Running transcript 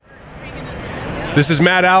This is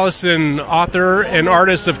Matt Allison, author and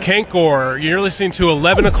artist of Kankor. You're listening to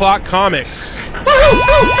 11 O'Clock Comics.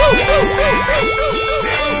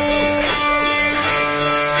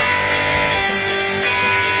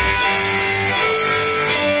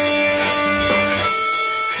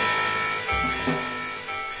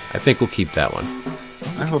 I think we'll keep that one.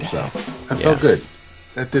 I hope so. That felt good.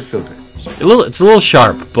 That did feel good. It's a little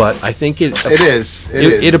sharp, but I think it is.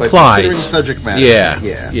 It applies. Considering subject matter.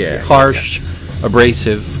 Yeah. Harsh,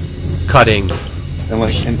 abrasive, cutting. And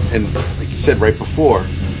like you said right before,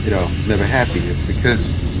 never happy. It's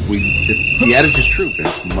because the adage is true,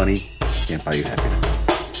 but money can't buy you happiness.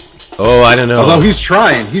 Oh, I don't know. Although he's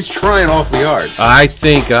trying awfully hard. I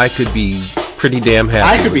think I could be pretty damn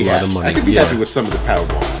happy with a lot of money. I could be happy with some of the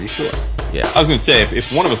Powerball money, sure. Yeah. I was going to say,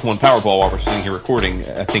 if one of us won Powerball while we're sitting here recording,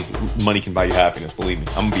 I think money can buy you happiness, believe me.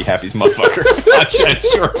 I'm going to be happy as motherfucker. I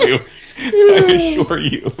assure you. I assure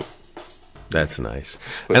you. That's nice.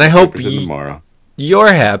 And I hope tomorrow.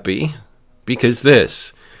 You're happy, because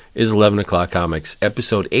this is 11 O'Clock Comics,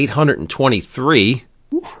 episode 823.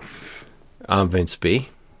 I'm Vince B.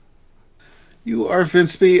 You are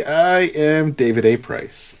Vince B. I am David A.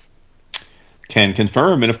 Price. Can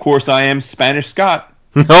confirm, and of course I am Spanish Scott.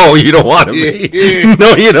 No, you don't want to be.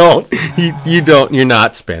 No, you don't. You don't. You're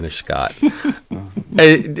not Spanish Scott.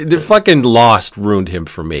 The fucking Lost ruined him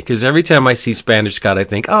for me, because every time I see Spanish Scott, I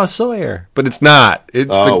think, oh, Sawyer. But it's not.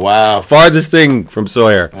 It's the farthest thing from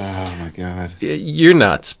Sawyer. Oh, my God. You're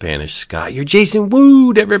not Spanish Scott. You're Jason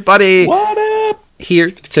Wood, everybody. What up?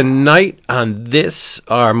 Here tonight on this,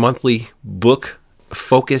 our monthly book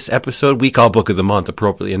focus episode. We call Book of the Month,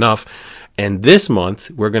 appropriately enough. And this month,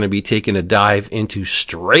 we're going to be taking a dive into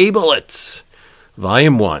Stray Bullets,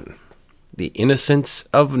 Volume 1, The Innocence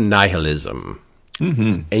of Nihilism.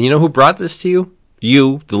 Mm-hmm. And you know who brought this to you?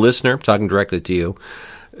 You, the listener, I'm talking directly to you.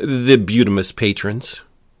 The Butamus patrons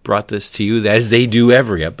brought this to you, as they do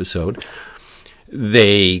every episode.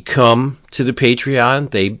 They come to the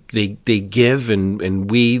Patreon, they give, and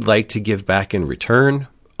we like to give back in return.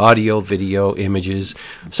 Audio, video, images,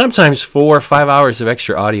 sometimes 4 or 5 hours of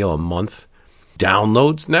extra audio a month.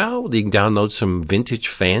 Downloads now. You can download some vintage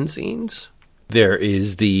fanzines. There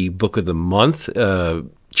is the Book of the Month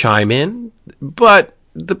chime in. But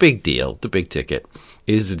the big deal, the big ticket,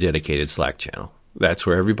 is the dedicated Slack channel. That's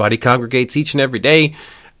where everybody congregates each and every day,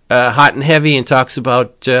 hot and heavy, and talks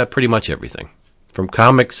about pretty much everything, from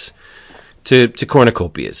comics to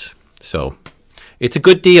cornucopias. So it's a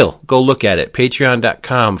good deal. Go look at it.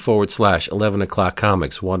 Patreon.com/11 o'clock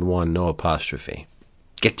comics, 11, no apostrophe.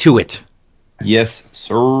 Get to it. Yes,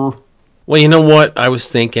 sir. Well, you know what I was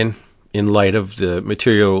thinking in light of the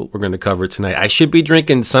material we're going to cover tonight? I should be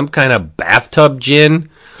drinking some kind of bathtub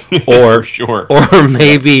gin or sure. Or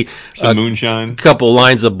maybe some moonshine, a couple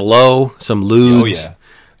lines of blow, some ludes.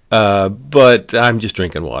 Oh, yeah. But I'm just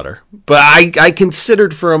drinking water. But I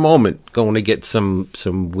considered for a moment going to get some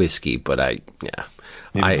whiskey, but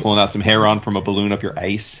Maybe pulling out some hair on from a balloon up your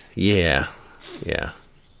ice. Yeah.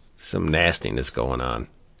 Some nastiness going on.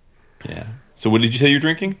 Yeah. So what did you say you're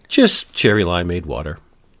drinking? Just cherry limeade water.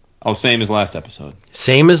 Oh, same as last episode.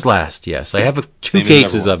 Same as last, yes. I have two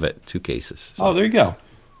cases of it. 2 cases. So. Oh, there you go.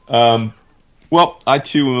 Well, I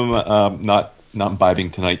too am not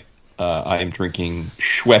imbibing tonight. I am drinking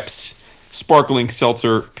Schweppes Sparkling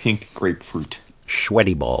Seltzer Pink Grapefruit.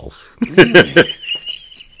 Sweaty balls. The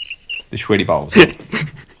sweaty balls.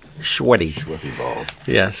 Sweaty balls.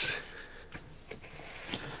 Yes.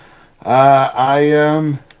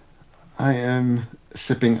 I am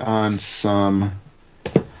sipping on some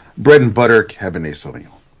bread and butter Cabernet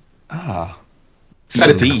Sauvignon. Ah.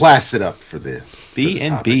 Decided to class it up for the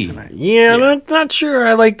B&B. tonight. Yeah, I'm not sure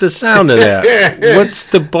I like the sound of that. What's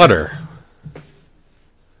the butter?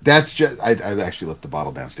 That's just... I actually left the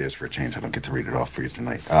bottle downstairs for a change. I don't get to read it off for you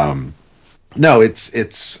tonight. No, it's...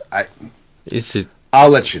 Is it... I'll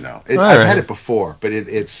let you know. I've had right. it before, but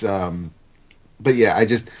it's... But yeah, I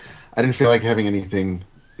didn't feel like having anything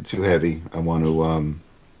too heavy. I want to...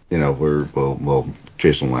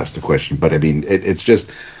 Jason will ask the question, but I mean, it's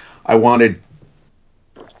just... I wanted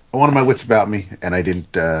my wits about me, and I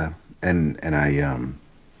didn't...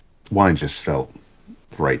 wine just felt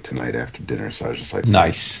right tonight after dinner, so I was just like...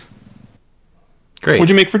 Nice. Great. What'd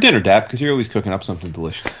you make for dinner, Dap? Because you're always cooking up something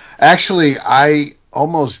delicious. Actually, I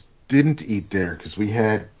almost didn't eat dinner because we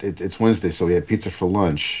had... It's Wednesday, so we had pizza for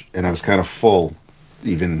lunch, and I was kind of full,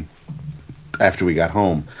 even after we got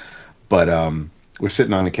home. But we're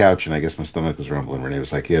sitting on the couch, and I guess my stomach was rumbling. Renee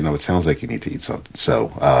was like, yeah, no, it sounds like you need to eat something. So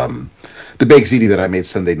the baked ziti that I made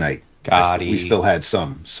Sunday night, we still had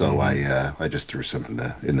some, so I just threw some in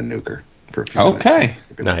the nuker. for a few minutes. Okay.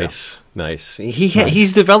 Nice.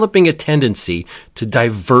 He's developing a tendency to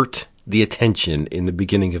divert the attention in the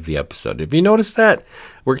beginning of the episode. Have you noticed that?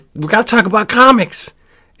 We got to talk about comics.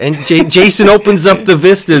 And Jason opens up the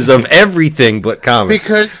vistas of everything but comics.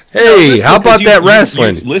 Because how about that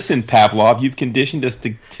wrestling? Listen, Pavlov, you've conditioned us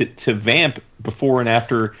to vamp before and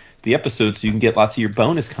after the episode, so you can get lots of your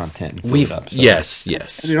bonus content. Yes.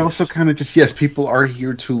 And it also kind of just people are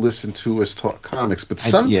here to listen to us talk comics, but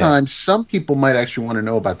sometimes some people might actually want to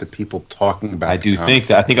know about the people talking about. I think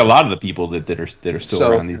a lot of the people that are still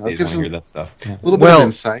around these days want to hear that stuff. Yeah. A little bit of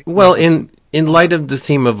insight. Well, in light of the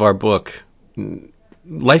theme of our book,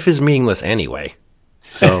 life is meaningless anyway.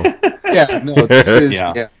 So this is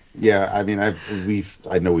I mean,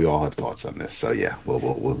 I know we all have thoughts on this, so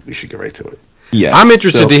we should get right to it. Yeah, I'm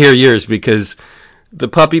interested to hear yours because the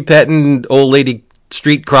puppy petting, old lady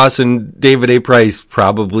street crossing David A. Price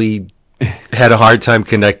probably had a hard time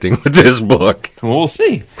connecting with this book. Well, we'll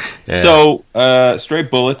see. Yeah. So, Stray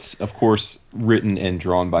Bullets, of course, written and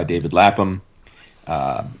drawn by David Lapham,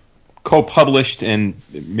 co-published and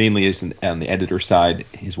mainly is on the editor side,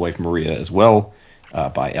 his wife Maria as well,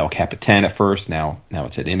 by El Capitan at first. Now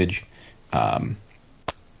it's at Image.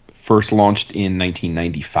 First launched in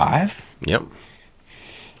 1995. Yep.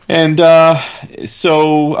 And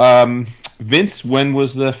Vince, when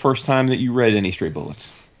was the first time that you read any Stray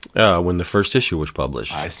Bullets? When the first issue was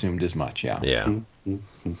published. I assumed as much, yeah. Yeah. And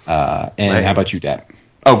how about you, Dad?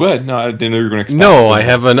 Oh, good. No, I didn't know you were going to explain. No, I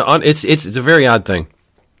have it's a very odd thing.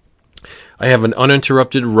 I have an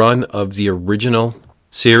uninterrupted run of the original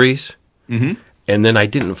series, and then I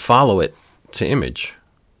didn't follow it to Image.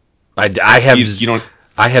 I have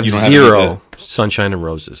zero Sunshine and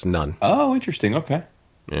Roses, none. Oh, interesting. Okay.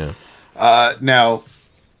 Yeah. Now,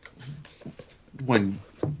 when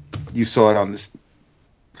you saw it on this,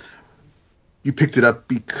 you picked it up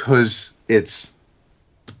because it's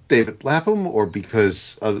David Lapham, or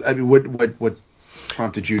because of, I mean, what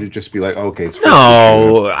prompted you to just be like, oh, okay, it's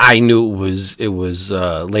no, I knew it was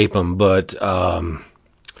Lapham, but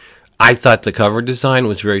I thought the cover design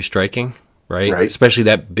was very striking, right? Especially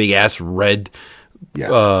that big ass red. Yeah.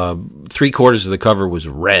 3/4 of the cover was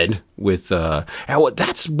red with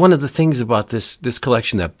that's one of the things about this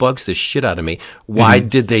collection that bugs the shit out of me. Why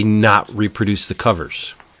did they not reproduce the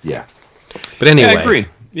covers? Yeah. But anyway, I agree.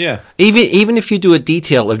 Yeah. Even if you do a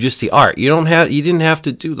detail of just the art, you didn't have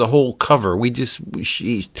to do the whole cover. Because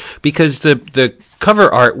the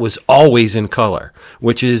cover art was always in color,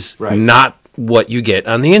 which is not what you get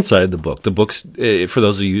on the inside of the book. The books, for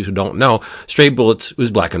those of you who don't know, Stray Bullets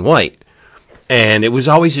was black and white. And it was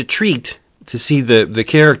always a treat to see the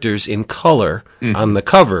characters in color on the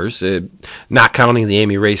covers, not counting the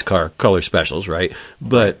Amy Race Car color specials, right?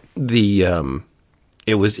 But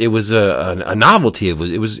it was a novelty. It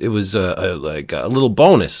was like a little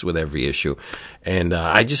bonus with every issue, and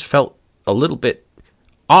I just felt a little bit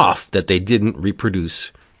off that they didn't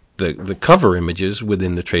reproduce the cover images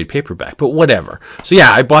within the trade paperback. But whatever. So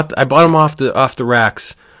yeah, I bought them off the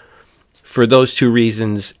racks for those two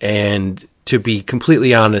reasons, and to be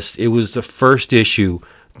completely honest, it was the first issue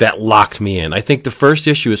that locked me in. I think the first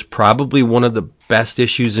issue is probably one of the best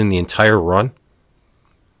issues in the entire run,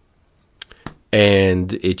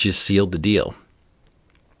 and it just sealed the deal.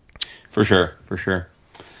 For sure.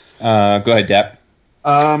 Go ahead, Dap.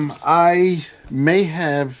 I may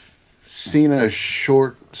have seen a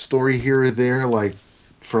short story here or there, like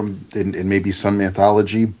from in maybe some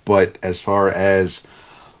anthology, but as far as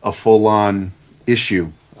a full-on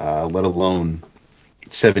issue, let alone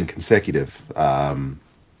 7 consecutive,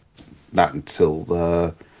 not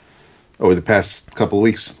until over the past couple of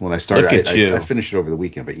weeks when I started. I finished it over the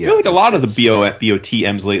weekend, but yeah. I feel like a lot of the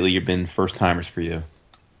BOTMs lately have been first-timers for you.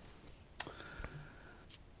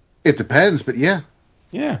 It depends, but yeah.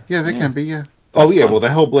 Yeah, they can be, yeah. That's fun. Well, the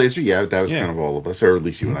Hellblazer, that was kind of all of us, or at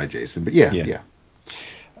least you and I, Jason. But yeah.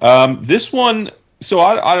 This one, so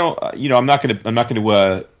I don't, I'm not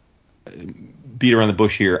gonna beat around the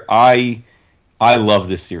bush here. I love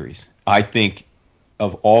this series. I think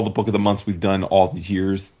of all the Book of the Months we've done all these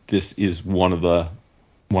years, this is one of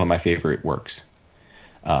my favorite works.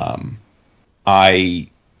 I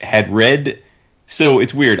had read, so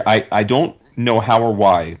it's weird. I don't know how or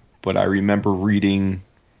why, but I remember reading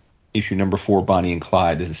issue number 4, Bonnie and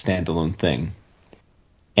Clyde, as a standalone thing,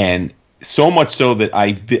 and so much so that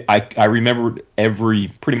I remembered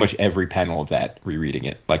pretty much every panel of that, rereading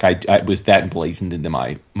it. Like I was that emblazoned into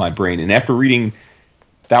my brain. And after reading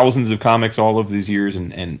thousands of comics all of these years,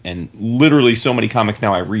 and literally so many comics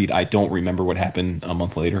now I read, I don't remember what happened a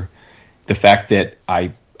month later. The fact that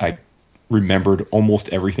I remembered almost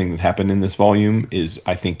everything that happened in this volume is,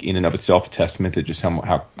 I think, in and of itself a testament to just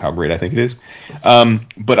how great I think it is.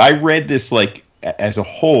 But I read this like as a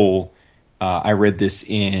whole. I read this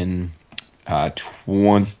in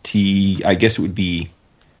 20. I guess it would be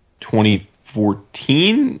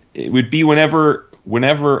 2014. It would be whenever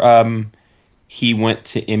he went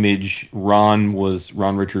to Image. Ron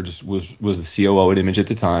Richards was the COO at Image at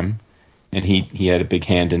the time, and he had a big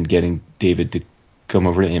hand in getting David to come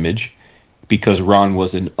over to Image, because Ron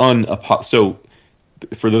was so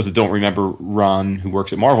for those that don't remember, Ron, who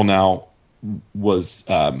works at Marvel now, was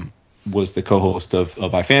the co-host of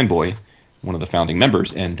iFanboy, one of the founding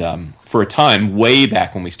members, and for a time, way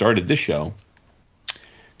back when we started this show,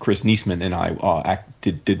 Chris Niesman and I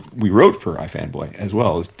we wrote for iFanboy as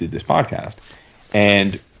well as did this podcast,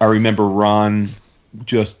 and I remember Ron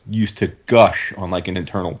just used to gush on like an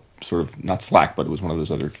internal sort of, not Slack, but it was one of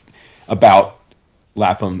those other, about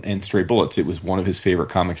Lapham and Stray Bullets. It was one of his favorite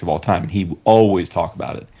comics of all time, and he would always talk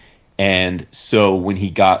about it. And so when he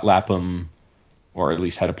got Lapham, or at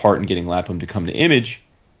least had a part in getting Lapham to come to Image,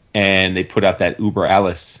 and they put out that Uber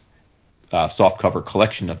Alice softcover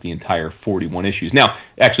collection of the entire 41 issues. Now,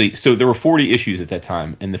 actually, so there were 40 issues at that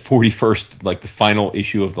time, and the 41st, like the final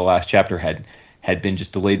issue of the last chapter, had been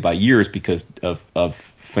just delayed by years because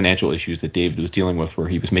of financial issues that David was dealing with, where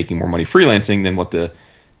he was making more money freelancing than what the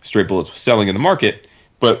Stray Bullets was selling in the market.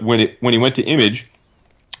 But when he went to Image,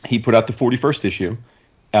 he put out the 41st issue.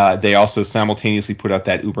 They also simultaneously put out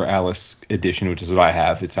that Uber Alice edition, which is what I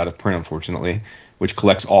have. It's out of print, unfortunately, which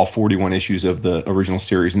collects all 41 issues of the original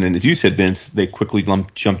series. And then, as you said, Vince, they quickly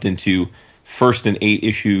jumped into first an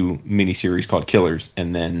 8-issue miniseries called Killers,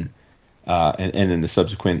 and then the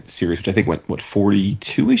subsequent series, which I think went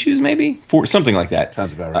 42 issues, maybe something like that.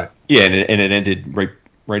 Sounds about right. Yeah, and it ended right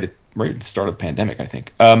at the start of the pandemic, I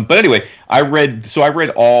think. But anyway, I read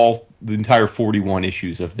the entire 41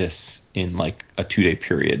 issues of this in like a 2-day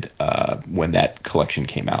period when that collection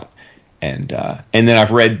came out, and then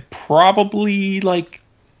I've read probably like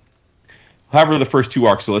however the first 2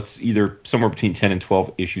 arcs. So it's either somewhere between 10 and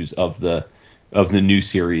 12 issues of the new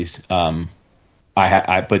series.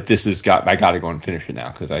 But this has I got to go and finish it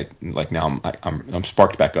now, because I'm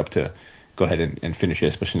sparked back up to go ahead and finish it,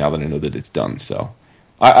 especially now that I know that it's done. So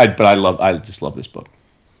I just love this book.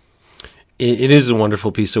 It is a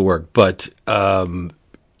wonderful piece of work, but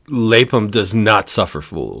Lapham does not suffer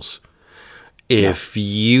fools. If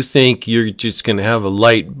you think you're just going to have a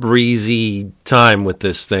light, breezy time with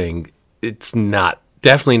this thing, it's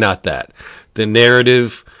definitely not that. The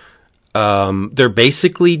narrative, they're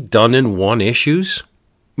basically done in one issues,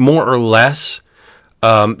 more or less.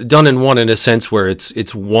 Done in one in a sense where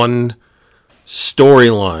it's one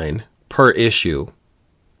storyline per issue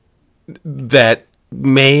that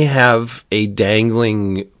may have a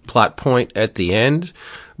dangling plot point at the end,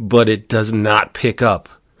 but it does not pick up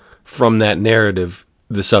from that narrative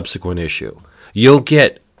the subsequent issue. You'll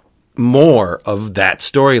get more of that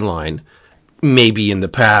storyline maybe in the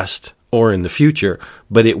past or in the future,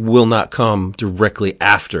 but it will not come directly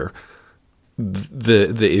after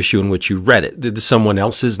the issue in which you read it. Someone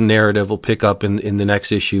else's narrative will pick up in the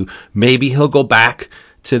next issue. Maybe he'll go back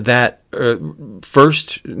to that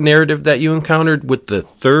first narrative that you encountered with the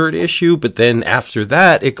third issue, but then after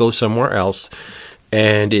that it goes somewhere else,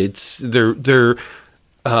 and and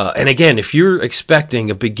again, if you're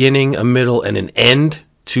expecting a beginning, a middle, and an end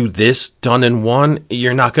to this done in one,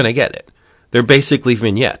 you're not going to get it. They're basically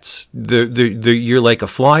vignettes. You're like a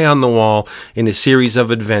fly on the wall in a series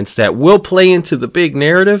of events that will play into the big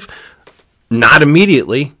narrative, not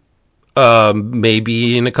immediately.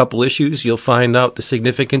 Maybe in a couple issues you'll find out the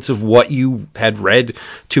significance of what you had read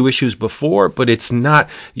 2 issues before, but it's not.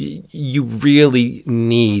 You really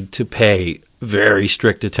need to pay very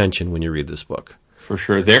strict attention when you read this book. For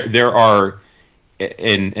sure, there are,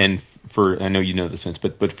 and for, I know you know this,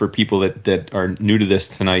 but for people that are new to this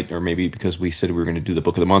tonight, or maybe because we said we were going to do the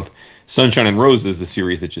book of the month, Sunshine and Roses, the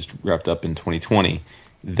series that just wrapped up in 2020,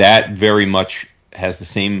 that very much has the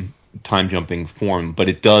same time jumping form, but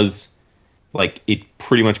it does. Like, it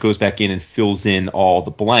pretty much goes back in and fills in all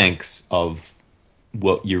the blanks of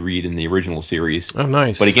what you read in the original series. Oh,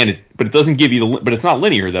 nice. But again, it doesn't give you but it's not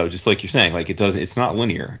linear though, just like you're saying. Like, it's not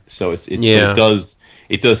linear. So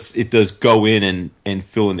it does go in and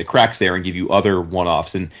fill in the cracks there and give you other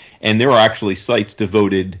one-offs. And there are actually sites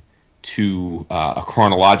devoted to a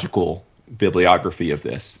chronological bibliography of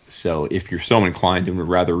this. So if you're so inclined and would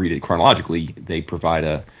rather read it chronologically, they provide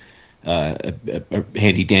a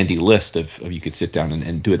handy dandy list of you could sit down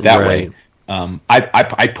and do it that way.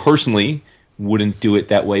 I personally wouldn't do it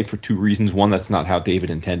that way for two reasons. One, that's not how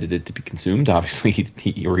David intended it to be consumed. Obviously,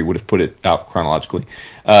 he would have put it out chronologically.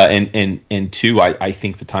 And two, I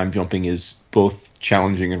think the time jumping is both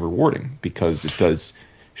challenging and rewarding because it does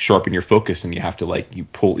sharpen your focus, and you have to you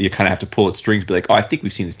kind of have to pull at strings, be like, oh, I think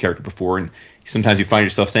we've seen this character before, and sometimes you find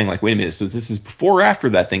yourself saying like, wait a minute, so this is before or after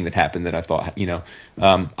that thing that happened that I thought,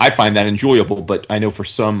 I find that enjoyable, but I know for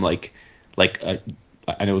some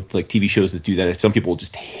I know with TV shows that do that, some people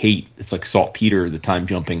just hate. It's like saltpeter. The time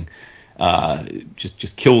jumping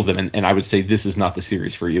just kills them. And I would say this is not the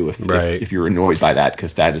series for you if you're annoyed by that,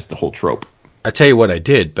 because that is the whole trope. I tell you what I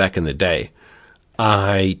did back in the day.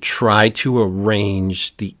 I tried to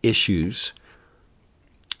arrange the issues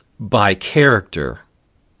by character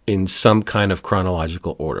in some kind of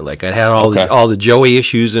chronological order. Like I had all the Joey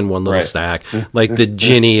issues in one little stack, like the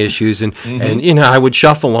Ginny issues, and I would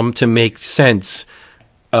shuffle them to make sense.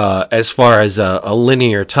 As far as a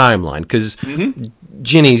linear timeline, because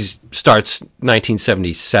Ginny's starts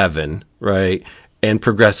 1977, right, and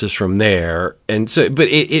progresses from there, and so, but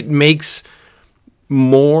it makes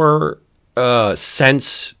more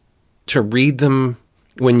sense to read them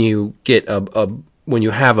when you get when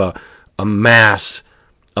you have a mass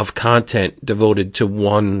of content devoted to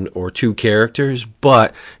one or two characters,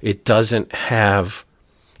 but it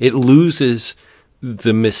loses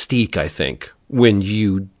the mystique, I think, when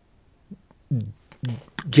you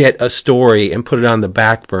get a story and put it on the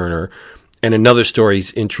back burner and another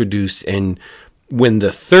story's introduced, and when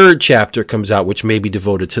the third chapter comes out, which may be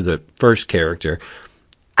devoted to the first character,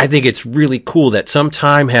 I think it's really cool that some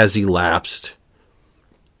time has elapsed,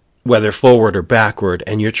 whether forward or backward,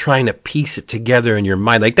 and you're trying to piece it together in your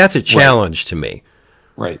mind. Like, that's a challenge to me.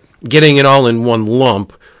 Right. Getting it all in one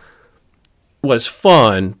lump was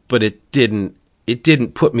fun, but it didn't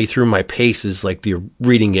put me through my paces like the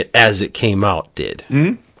reading it as it came out did.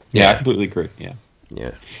 Mm-hmm. Yeah, I completely agree. Yeah.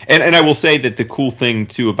 And I will say that the cool thing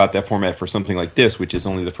too about that format for something like this, which is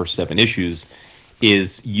only the first 7 issues,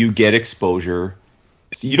 is you get exposure.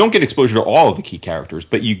 You don't get exposure to all of the key characters,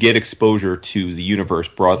 but you get exposure to the universe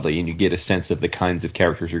broadly, and you get a sense of the kinds of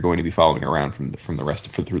characters you're going to be following around through the rest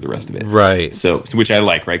of it. Right. So which I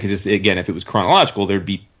like, right? Because again, if it was chronological, there'd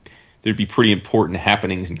be pretty important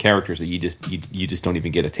happenings and characters that you just don't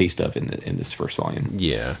even get a taste of in this first volume.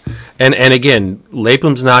 Yeah, and again,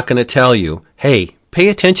 Lapham's not going to tell you, hey, pay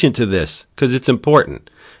attention to this because it's important.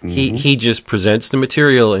 Mm-hmm. He just presents the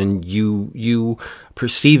material, and you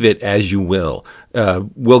perceive it as you will.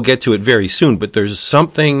 We'll get to it very soon, but there's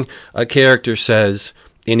something a character says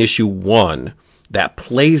in issue 1 that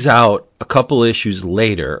plays out a couple issues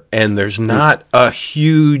later, and there's not a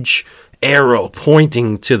huge arrow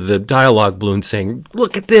pointing to the dialogue balloon saying,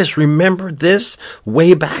 look at this, remember this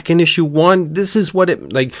way back in issue 1, this is what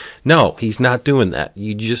it, like, no, he's not doing that.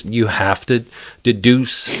 You have to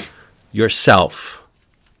deduce yourself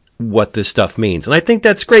what this stuff means. And I think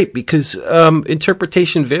that's great because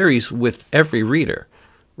interpretation varies with every reader,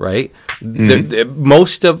 right? Mm-hmm.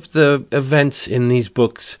 Most of the events in these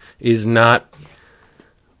books is not,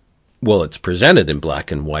 well, it's presented in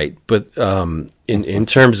black and white, but in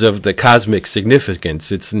terms of the cosmic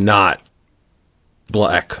significance, it's not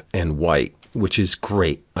black and white, which is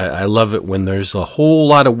great. I love it when there's a whole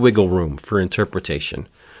lot of wiggle room for interpretation.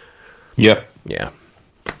 Yep. Yeah.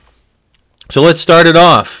 So let's start it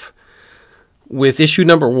off with issue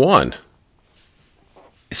number 1.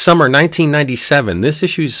 Summer 1997. This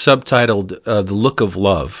issue is subtitled "The Look of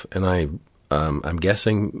Love," and I'm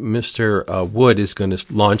guessing Mr. Wood is going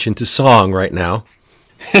to launch into song right now.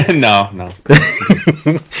 No.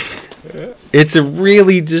 It's a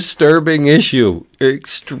really disturbing issue,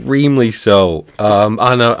 extremely so,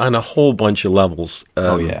 on a whole bunch of levels.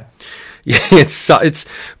 Yeah.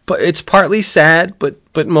 It's partly sad,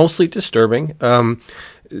 but mostly disturbing.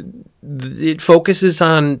 It focuses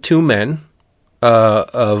on 2 men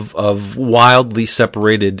of wildly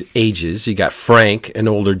separated ages. You got Frank, an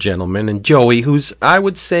older gentleman, and Joey, who's, I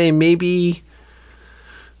would say, maybe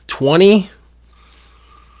 20,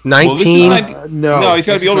 19. Well, no, he's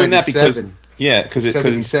got to be older than that because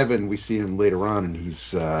 77. We see him later on, and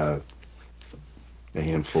he's a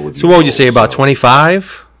handful of. So what would you say, about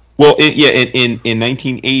 25? Well, in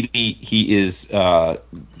 1980, he is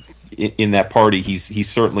in that party. He's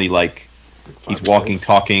certainly like. He's walking,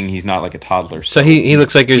 talking. He's not like a toddler. So he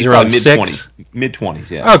looks like he's around mid-20s,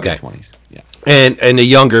 yeah. Okay. Mid-20s, yeah. And a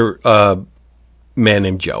younger man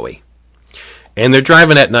named Joey. And they're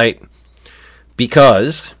driving at night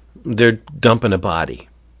because they're dumping a body.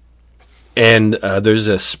 And there's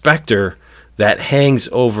a specter that hangs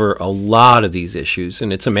over a lot of these issues,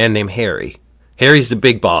 and it's a man named Harry. Harry's the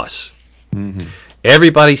big boss. Mm-hmm.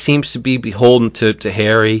 Everybody seems to be beholden to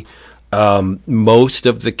Harry. Most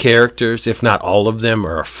of the characters, if not all of them,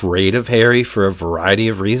 are afraid of Harry for a variety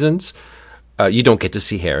of reasons. You don't get to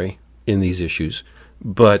see Harry in these issues,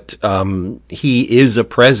 but he is a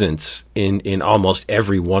presence in almost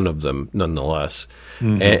every one of them, nonetheless.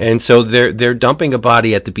 Mm-hmm. And so they're dumping a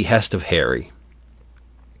body at the behest of Harry,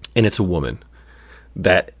 and it's a woman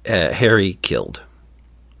that Harry killed.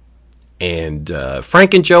 And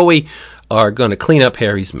Frank and Joey are going to clean up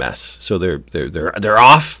Harry's mess. So they're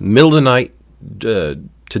off middle of the night to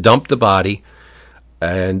dump the body,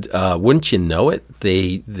 and wouldn't you know it,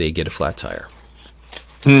 they get a flat tire.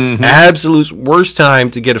 Mm-hmm. Absolute worst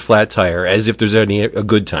time to get a flat tire, as if there's a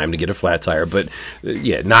good time to get a flat tire, but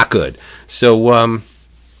yeah, not good. So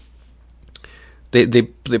they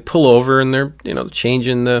pull over and they're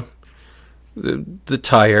changing the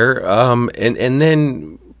tire, and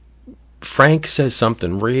then Frank says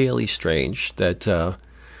something really strange, that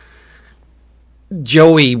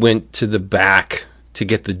Joey went to the back to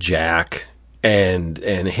get the jack, and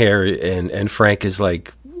Harry and Frank is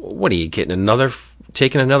like, "What are you getting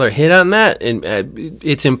taking another hit on that?" And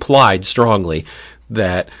it's implied strongly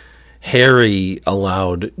that Harry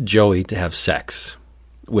allowed Joey to have sex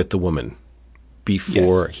with the woman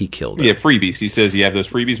before he killed her. Yeah, freebies. He says you have those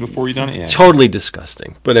freebies before you done it. Yeah. Totally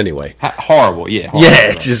disgusing. But anyway, horrible. Yeah. Horrible.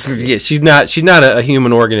 Yeah. She's not a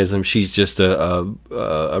human organism. She's just a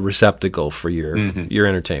receptacle for your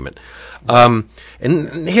entertainment. And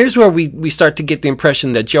here's where we start to get the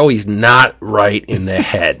impression that Joey's not right in the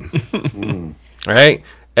head. All right,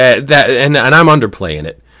 and I'm underplaying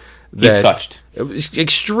it. He's touched,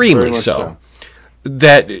 extremely so.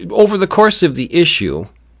 That over the course of the issue,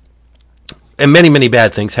 and many, many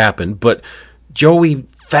bad things happen, but Joey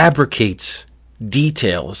fabricates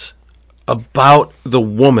details about the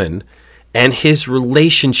woman and his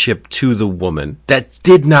relationship to the woman that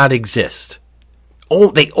did not exist.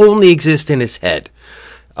 They only exist in his head.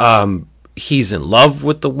 He's in love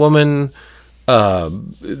with the woman.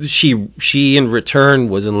 She in return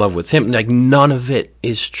was in love with him. Like, none of it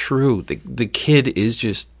is true. The kid is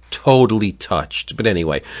just totally touched. But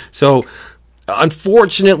anyway, so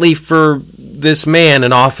unfortunately for this man,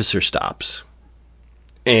 an officer stops,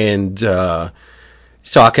 and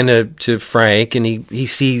he's talking to Frank, and he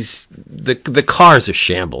sees the car's a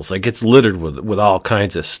shambles. Like, it's littered with all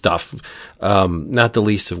kinds of stuff, not the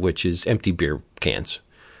least of which is empty beer cans.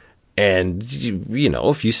 And,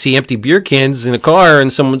 if you see empty beer cans in a car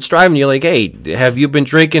and someone's driving, you're like, "Hey, have you been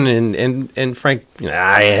drinking?" And Frank,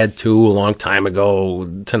 "I had 2 a long time ago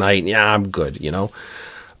tonight. Yeah, I'm good,"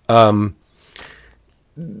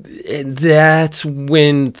 That's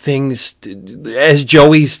when things, as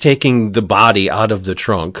Joey's taking the body out of the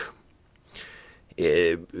trunk,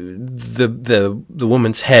 the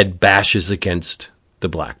woman's head bashes against the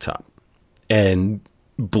blacktop, and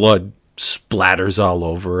blood splatters all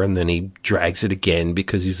over, and then he drags it again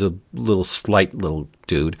because he's a slight little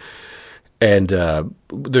dude, and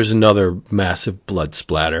there's another massive blood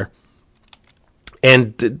splatter,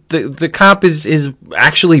 and the cop is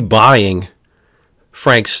actually buying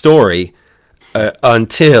Frank's story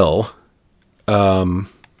until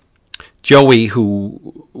Joey,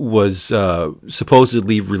 who was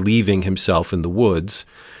supposedly relieving himself in the woods,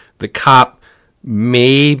 the cop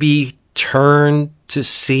maybe turned to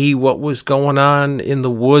see what was going on in the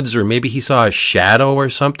woods, or maybe he saw a shadow or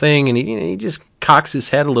something, and he just cocks his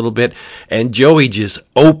head a little bit, and Joey just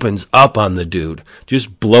opens up on the dude,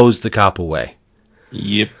 just blows the cop away.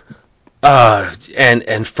 Yep.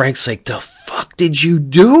 And Frank's like, "The fuck did you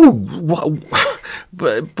do?"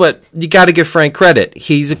 But you got to give Frank credit.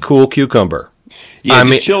 He's a cool cucumber. Yeah, I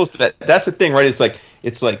mean, chills. That's the thing, right? It's like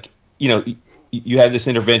you have this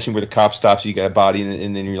intervention where the cop stops you, got a body,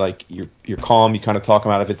 and then you're calm, you kind of talk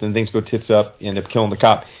him out of it, then things go tits up, you end up killing the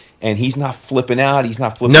cop, and he's not flipping out,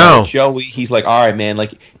 out at Joey, he's like, "All right, man,"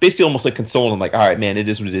 like basically almost like consoling him, like, "All right, man, it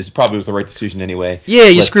is what it is, it probably was the right decision anyway. Yeah,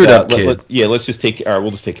 you screwed up, kid. Let's just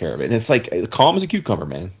we'll just take care of it." And it's like calm as a cucumber,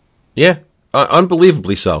 man. Yeah,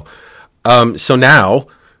 unbelievably so. So now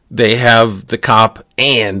they have the cop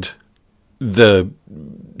and the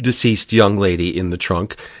deceased young lady in the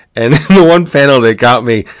trunk. And the one panel that got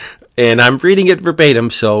me, and I'm reading it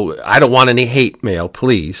verbatim, so I don't want any hate mail,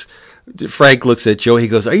 please. Frank looks at Joe. He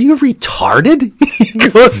goes, "Are you retarded?" He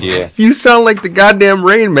goes, "Yeah. You sound like the goddamn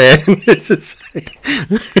Rain Man."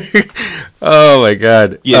 Oh my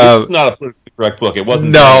God. Yeah, this is not a politically correct book. It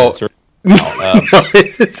wasn't. No.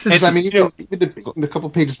 I mean, even a couple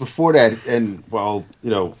pages before that, and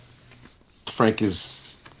Frank is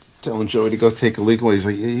telling Joey to go take a leak when he's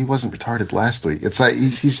like, "He wasn't retarded last week." It's like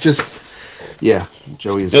he's just Yeah,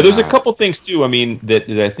 Joey is. Now, there's a couple things too. I mean, that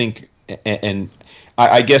I think, and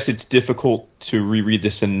I guess it's difficult to reread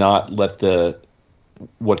this and not let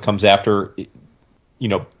what comes after,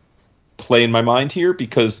 play in my mind here,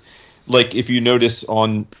 because, like, if you notice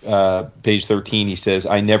on page 13, he says,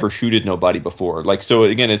 "I never shooted nobody before." Like, so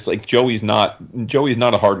again, it's like Joey's not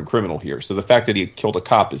a hardened criminal here. So the fact that he killed a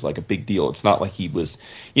cop is like a big deal. It's not like he was,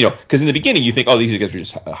 because in the beginning you think, oh, these guys are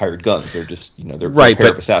just hired guns. They're just, they're right, a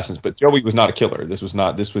pair of assassins. But Joey was not a killer. This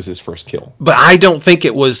was his first kill. But I don't think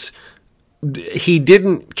it was. He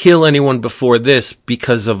didn't kill anyone before this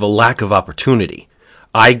because of a lack of opportunity.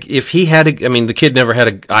 If he had the kid never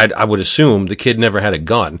had I would assume the kid never had a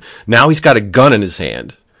gun. Now he's got a gun in his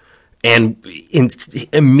hand, and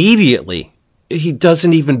immediately he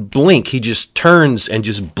doesn't even blink. He just turns and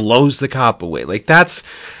just blows the cop away. Like, that's,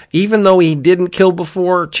 even though he didn't kill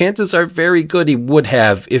before, chances are very good he would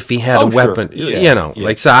have if he had a weapon. Sure. Yeah.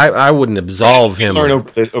 Like, so I wouldn't absolve him. Learn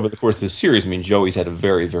over the course of this series. I mean, Joey's had a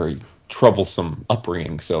very, very troublesome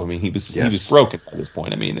upbringing. So I mean, he was broken by this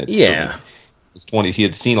point. I mean, his 20s, he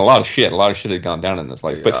had seen a lot of shit. A lot of shit had gone down in his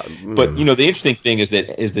life. But the interesting thing is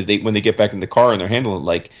that when they get back in the car and they're handling it,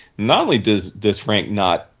 like, not only does Frank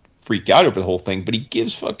not freak out over the whole thing, but he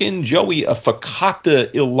gives fucking Joey a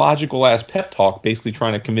fakakta, illogical ass pep talk, basically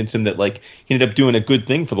trying to convince him that, like, he ended up doing a good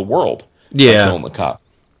thing for the world. Yeah, killing the cop.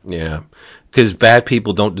 Yeah, because bad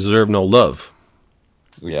people don't deserve no love.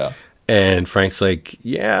 Yeah. And Frank's like,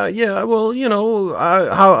 yeah. Well,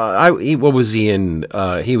 what was he in?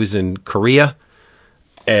 He was in Korea,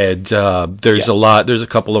 and there's a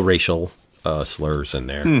couple of racial slurs in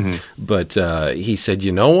there. Mm-hmm. But he said,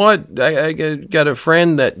 you know what? I got a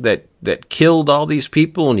friend that killed all these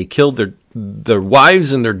people, and he killed their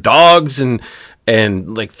wives and their dogs and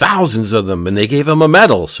like thousands of them, and they gave him a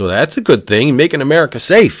medal. So that's a good thing, making America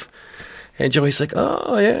safe. And Joey's like,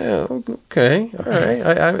 oh, yeah, okay, all right,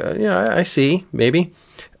 I see, maybe.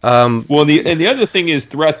 Well, the other thing is,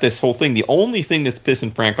 throughout this whole thing, the only thing that's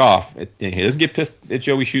pissing Frank off, and he doesn't get pissed at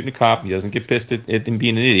Joey shooting a cop, he doesn't get pissed at him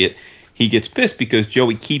being an idiot, he gets pissed because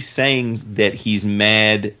Joey keeps saying that he's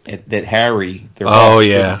mad that Harry,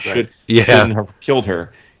 shouldn't have killed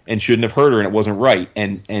her and shouldn't have hurt her, and it wasn't right.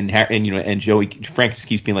 And Joey, Frank just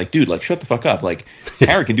keeps being like, dude, like, shut the fuck up. Like,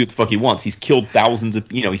 Harry can do what the fuck he wants. He's killed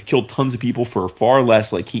he's killed tons of people for far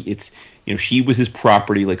less. Like, she was his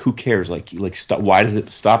property. Like, who cares? Like, why does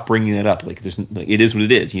it stop bringing it up? Like, it is what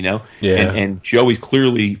it is, Yeah. And Joey's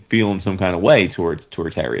clearly feeling some kind of way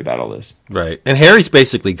towards Harry about all this. Right. And Harry's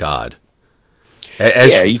basically God.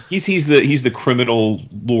 He's the criminal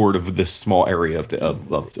lord of this small area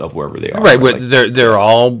of wherever they are. Right, but they're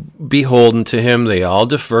all beholden to him. They all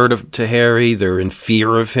defer to Harry. They're in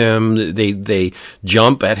fear of him. They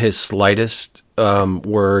jump at his slightest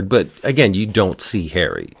word. But again, you don't see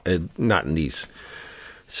Harry, not in these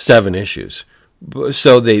 7 issues.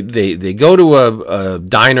 So they go to a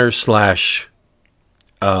diner /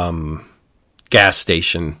 gas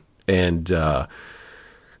station, and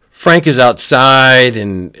Frank is outside,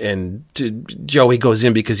 and Joey goes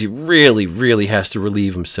in because he really, really has to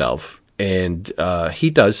relieve himself. And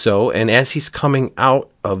he does so. And as he's coming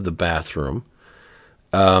out of the bathroom,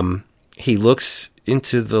 he looks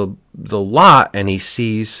into the lot, and he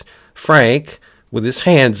sees Frank with his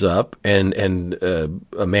hands up and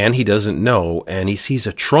a man he doesn't know, and he sees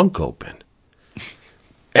a trunk open.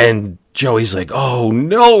 And Joey's like, oh,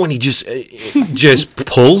 no. And he just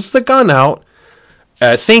pulls the gun out.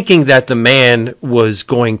 Thinking that the man was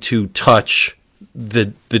going to touch the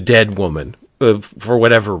dead woman for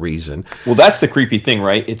whatever reason. Well, that's the creepy thing,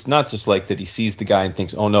 right? It's not just like that he sees the guy and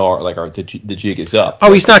thinks, oh no, the jig is up.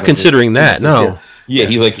 Oh, he's not considering that, no. Yeah,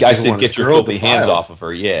 he's like, I said, get your filthy hands off of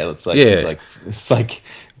her. Yeah, it's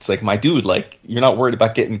like, my dude, like, you're not worried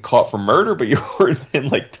about getting caught for murder, but you're worried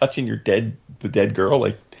about, like, touching the dead girl.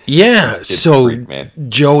 Like, yeah, so freak, man.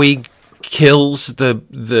 Joey kills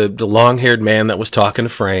the long-haired man that was talking to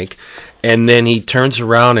Frank, and then he turns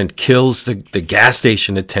around and kills the gas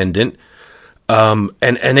station attendant. And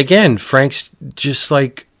again, Frank's just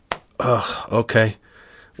like, oh, okay,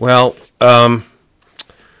 well,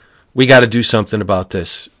 we got to do something about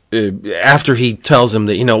this. After he tells him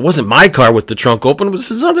that, it wasn't my car with the trunk open, it was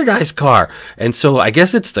this other guy's car. And so I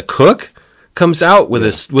guess it's the cook comes out with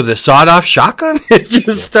a sawed-off shotgun. It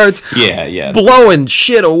just starts blowing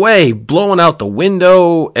shit away, blowing out the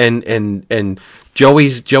window, and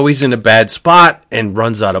Joey's in a bad spot and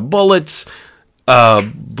runs out of bullets.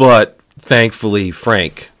 But thankfully,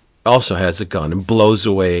 Frank also has a gun and blows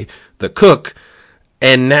away the cook.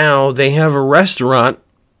 And now they have a restaurant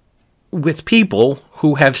with people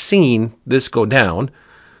who have seen this go down.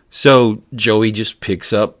 So Joey just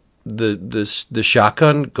picks up the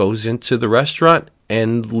shotgun goes into the restaurant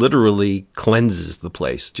and literally cleanses the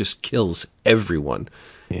place, just kills everyone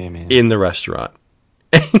in the restaurant.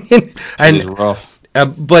 And it is rough.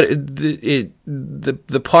 But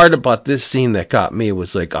the part about this scene that got me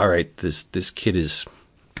was like, all right, this kid is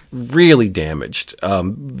really damaged.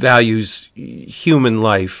 Values human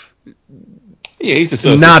life. Yeah, he's a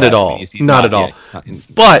sociopath. Not at all. He's not at all. Yeah,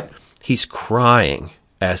 but he's crying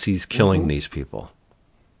as he's killing these people.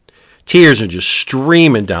 Tears are just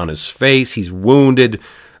streaming down his face. He's wounded.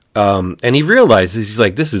 And he realizes, he's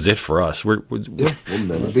like, this is it for us. We'll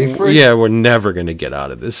never be free. Yeah, we're never going to get out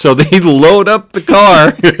of this. So they load up the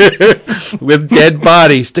car with dead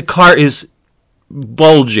bodies. The car is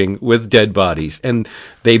bulging with dead bodies. And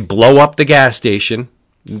they blow up the gas station.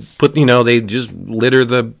 They just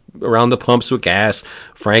litter around the pumps with gas.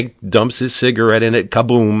 Frank dumps his cigarette in it,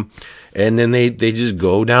 kaboom. And then they just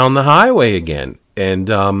go down the highway again. And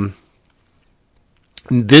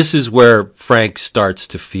this is where Frank starts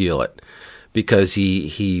to feel it, because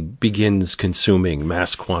he begins consuming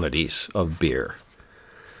mass quantities of beer.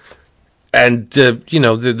 And,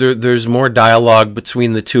 there's more dialogue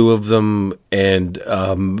between the two of them, and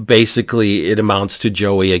basically it amounts to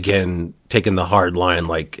Joey again taking the hard line,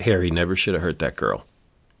 like, Harry never should have hurt that girl,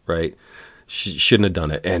 right? Shouldn't have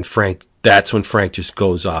done it. And that's when Frank just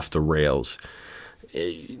goes off the rails.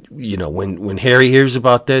 When Harry hears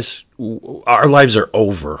about this, our lives are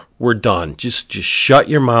over. We're done. Just shut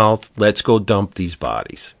your mouth. Let's go dump these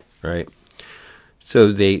bodies, right?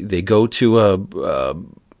 So they go to a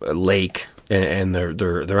lake, and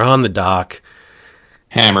they're on the dock.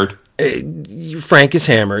 Hammered. Frank is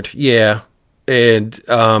hammered, yeah, and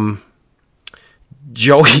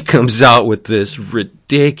Joey comes out with this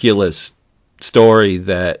ridiculous story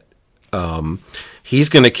that he's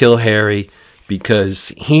going to kill Harry because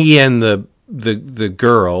he and the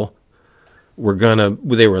girl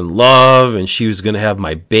they were in love, and she was gonna have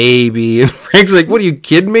my baby. And Frank's like, "What, are you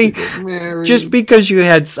kidding me? Just because you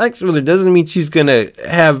had sex with her doesn't mean she's gonna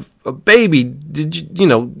have a baby. Did you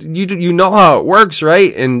know how it works,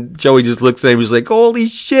 right?" And Joey just looks at him, he's like, "Holy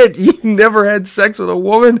shit, you never had sex with a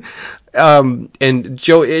woman?" And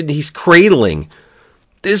he's cradling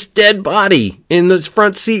this dead body in the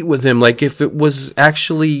front seat with him, like if it was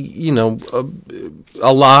actually,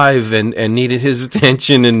 alive and needed his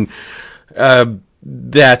attention. And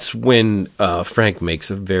that's when Frank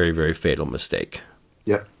makes a very, very fatal mistake.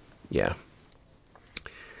 Yep. Yeah.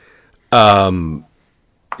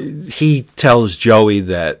 He tells Joey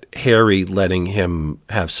that Harry letting him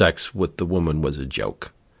have sex with the woman was a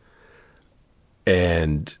joke.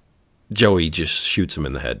 And Joey just shoots him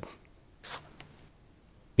in the head.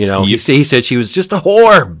 He said she was just a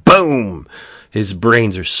whore. Boom! His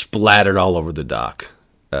brains are splattered all over the dock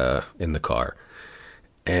in the car.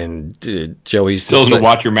 And Joey's still doesn't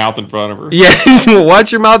watch your mouth in front of her. Yeah,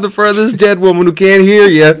 watch your mouth in front of this dead woman who can't hear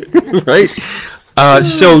you, right?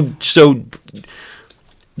 So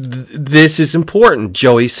this is important.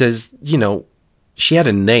 Joey says, she had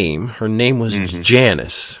a name. Her name was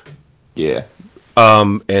Janice. Yeah.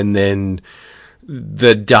 And then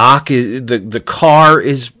the dock the car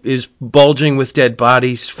is bulging with dead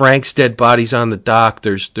bodies. Frank's dead bodies on the dock.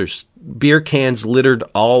 There's beer cans littered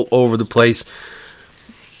all over the place.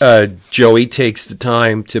 Joey takes the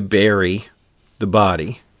time to bury the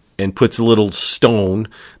body and puts a little stone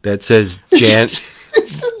that says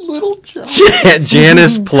little Joey.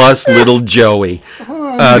 Janice plus little Joey.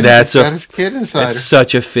 That's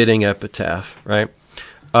such a fitting epitaph, right?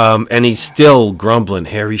 And he's still grumbling.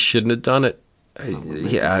 Harry shouldn't have done it.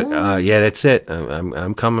 That's it.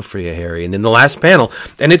 I'm coming for you, Harry. And then the last panel,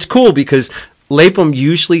 and it's cool because Lapham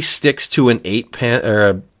usually sticks to an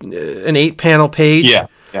 8-panel page. Yeah.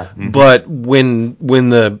 Mm-hmm. But when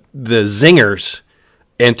the zingers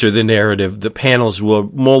enter the narrative, the panels will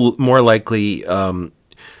more likely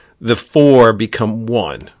the 4 become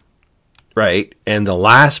 1, right? And the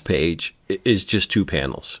last page is just 2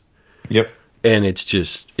 panels. Yep. And it's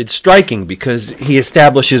striking because he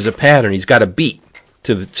establishes a pattern. He's got a beat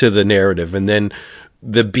to the narrative, and then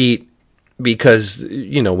the beat, because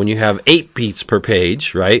when you have 8 beats per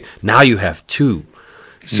page, right? Now you have 2.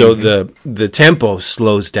 So the tempo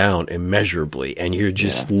slows down immeasurably, and you're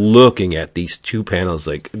just looking at these 2 panels,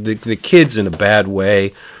 like the kids in a bad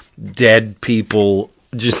way, dead people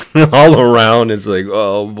just all around. It's like,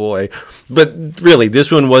 oh boy. But really,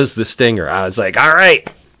 this one was the stinger. I was like, all right,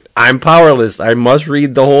 I'm powerless. I must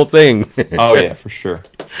read the whole thing. Oh yeah, for sure.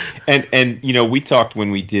 And we talked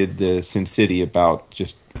when we did the Sin City about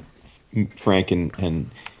just Frank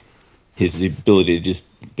and his ability to just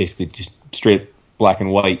basically just straight black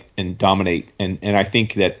and white and dominate. And I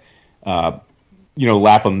think that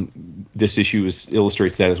Lapham, this issue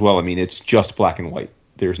illustrates that as well. I mean, it's just black and white.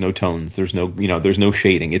 There's no tones. There's no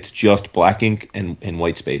shading. It's just black ink and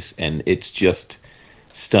white space, and it's just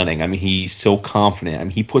stunning. I mean, he's so confident. I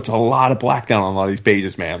mean, he puts a lot of black down on a lot of these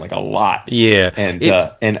pages, man, like a lot. Yeah, and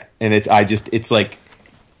it's like.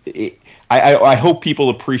 I hope people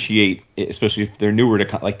appreciate it, especially if they're newer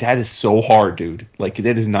to like that is so hard, dude. Like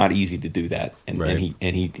that is not easy to do that, and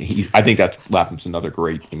he's I think that Lapham's another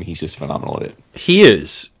great. I mean, he's just phenomenal at it. He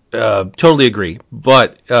is. Totally agree.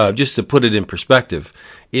 But just to put it in perspective,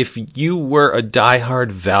 if you were a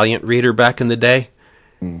diehard Valiant reader back in the day,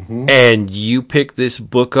 and you picked this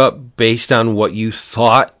book up based on what you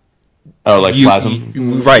thought,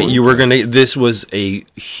 Plasm, right? You were gonna. This was a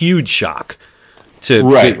huge shock to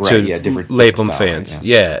different Lapham style, fans.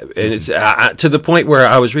 Yeah, and it's to the point where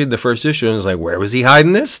I was reading the first issue and I was like, where was he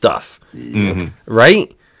hiding this stuff?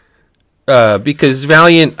 Right? Because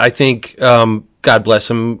Valiant, I think, God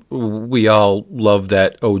bless him, we all love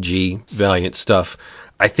that OG Valiant stuff.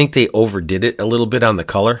 I think they overdid it a little bit on the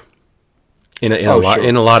color in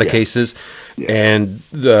a lot of cases. Yeah. And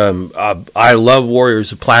I love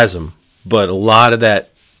Warriors of Plasm, but a lot of that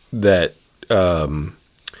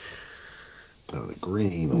the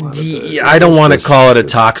green. I don't want to call it a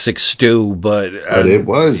toxic stew, but it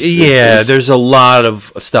was. There's a lot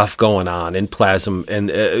of stuff going on in Plasm, and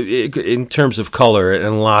in terms of color, and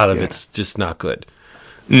a lot of it's just not good.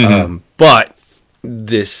 But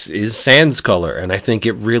this is Sans color, and I think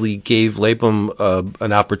it really gave Lapham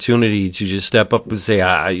an opportunity to just step up and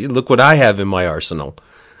say, "Look what I have in my arsenal."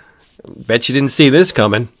 Bet you didn't see this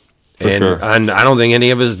coming, and I don't think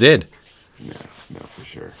any of us did. No, for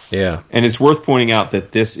sure. Yeah, and it's worth pointing out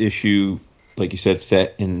that this issue, like you said,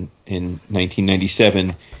 set in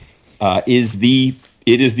 1997, is the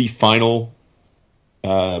final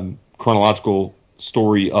chronological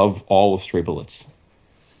story of all of Stray Bullets.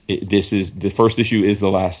 This is the first issue. Is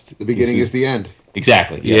the last. The beginning is the end.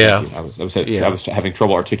 Exactly. Yeah. I was having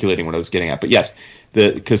trouble articulating what I was getting at, but yes,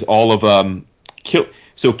 because all of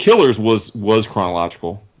Killers was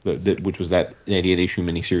chronological, which was that 88 issue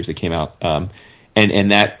miniseries that came out.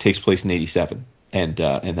 And that takes place in 87, and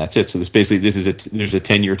that's it. So there's a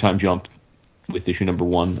 10-year time jump with issue number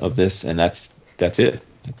 1 of this, and that's it.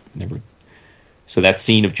 So that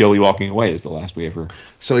scene of Joey walking away is the last we ever.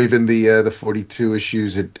 So even the 42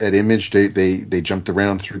 issues at Image, they jumped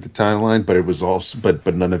around through the timeline, but it was also but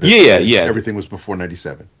none of it. Yeah. Everything was before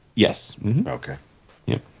 97. Yes. Mm-hmm. Okay.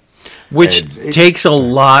 Yeah. Which takes a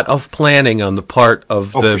lot of planning on the part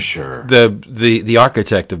of the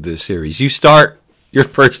architect of this series. You start your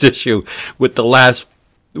first issue with the last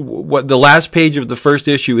page of the first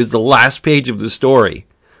issue is the last page of the story.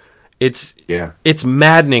 It's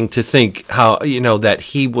maddening to think how, that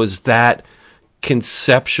he was that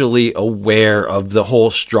conceptually aware of the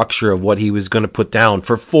whole structure of what he was going to put down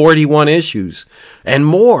for 41 issues and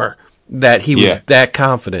more, that he was that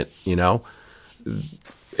confident,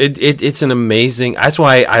 It's an amazing. That's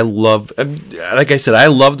why I love. Like I said, I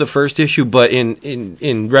love the first issue, but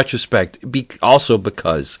in retrospect, also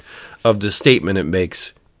because of the statement it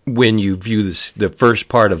makes when you view the first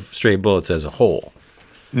part of Stray Bullets as a whole.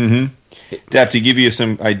 Mm-hmm. To give you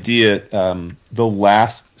some idea,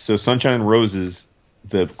 so Sunshine and Roses,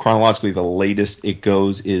 chronologically the latest it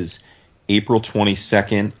goes is April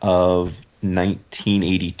 22nd of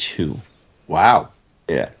 1982. Wow.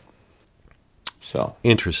 Yeah. So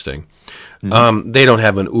interesting. Mm-hmm. They don't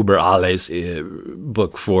have an Uber Alles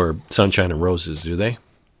book for Sunshine and Roses, do they?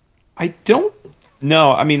 I don't.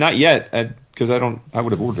 No, I mean not yet, because I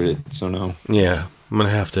would have ordered it. So no. Yeah, I'm gonna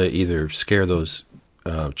have to either scare those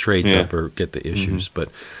trades up or get the issues. Mm-hmm. But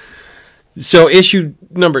so issue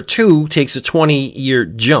number 2 takes a 20-year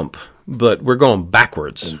jump, but we're going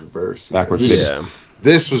backwards. In reverse. Backwards. Yeah.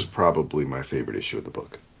 This was probably my favorite issue of the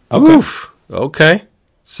book. Okay. Oof. Okay.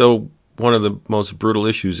 So one of the most brutal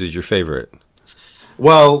issues is your favorite.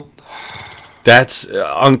 Well, that's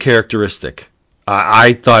uncharacteristic.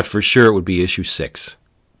 I thought for sure it would be issue 6.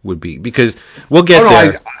 Would be, because we'll get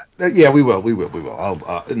there. We will.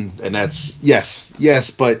 And that's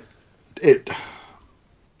yes, but it.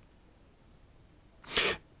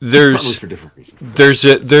 There's for different reasons.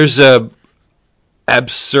 There's a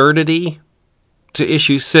absurdity to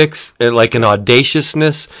issue 6, like an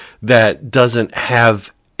audaciousness that doesn't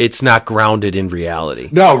have. It's not grounded in reality.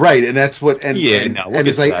 No, right, and that's what. And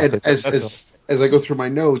as I go through my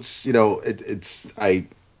notes, I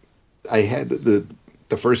had the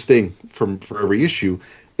first thing for every issue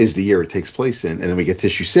is the year it takes place in, and then we get to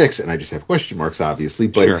issue 6, and I just have question marks, obviously.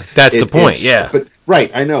 But that's the point, yeah. But Right,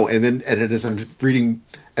 I know. And then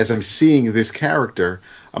as I'm seeing this character,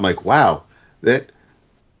 I'm like, wow, that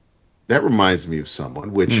reminds me of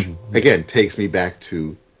someone, which again takes me back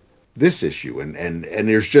to this issue. And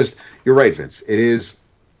there's just, you're right, Vince. It is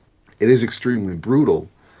extremely brutal.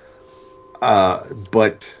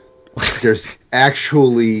 But there's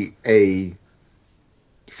actually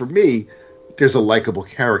for me, there's a likable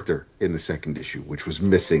character in the second issue, which was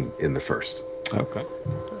missing in the first. Okay.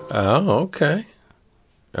 Oh, okay.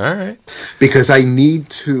 All right. Because I need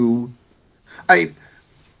to, I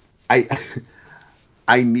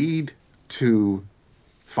need to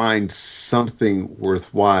find something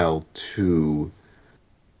worthwhile to.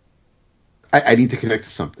 I need to connect to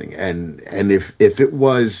something, and if it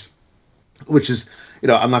was, which is,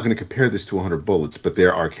 I'm not going to compare this to 100 Bullets, but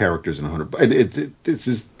there are characters in 100. And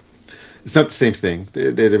it's not the same thing.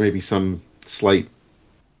 There may be some slight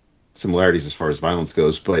similarities as far as violence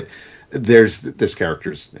goes, but there's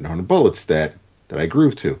characters in 100 Bullets that I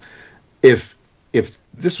groove to. If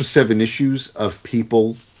this was 7 issues of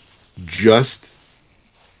people just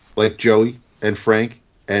like Joey and Frank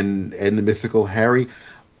and the mythical Harry,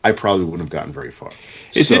 I probably wouldn't have gotten very far.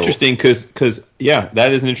 It's interesting because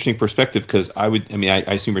that is an interesting perspective. Because I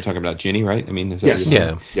assume you're talking about Ginny, right? I mean, is that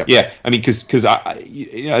yes, yeah. I mean, because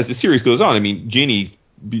as the series goes on, I mean, Ginny,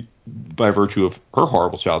 by virtue of her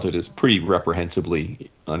horrible childhood, is pretty reprehensibly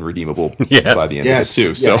unredeemable by the end of it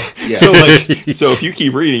too. So so if you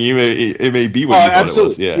keep reading, it may be what you thought it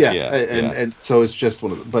was. And so it's just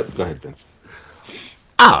one of the. But go ahead, Vince.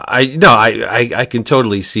 I can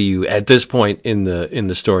totally see you at this point in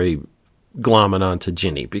the story glomming onto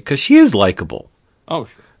Ginny because she is likable. Oh,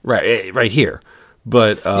 sure. Right here.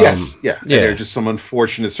 But yes. And there are just some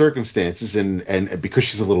unfortunate circumstances, and because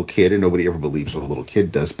she's a little kid, and nobody ever believes what a little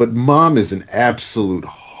kid does. But Mom is an absolute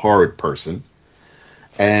horrid person,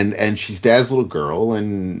 and she's Dad's little girl,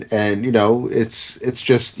 and it's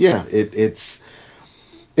just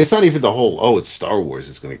it's not even the whole it's Star Wars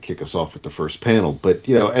is going to kick us off at the first panel, but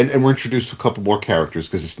and we're introduced to a couple more characters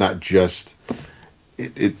because it's not just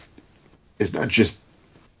it's not just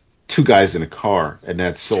 2 guys in a car, and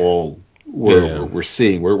that's all. We're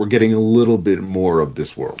seeing we're getting a little bit more of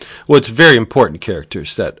this world. Well, it's very important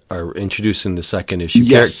characters that are introduced in the second issue.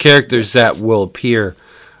 Yes. Characters that will appear,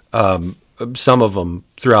 some of them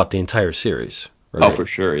throughout the entire series. Right? Oh, for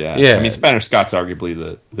sure, yeah. I mean, Spanish Scott's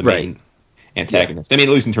arguably the main antagonist. I mean,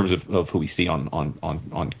 at least in terms of who we see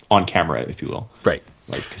on camera, if you will. Right.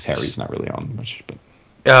 Like, because Harry's not really on much. But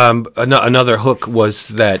another hook was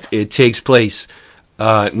that it takes place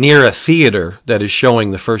near a theater that is showing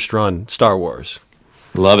the first run Star Wars.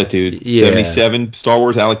 Love it, dude. Yeah. 77 Star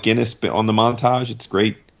Wars, Alec Guinness on the montage. It's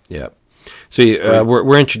great. Yeah. So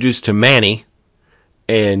we're introduced to Manny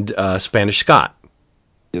and Spanish Scott.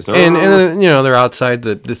 Yes, sir. And they're outside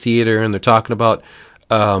the theater and they're talking about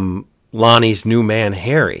Lonnie's new man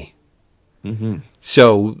Harry. Mm-hmm.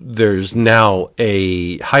 So there's now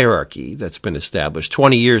a hierarchy that's been established.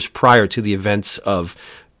 20 years prior to the events of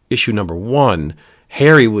issue number 1,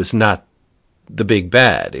 Harry was not the big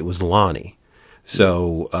bad. It was Lonnie.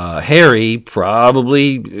 So Harry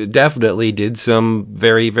definitely did some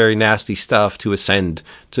very, very nasty stuff to ascend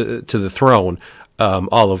to the throne,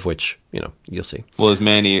 all of which, you'll see. Well, as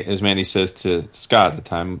Manny says to Scott at the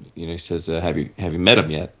time, he says, have you met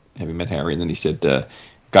him yet? Have you met Harry? And then he said,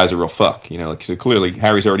 guy's a real fuck. So clearly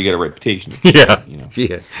Harry's already got a reputation. Yeah.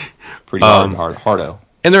 Pretty hardo.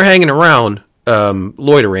 And they're hanging around,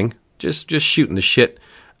 loitering, just shooting the shit.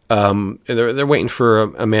 And they're waiting for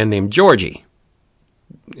a man named Georgie,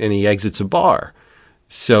 and he exits a bar.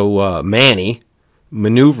 So Manny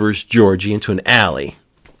maneuvers Georgie into an alley,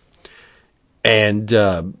 and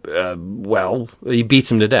he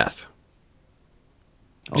beats him to death.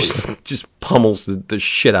 Just pummels the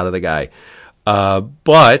shit out of the guy.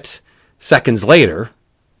 But seconds later,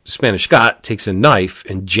 Spanish Scott takes a knife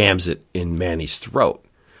and jams it in Manny's throat,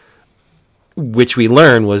 which we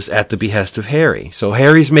learn was at the behest of Harry. So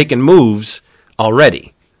Harry's making moves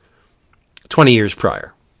already, 20 years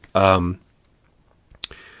prior.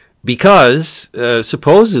 Because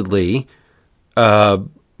supposedly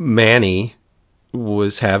Manny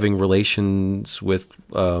was having relations with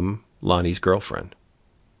Lonnie's girlfriend.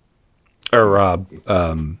 Or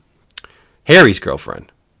Harry's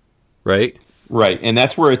girlfriend, right? Right, and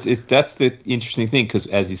that's where that's the interesting thing, because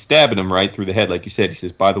as he's stabbing him right through the head, like you said, he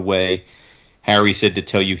says, by the way, Harry said to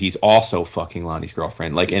tell you he's also fucking Lonnie's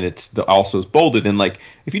girlfriend. Like, and it's the also is bolded, and like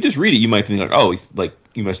if you just read it, you might think like, oh, he's like,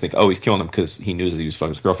 you must think, oh, he's killing him because he knew that he was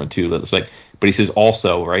fucking his girlfriend too. But it's like, but he says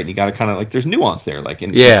also, right? And you got to kind of like, there's nuance there. Like,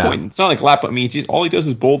 in point, it's not like lap. I mean, all he does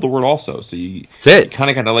is bold the word also. So you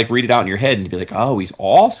kind of like read it out in your head and be like, oh, he's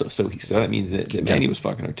also. So that means that Manny was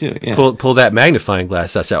fucking her too. Yeah. Pull that magnifying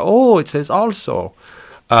glass out. Oh, it says also.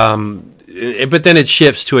 But then it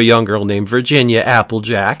shifts to a young girl named Virginia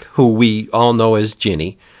Applejack, who we all know as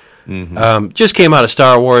Ginny. Mm-hmm. Just came out of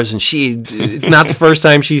Star Wars, and it's not the first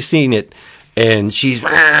time she's seen it. And she's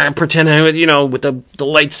pretending, with the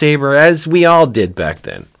lightsaber, as we all did back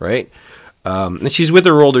then, right? And she's with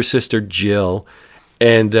her older sister, Jill.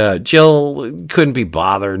 And Jill couldn't be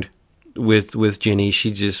bothered with Ginny.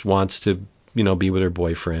 She just wants to, be with her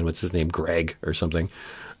boyfriend. What's his name? Greg or something.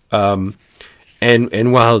 And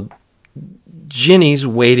while Ginny's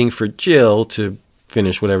waiting for Jill to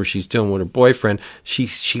finish whatever she's doing with her boyfriend, she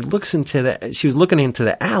was looking into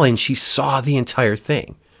the alley, and she saw the entire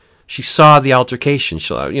thing. She saw the altercation,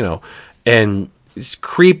 and this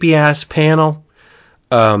creepy ass panel.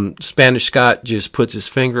 Spanish Scott just puts his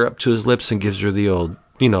finger up to his lips and gives her the old,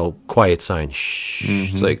 quiet sign. Shh.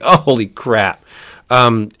 Mm-hmm. It's like, oh, holy crap.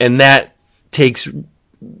 And that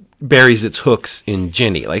buries its hooks in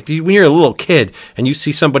Ginny. Like when you're a little kid and you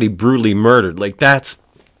see somebody brutally murdered, like that's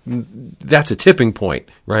a tipping point,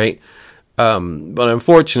 right? But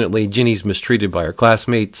unfortunately, Ginny's mistreated by her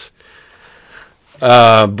classmates.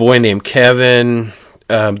 Boy named Kevin.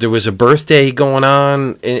 There was a birthday going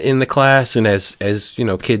on in the class, and as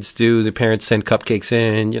kids do, the parents send cupcakes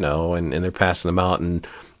in, and they're passing them out, and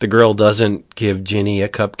the girl doesn't give Ginny a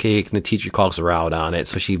cupcake, and the teacher calls her out on it,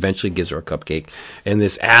 so she eventually gives her a cupcake, and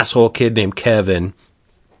this asshole kid named Kevin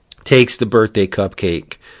takes the birthday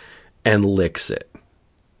cupcake and licks it.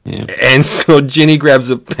 Yeah. And so Ginny grabs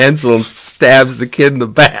a pencil and stabs the kid in the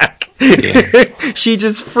back. Yeah. She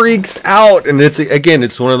just freaks out, and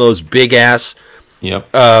it's one of those big ass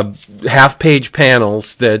half-page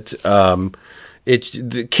panels that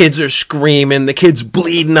the kids are screaming, the kid's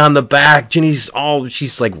bleeding on the back. She's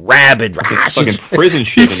like rabid. Fucking prison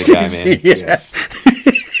shit in the guy, man. Yeah.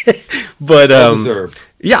 But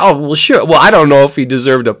yeah, oh, well, sure. Well, I don't know if he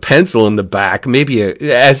deserved a pencil in the back. Maybe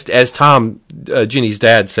as Tom, Ginny's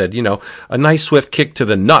dad said, a nice swift kick to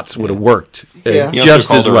the nuts would have worked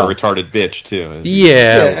just as well. Her a retarded bitch too.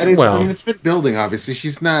 Yeah, and it's been building. Obviously,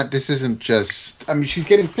 she's not. This isn't just. I mean, she's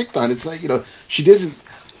getting picked on. It's like she doesn't.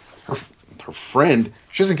 Her friend.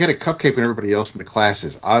 She doesn't get a cupcake when everybody else in the class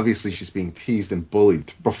is. Obviously, she's being teased and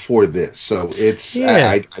bullied before this. So it's.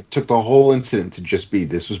 I took the whole incident to just be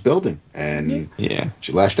this was building, and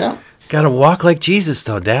she lashed out. Got to walk like Jesus,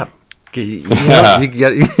 though, Dap. You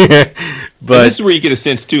got. But this is where you get a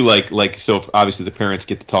sense too, like so. Obviously, the parents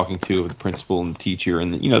get to talking to the principal and the teacher,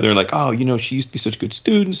 and they're like, oh, she used to be such a good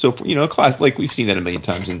student. So class, like we've seen that a million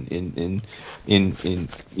times in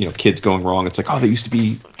kids going wrong. It's like, oh, they used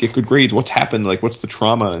to get good grades. What's happened? Like, what's the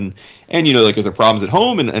trauma? And like, is there problems at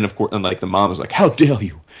home? And of course, and like the mom is like, how dare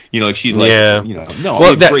you? Like she's like, no,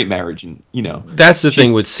 well, great marriage, and that's the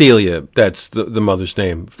thing with Celia. That's the mother's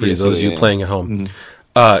name for those of you playing at home.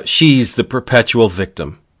 Mm-hmm. She's the perpetual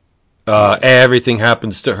victim. Everything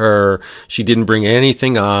happens to her. She didn't bring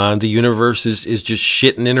anything on. The universe is just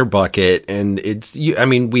shitting in her bucket, and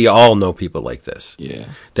we all know people like this. Yeah,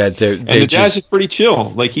 that the dad's just pretty chill.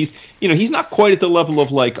 Like he's not quite at the level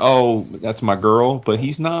of like, oh, that's my girl, but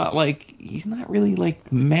he's not really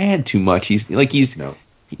like mad too much. He's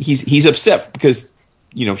upset because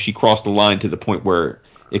she crossed the line to the point where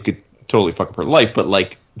it could totally fuck up her life, but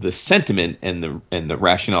like the sentiment and the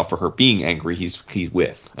rationale for her being angry, he's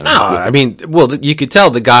with. You could tell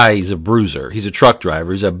the guy, he's a bruiser. He's a truck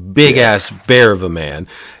driver. He's a big ass bear of a man.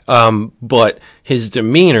 But his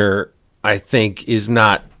demeanor, I think, is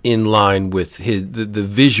not in line with the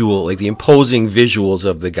visual, like the imposing visuals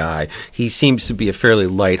of the guy. He seems to be a fairly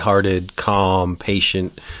lighthearted, calm,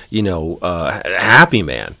 patient, happy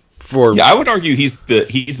man. I would argue he's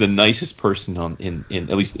the nicest person in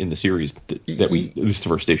at least in the series that we at least the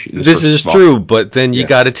first issue. This is true, but then you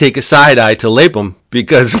got to take a side eye to Lapham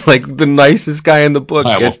because like the nicest guy in the book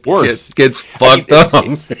gets fucked up.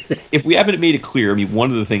 If we haven't made it clear, one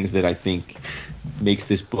of the things that I think makes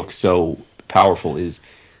this book so powerful is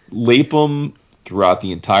Lapham throughout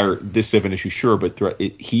the entire this 7 issue, sure, but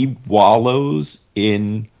he wallows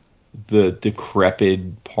in the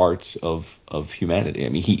decrepit parts of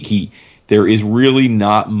humanity. He there is really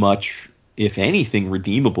not much, if anything,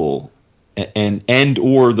 redeemable, and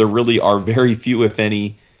or there really are very few, if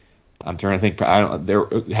any, I'm trying to think. I don't.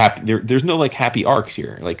 There's no like happy arcs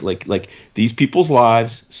here. Like these people's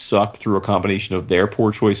lives suck through a combination of their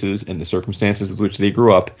poor choices and the circumstances with which they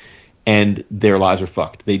grew up, and their lives are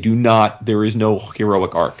fucked. They do not. There is no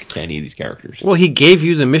heroic arc to any of these characters. Well, he gave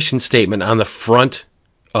you the mission statement on the front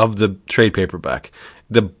of the trade paperback.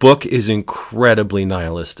 The book is incredibly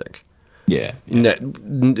nihilistic. Yeah.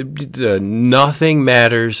 Nothing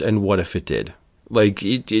matters, and what if it did? Like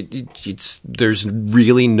it's there's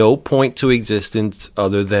really no point to existence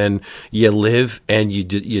other than you live and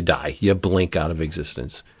you die. You blink out of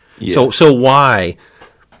existence. Yeah. So why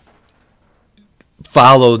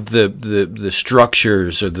follow the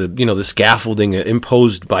structures or the scaffolding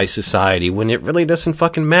imposed by society when it really doesn't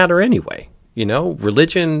fucking matter anyway?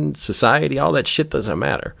 Religion, society, all that shit doesn't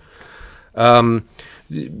matter.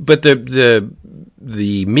 But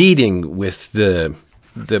the meeting with the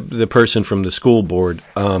person from the school board,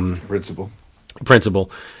 principal,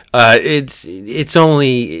 it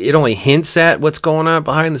only hints at what's going on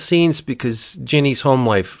behind the scenes, because Ginny's home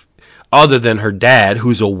life, other than her dad,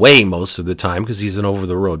 who's away most of the time because he's an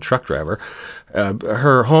over-the-road truck driver,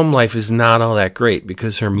 her home life is not all that great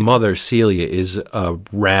because her mother, Celia, is a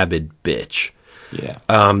rabid bitch. Yeah.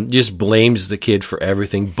 Just blames the kid for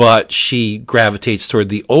everything, but she gravitates toward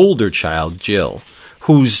the older child, Jill,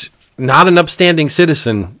 who's not an upstanding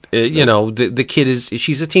citizen. The kid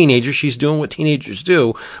she's a teenager. She's doing what teenagers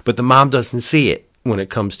do, but the mom doesn't see it when it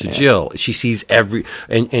comes to Jill. She sees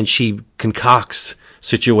and she concocts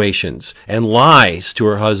situations and lies to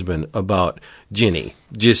her husband about Ginny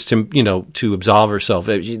just to absolve herself.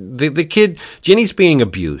 The kid, Ginny's being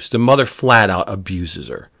abused. The mother flat out abuses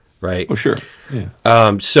her. Right. Oh, sure.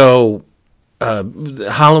 Yeah. So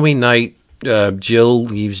Halloween night, Jill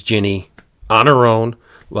leaves Ginny on her own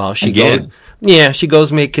while she goes. Yeah, she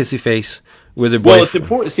goes make kissy face with her boyfriend. Well, it's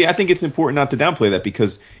important. See, I think it's important not to downplay that,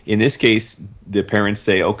 because in this case, the parents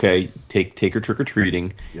say, "Okay, take her trick or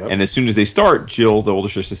treating," and as soon as they start, Jill, the older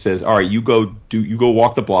sister, says, "All right, you go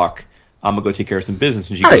walk the block. I'm gonna go take care of some business,"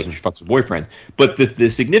 and she goes and she fucks her boyfriend. But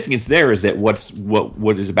the significance there is that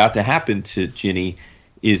what is about to happen to Ginny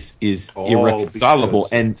is irreconcilable.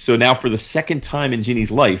 And so now, for the second time in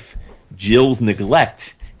Ginny's life, Jill's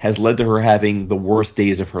neglect has led to her having the worst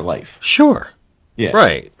days of her life. Sure. Yeah.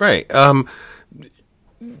 Right. And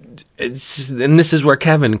this is where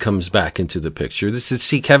Kevin comes back into the picture.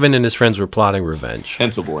 Kevin and his friends were plotting revenge.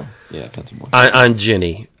 Pencil boy. Yeah, pencil boy. On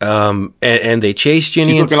Ginny. And they chase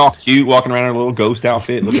Ginny. She's looking all cute, walking around in a little ghost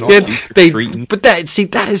outfit. Looking all but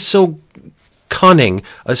that is so cunning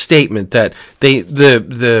a statement that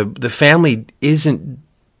the family isn't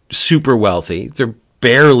super wealthy. They're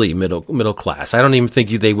barely middle class. I don't even think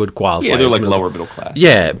they would qualify. Yeah, they're like lower middle class.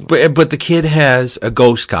 Yeah, but the kid has a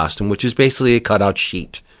ghost costume, which is basically a cutout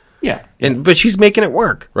sheet. Yeah, but she's making it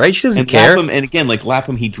work, right? She doesn't care.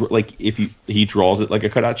 Lapham, he draws it like a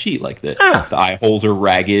cutout sheet, like the eye holes are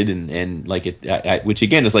ragged and like it, which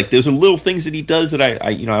again is like those are little things that he does that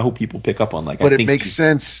I hope people pick up on. Like, but it makes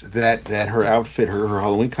sense that her outfit, her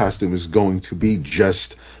Halloween costume, is going to be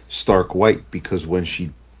just stark white, because when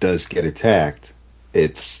she does get attacked,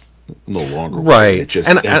 it's no longer right. It just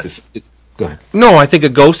go ahead. No, I think a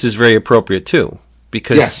ghost is very appropriate too.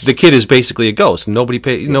 Because the kid is basically a ghost. Nobody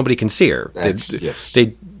can see her.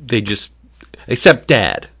 They just, except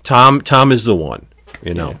Dad. Tom is the one,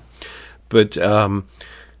 Yeah. But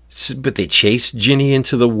they chase Ginny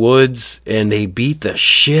into the woods and they beat the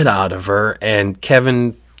shit out of her. And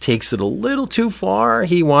Kevin takes it a little too far.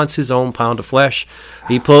 He wants his own pound of flesh.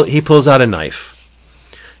 He pulls out a knife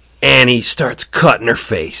and he starts cutting her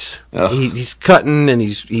face. He's cutting and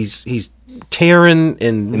he's tearing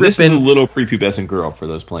and ripping. This is a little prepubescent girl for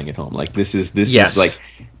those playing at home. Like this is like,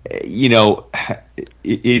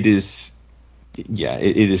 it is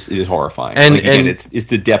horrifying. And it's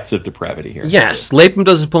the depths of depravity here. Yes, Lapham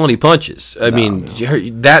doesn't pull any punches. I mean,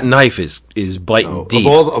 that knife is biting deep.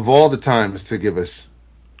 Of all the times to give us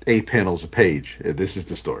 8 panels a page, this is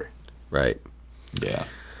the story. Right. Yeah.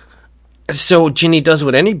 So Ginny does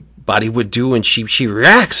what anybody would do, and she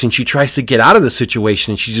reacts and she tries to get out of the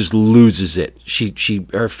situation, and she just loses it.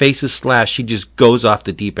 Her face is slashed. She just goes off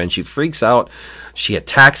the deep end. She freaks out. She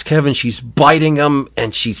attacks Kevin. She's biting him,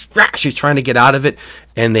 and she's trying to get out of it.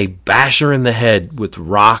 And they bash her in the head with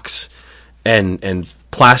rocks and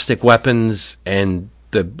plastic weapons. And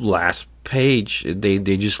the last page, they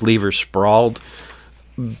just leave her sprawled,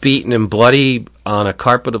 beaten and bloody on a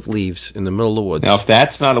carpet of leaves in the middle of the woods. Now, if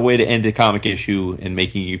that's not a way to end a comic issue and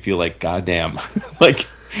making you feel like, goddamn, like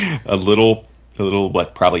a little,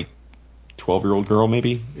 what, probably 12-year-old girl,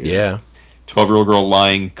 maybe? Yeah. 12-year-old girl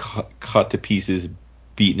lying cut to pieces,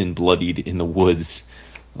 beaten and bloodied in the woods.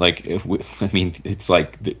 Like, it's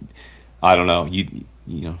like, I don't know. You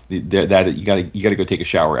know that you gotta go take a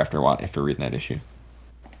shower after reading that issue.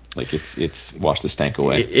 Like, it's wash the stank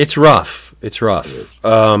away. It's rough. It's rough.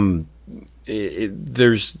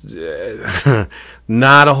 There's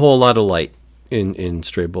not a whole lot of light in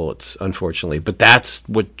Stray Bullets, unfortunately. But that's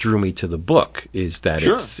what drew me to the book. Is that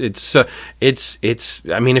Sure. it's.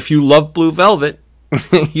 I mean, if you love Blue Velvet,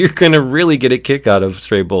 you're gonna really get a kick out of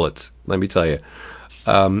Stray Bullets. Let me tell you.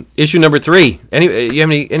 Issue number 3.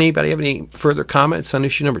 Anybody have any further comments on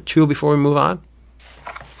issue number 2 before we move on?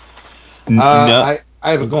 No. I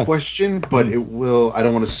have a question, but it will. I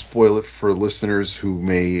don't want to spoil it for listeners who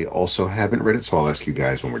may also haven't read it, so I'll ask you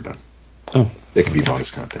guys when we're done. Oh. It could be bonus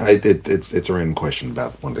content. It's a random question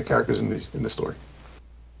about one of the characters in the story.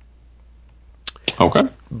 Okay.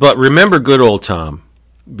 But remember good old Tom,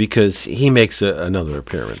 because he makes another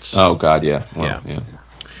appearance. Oh God, yeah. Well, yeah.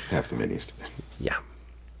 Half the minions. Yeah.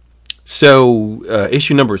 So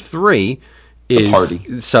issue number 3 is Party.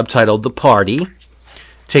 subtitled "The Party."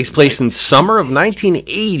 Takes place in summer of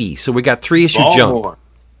 1980. So we got 3 issue jump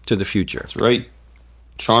to the future. That's right.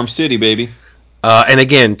 Charm City, baby. And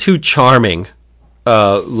again, 2 charming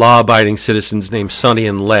law-abiding citizens named Sonny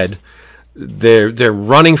and Led. They're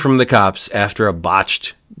running from the cops after a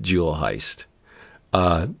botched jewel heist.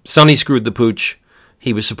 Sonny screwed the pooch.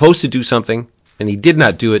 He was supposed to do something, and he did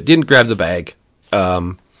not do it. Didn't grab the bag.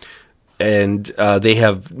 And they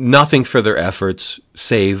have nothing for their efforts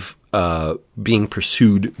save being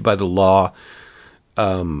pursued by the law.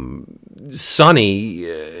 Sonny,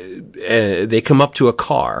 they come up to a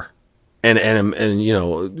car, and you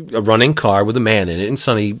know, a running car with a man in it, and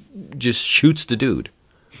Sonny just shoots the dude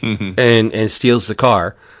and steals the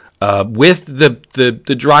car with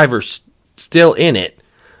the driver still in it.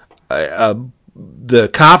 The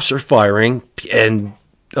cops are firing, and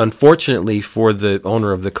unfortunately for the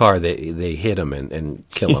owner of the car, they hit him and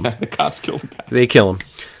kill him. The cops kill him. They kill him.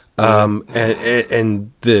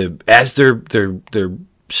 And as they're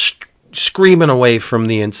screaming away from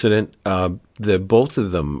the incident, both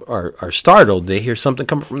of them are startled. They hear something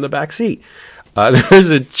coming from the back seat.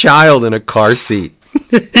 There's a child in a car seat,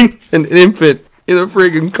 an infant in a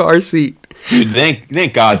friggin' car seat. Dude,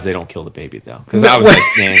 thank God they don't kill the baby though, because I was like,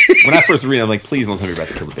 man, when I first read it, I'm like, please don't tell me about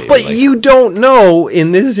to kill the baby. But like, you don't know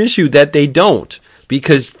in this issue that they don't,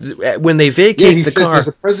 because when they vacate the car, There's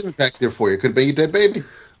a president back there for you. Could be a dead baby.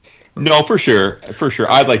 no, for sure.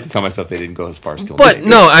 I'd like to tell myself they didn't go as far as killing. But the baby.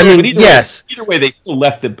 no, I mean, But yes. Either way, they still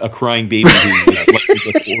left a crying baby who was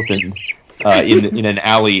left orphaned in an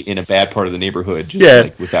alley in a bad part of the neighborhood, just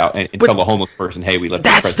like without and tell the homeless person, "Hey, we left."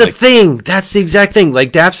 That's the thing. That's the exact thing.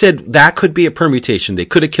 Like Dap said, that could be a permutation. They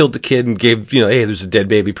could have killed the kid and gave, hey, there's a dead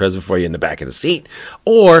baby present for you in the back of the seat,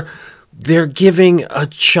 or they're giving a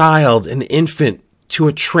child, an infant, to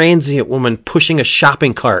a transient woman pushing a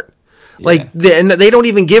shopping cart. Like, and they don't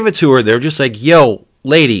even give it to her. They're just like, yo,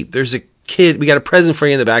 lady, there's a kid. We got a present for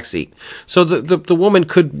you in the back seat. So the woman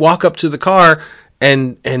could walk up to the car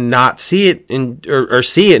and not see it or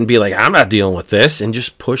see it and be like, I'm not dealing with this, and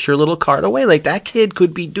just push her little cart away. Like, that kid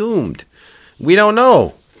could be doomed. We don't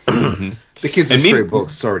know. The kid's in Stray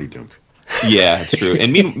Bullets. It's already doomed. Yeah, it's true.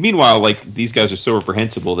 And meanwhile, like, these guys are so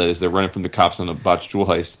reprehensible that as they're running from the cops on a botched jewel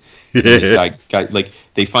heist, this guy, like,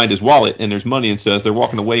 they find his wallet and there's money, and so as they're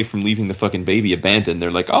walking away from leaving the fucking baby abandoned,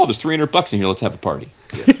 they're like, oh, there's $300 in here, let's have a party.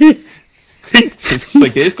 Yeah. It's just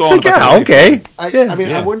like they just go on. Like, yeah, okay. I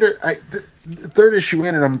mean, I wonder. The third issue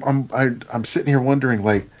in, and I'm sitting here wondering,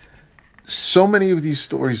 like, so many of these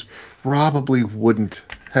stories probably wouldn't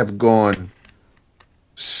have gone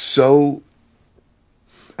so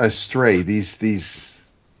astray. These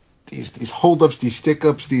holdups, these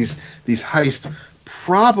stick-ups, these heists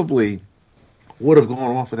probably would have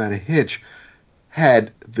gone off without a hitch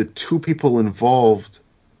had the two people involved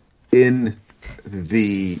in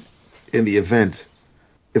the event,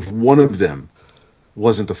 if one of them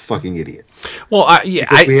wasn't a fucking idiot. Well, we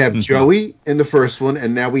have Joey in the first one,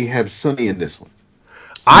 and now we have Sonny in this one.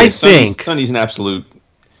 I think Sonny's an absolute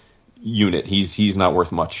unit. He's not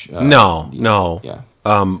worth much. No. Yeah.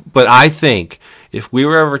 But I think if we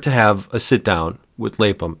were ever to have a sit down with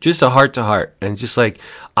Lapham, just a heart to heart, and just like,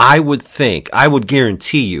 I would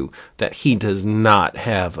guarantee you that he does not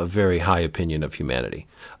have a very high opinion of humanity.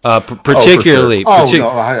 Particularly, and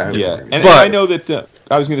I know that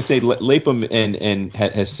I was going to say Lapham and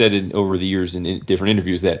has said it over the years in different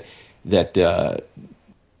interviews that a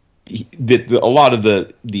lot of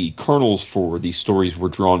the kernels for these stories were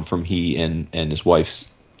drawn from he and his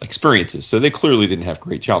wife's experiences. So they clearly didn't have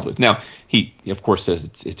great childhoods. Now he of course says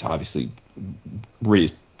it's obviously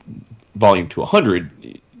raised volume to 100.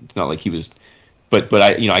 It's not like he was but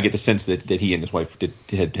I get the sense that he and his wife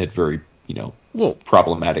had very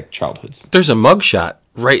problematic childhoods. There's a mugshot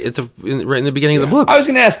right in the beginning of the book. I was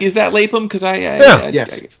going to ask, is that Lapham? Because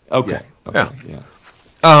Yes. Okay. Yeah.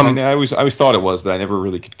 I always thought it was, but I never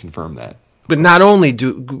really could confirm that. But not only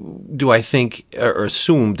do I think or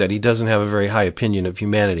assume that he doesn't have a very high opinion of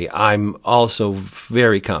humanity, I'm also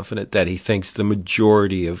very confident that he thinks the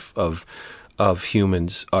majority of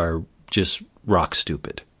humans are just rock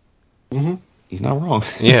stupid. Mm-hmm. He's not wrong.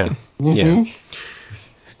 Yeah, Mm-hmm. yeah.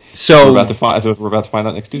 So we're about to find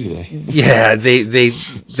out next Tuesday. Yeah, they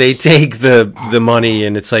take the money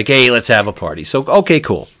and it's like, hey, let's have a party. So okay,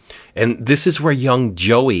 cool. And this is where young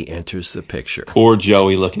Joey enters the picture. Poor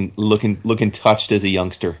Joey, looking touched as a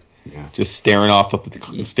youngster, just staring at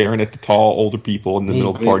the tall older people in the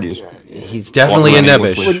middle of the party. He's definitely a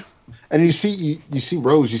nebbish. And you see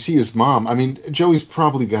Rose, you see his mom. I mean, Joey's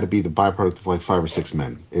probably got to be the byproduct of like 5 or 6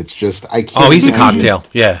 men. It's just I can't. Oh, he's a imagine. cocktail.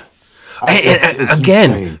 Yeah. And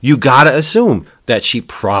again, insane. You gotta assume that she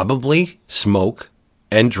probably smoked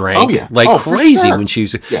and drank like crazy when she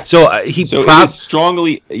was. Yeah. So it's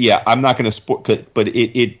strongly. Yeah, I'm not going to spoil, but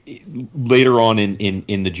it later on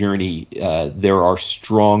in the journey, there are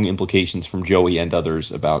strong implications from Joey and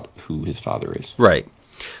others about who his father is. Right.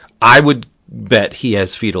 I would bet he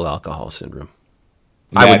has fetal alcohol syndrome.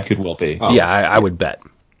 That could well be. Yeah, I would bet.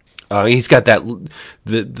 He's got that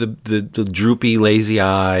the droopy, lazy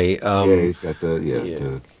eye. He's got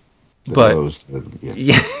the nose.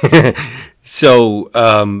 So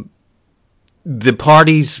the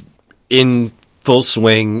party's in full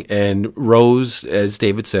swing, and Rose, as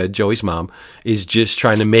David said, Joey's mom, is just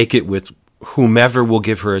trying to make it with whomever will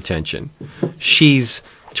give her attention. She's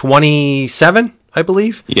 27. I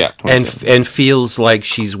believe. Yeah, and feels like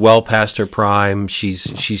she's well past her prime.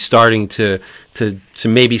 She's starting to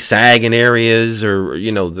maybe sag in areas, or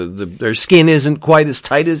her skin isn't quite as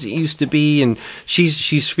tight as it used to be, and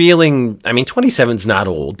she's feeling. I mean, 27's not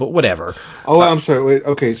old, but whatever. Oh, I'm sorry. Wait.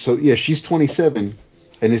 Okay, so yeah, she's 27,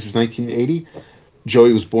 and this is 1980.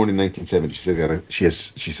 Joey was born in 1970. She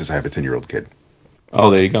says I have a 10-year-old kid. Oh,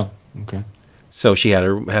 there you go. Okay. So she had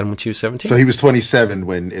him when she was 17. So he was 27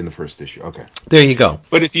 when in the first issue. Okay, there you go.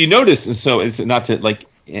 But if you notice, and so it's not to like,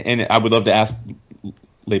 and I would love to ask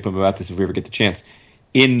Lapham about this if we ever get the chance.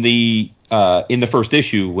 In the first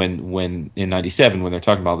issue, when in '97, when they're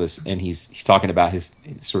talking about this, and he's talking about his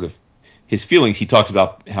feelings, he talks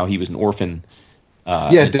about how he was an orphan.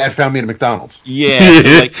 Dad found me at McDonald's. Yeah,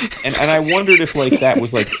 so and I wondered if that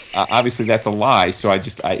was obviously that's a lie. So it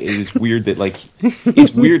was weird that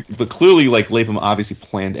it's weird, but clearly Lapham obviously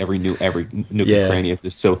planned every nook and cranny of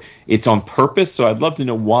this. So it's on purpose. So I'd love to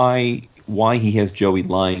know why he has Joey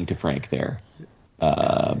lying to Frank there,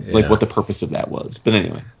 what the purpose of that was. But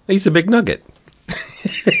anyway, he's a big nugget.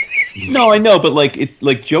 No, I know, but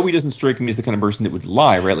Joey doesn't strike me as the kind of person that would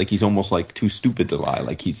lie, right? He's almost too stupid to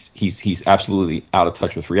lie. He's absolutely out of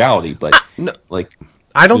touch with reality. But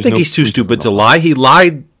I don't think he's too stupid to lie. He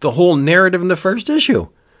lied the whole narrative in the first issue.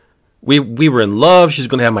 We were in love. She's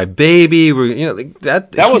going to have my baby.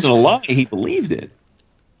 That wasn't a lie. He believed it.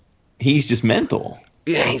 He's just mental.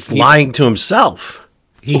 Yeah, he's lying to himself.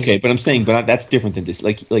 Okay, but I'm saying, that's different than this.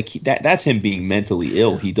 That's him being mentally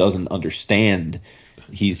ill. He doesn't understand.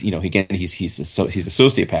 He's he's a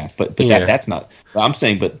sociopath, but that's not. I'm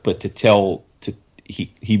saying, but to tell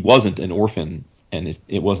he wasn't an orphan, and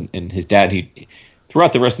it wasn't, and his dad.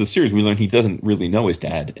 Throughout the rest of the series, we learn he doesn't really know his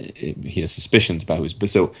dad. He has suspicions about but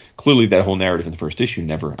so clearly that whole narrative in the first issue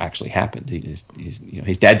never actually happened.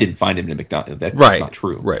 His dad didn't find him in McDonald's. That's not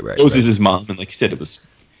true. Right. Rose is his mom, and like you said, it was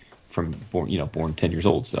from born 10 years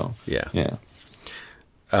old. So yeah.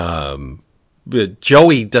 But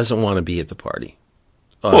Joey doesn't want to be at the party.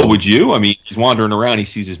 Well, would you? I mean, he's wandering around. He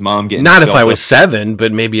sees his mom getting. Not if I was 7,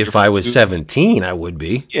 but maybe if I was 17, I would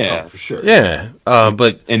be. Yeah, for sure. Yeah,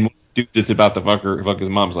 but dude that's about to fuck his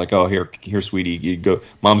mom's like, oh, here, sweetie, you go.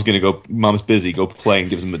 Mom's busy. Go play,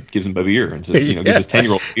 and gives him a beer, and says, gives his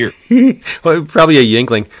 10-year-old a beer. Well, probably a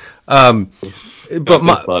Yinkling. But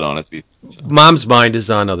blood on it. Mom's mind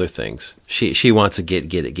is on other things. She wants to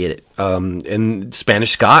get it. And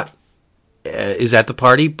Spanish Scott is at the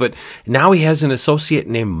party, but now he has an associate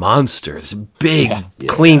named Monster. It's big,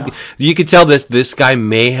 clean. You could tell this guy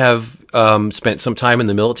may have spent some time in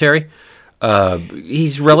the military.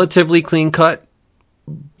 He's relatively clean cut.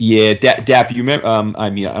 Yeah, Dap. You remember? I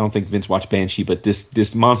don't think Vince watched Banshee, but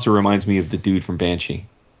this Monster reminds me of the dude from Banshee,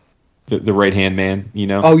 the right hand man.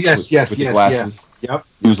 Oh yes, with the glasses. Yep.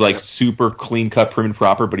 Who's super clean cut, prim and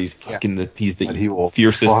proper, but he's fucking he's the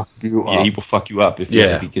fiercest. He will fuck you up if he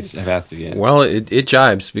has to. Yeah. Well, it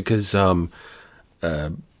jibes because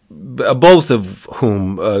both of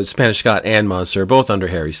whom, Spanish Scott and Monster, are both under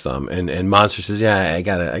Harry's thumb. And Monster says, yeah, I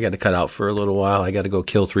gotta cut out for a little while. I gotta go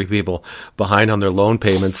kill 3 people behind on their loan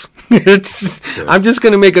payments. I'm just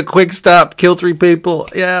gonna make a quick stop, kill 3 people.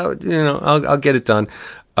 Yeah, I'll get it done.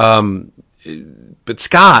 But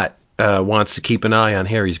Scott wants to keep an eye on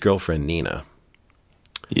Harry's girlfriend, Nina.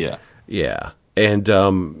 Yeah. Yeah.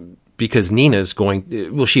 And because Nina's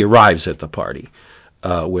she arrives at the party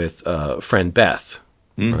with friend Beth.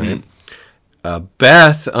 Right.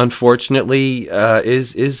 Beth, unfortunately,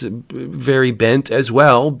 is very bent as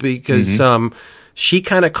well because she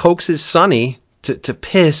kind of coaxes Sonny to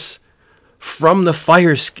piss from the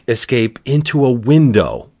fire escape into a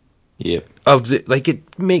window. Yep.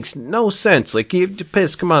 It makes no sense. Like, you have to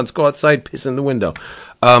piss. Come on, let's go outside, piss in the window.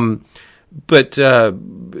 But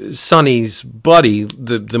Sonny's buddy,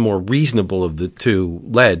 the more reasonable of the two,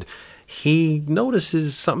 Led, he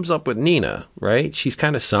notices something's up with Nina, right? She's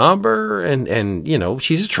kind of somber and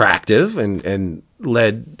she's attractive and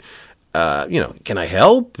Led, can I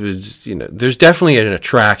help? There's definitely an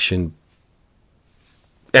attraction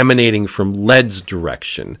emanating from Led's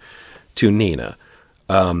direction to Nina.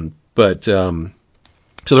 So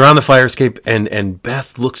they're on the fire escape and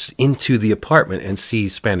Beth looks into the apartment and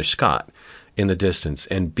sees Spanish Scott in the distance.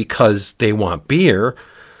 And because they want beer,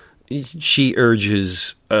 she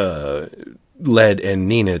urges Led and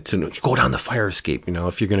Nina to go down the fire escape,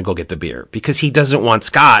 if you're going to go get the beer, because he doesn't want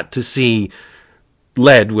Scott to see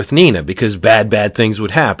Led with Nina because bad things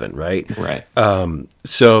would happen, right? Right.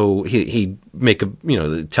 So he'd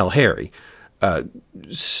tell Harry. While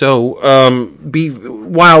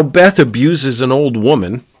Beth abuses an old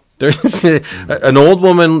woman, there's an old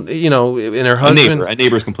woman, and her husband. A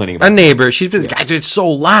neighbor's complaining about a neighbor. She's been, God, it's so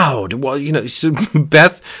loud. Well, so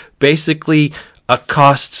Beth basically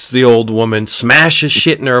accosts the old woman, smashes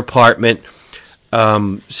shit in her apartment.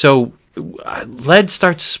 So Led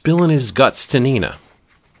starts spilling his guts to Nina.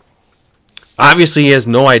 Obviously, he has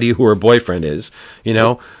no idea who her boyfriend is,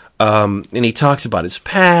 and he talks about his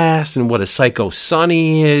past and what a psycho son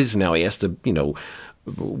he is. Now he has to,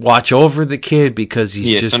 watch over the kid because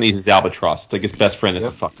he's Sonny's his albatross. It's like his best friend that's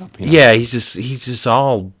a fuck up. Yeah, he's just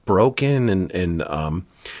all broken and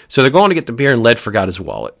so they're going to get the beer and Led forgot his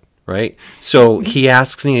wallet, right? So he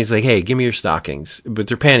asks Nina, he's like, "Hey, give me your stockings," but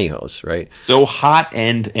they're pantyhose, right? So hot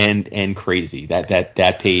and crazy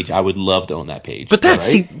that page. I would love to own that page. But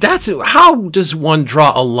that's how does one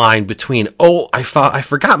draw a line between I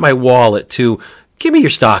forgot my wallet to give me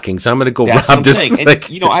your stockings, I'm going to go rob this thing.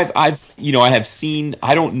 I have seen.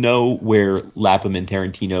 I don't know where Lapham and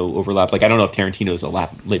Tarantino overlap. Like, I don't know if Tarantino's a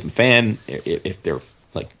Lapham fan, if they're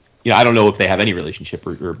like, I don't know if they have any relationship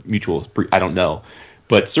or mutual. I don't know,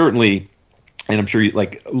 but certainly, and I'm sure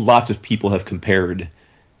lots of people have compared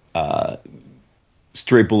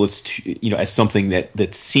Stray Bullets to, as something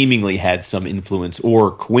that seemingly had some influence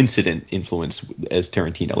or coincident influence as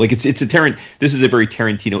Tarantino. Like, it's a this is a very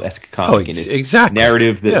Tarantino-esque comic in its exactly.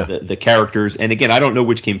 narrative, the characters. And again, I don't know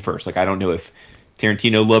which came first. Like, I don't know if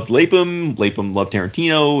Tarantino loved Lapham loved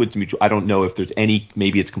Tarantino. It's mutual. I don't know if there's any,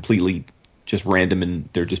 maybe it's completely just random and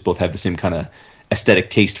they're just both have the same kind of aesthetic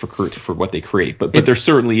taste for what they create. But there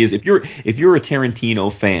certainly is. If you're a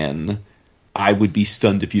Tarantino fan, I would be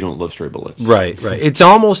stunned if you don't love Stray Bullets. Right. It's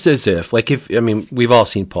almost as if, we've all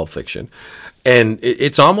seen Pulp Fiction, and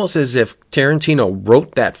it's almost as if Tarantino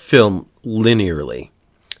wrote that film linearly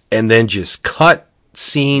and then just cut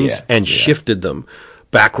scenes and shifted them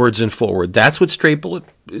backwards and forward. That's what Stray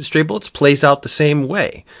Bullets plays out the same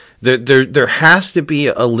way. There has to be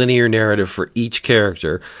a linear narrative for each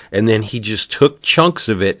character, and then he just took chunks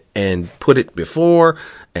of it and put it before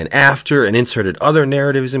and after and inserted other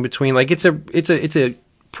narratives in between. Like, it's a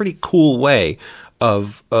pretty cool way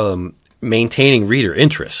of maintaining reader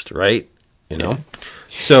interest, right?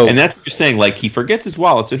 So, and that's what you're saying. Like, he forgets his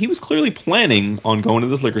wallet, so he was clearly planning on going to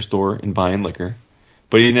this liquor store and buying liquor,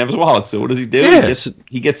 but he didn't have his wallet. So what does he do? Yes.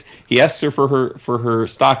 He asks her for her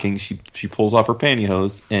stockings. She pulls off her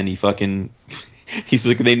pantyhose, and he's like,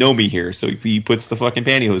 they know me here. So he puts the fucking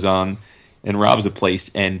pantyhose on and robs a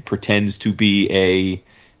place and pretends to be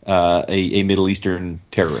a Middle Eastern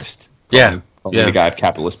terrorist. Calling the guy a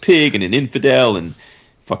capitalist pig and an infidel and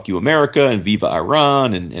fuck you America and Viva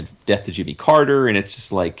Iran and death to Jimmy Carter. And it's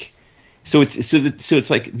just like, so it's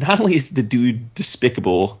like, not only is the dude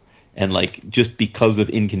despicable and like just because of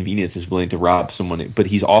inconvenience is willing to rob someone, but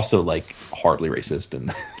he's also like hardly racist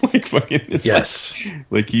and like fucking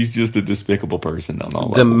like he's just a despicable person on all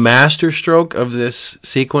levels. The masterstroke of this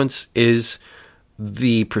sequence is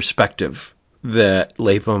the perspective that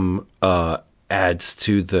Lapham adds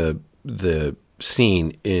to the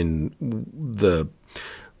scene in the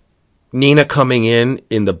Nina coming in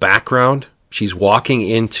the background. She's walking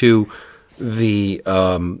into the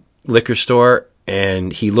liquor store,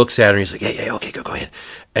 and he looks at her and he's like, hey, okay, go ahead.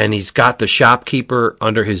 And he's got the shopkeeper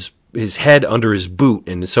under his head under his boot.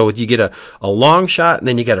 And so you get a long shot, and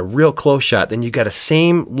then you got a real close shot. Then you got a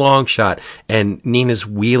same long shot, and Nina's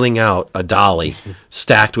wheeling out a dolly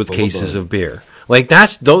stacked with cases of beer. Like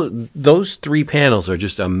those 3 panels are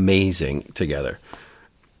just amazing together.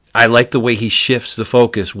 I like the way he shifts the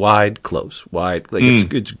focus wide, close, wide. Like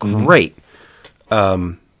it's great.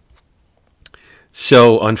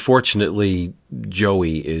 So unfortunately,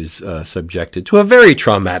 Joey is subjected to a very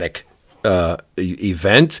traumatic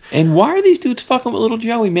event. And why are these dudes fucking with little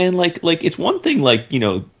Joey, man? Like it's one thing, like, you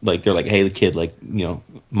know, like they're like, hey, the kid, like, you know,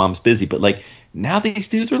 mom's busy, but like now these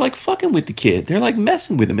dudes are like fucking with the kid. They're like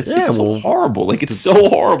messing with him. It's so horrible. Like, it's so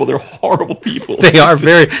horrible. They're horrible people. They are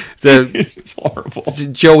very. It's horrible.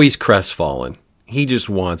 Joey's crestfallen. He just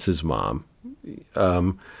wants his mom.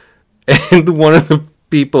 And one of the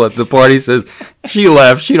people at the party says, she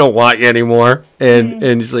left. She don't want you anymore. And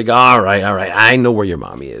he's like, all right. I know where your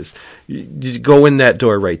mommy is. You go in that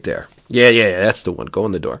door right there. Yeah. That's the one. Go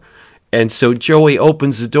in the door. And so Joey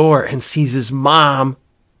opens the door and sees his mom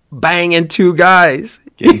banging 2 guys.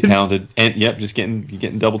 Getting pounded. And just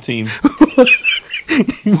getting double teamed. Going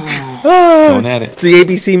at it. It's the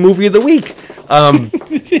ABC movie of the week.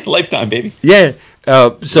 Lifetime, baby. Yeah.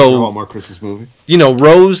 So Hallmark Christmas movie. You know,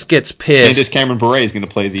 Rose gets pissed. And just Cameron Bure is going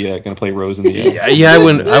to play Rose in the. Yeah, I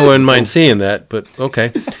wouldn't mind seeing that, but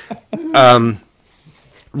okay.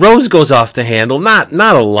 Rose goes off the handle, not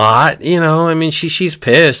a lot, you know. I mean, she's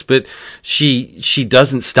pissed, but she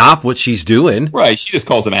doesn't stop what she's doing. Right, she just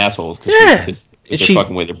calls them assholes. Yeah, because they're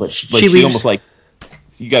fucking with her. But she's almost like,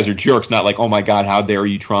 you guys are jerks. Not like, oh my god, how dare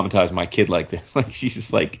you traumatize my kid like this? Like, she's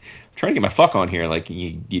just like, I'm trying to get my fuck on here. Like,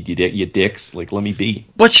 you dicks. Like, let me be.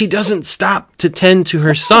 But she doesn't stop to tend to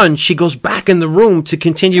her son. She goes back in the room to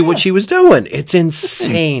continue what she was doing. It's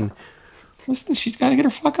insane. Listen, she's got to get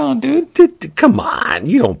her fuck on, dude. Come on,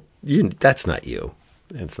 that's not you.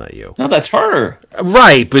 That's not you. No, that's her.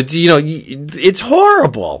 Right, but you know, it's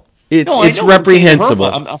horrible. It's reprehensible.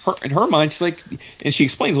 In her mind, she's like, and she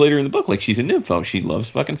explains later in the book, like, she's a nympho. She loves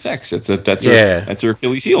fucking sex. That's her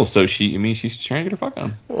Achilles heel. So she's trying to get her fuck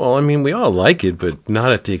on. Well, I mean, we all like it, but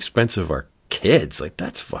not at the expense of our kids. Like,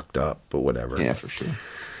 that's fucked up. But whatever. Yeah, for sure.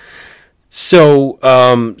 So,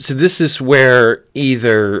 so this is where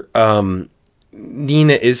either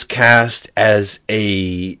Nina is cast as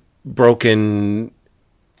a broken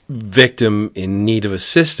victim in need of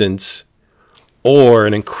assistance, or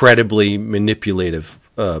an incredibly manipulative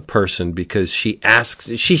person, because she asks,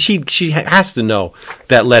 she has to know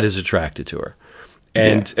that Led is attracted to her,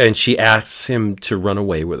 and she asks him to run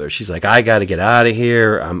away with her. She's like, I got to get out of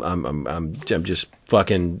here. I'm just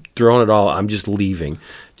fucking throwing it all. I'm just leaving.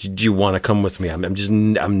 Do you want to come with me?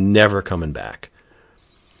 I'm never coming back.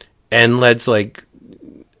 And Led's like,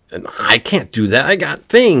 I can't do that. I got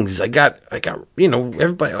things. I got, you know,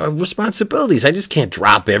 everybody responsibilities. I just can't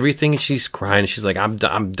drop everything. And she's crying. And she's like, I'm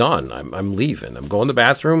done. I'm leaving. I'm going to the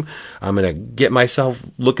bathroom. I'm gonna get myself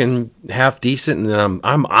looking half decent, and then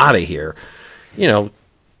I'm out of here. You know,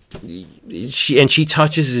 she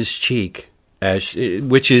touches his cheek,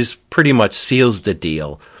 which is pretty much seals the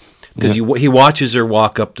deal, because he watches her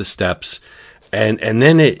walk up the steps, and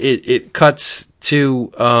then it cuts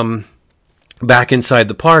to back inside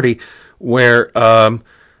the party, where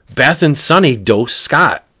Beth and Sonny dose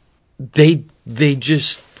Scott. They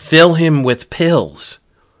just fill him with pills,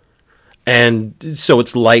 and so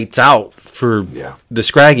it's lights out for the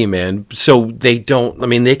Scraggy Man. So they don't. I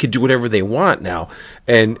mean, they could do whatever they want now.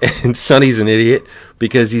 And Sonny's an idiot,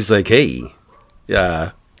 because he's like, hey,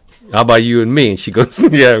 how about you and me? And she goes,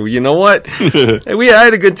 yeah, you know what? I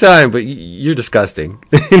had a good time, but you're disgusting.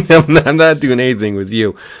 I'm not doing anything with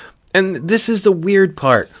you. And this is the weird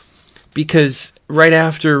part, because right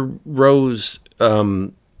after Rose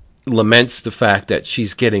laments the fact that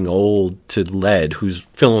she's getting old to Led, who's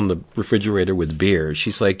filling the refrigerator with beer,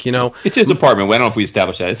 she's like, you know, it's his apartment. Well, I don't know if we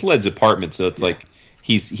established that. It's Led's apartment, so it's like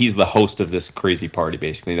he's the host of this crazy party,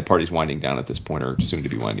 basically. The party's winding down at this point, or soon to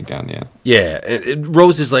be winding down. Yeah.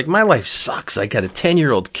 Rose is like, my life sucks. I got a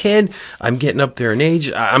 10-year-old kid. I'm getting up there in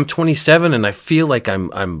age. I'm 27, and I feel like I'm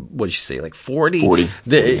what did you say, like 40? 40.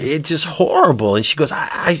 It's just horrible. And she goes,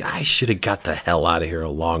 I should have got the hell out of here a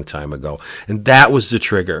long time ago. And that was the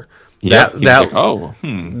trigger.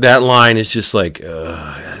 That line is just like,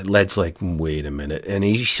 Led's like, wait a minute, and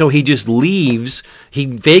he just leaves. He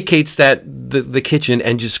vacates the kitchen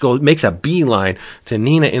and just makes a beeline to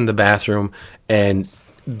Nina in the bathroom, and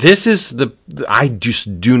this is I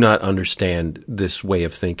just do not understand this way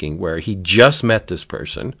of thinking where he just met this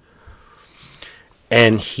person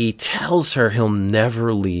and he tells her he'll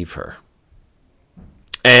never leave her.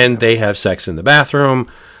 And they have sex in the bathroom,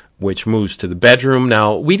 which moves to the bedroom.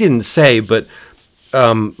 Now, we didn't say, but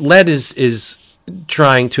Led is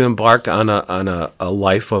trying to embark on a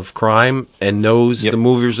life of crime and knows the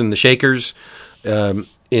movers and the shakers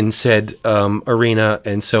in said arena,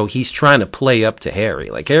 and so he's trying to play up to Harry.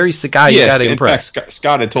 Like, Harry's the guy you got to impress. In fact,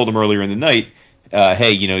 Scott had told him earlier in the night,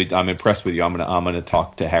 "Hey, I'm impressed with you. I'm gonna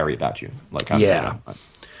talk to Harry about you." Like,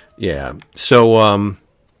 yeah. So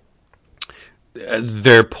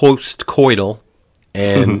they're post-coital,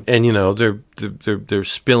 and they're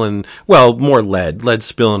spilling. Well, more Led's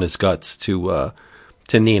spilling his guts to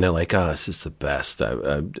Nina, like, this is the best.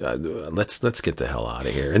 Let's get the hell out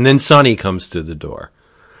of here. And then Sonny comes to the door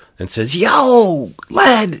and says, "Yo,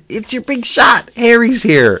 Led, it's your big shot. Harry's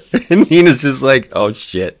here." And Nina's just like, "Oh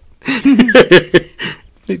shit."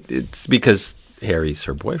 It's because Harry's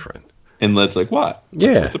her boyfriend. And Led's like, "What?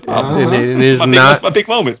 Yeah, what's the problem? It is that's my big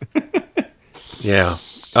moment." Yeah.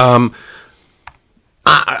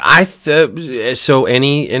 So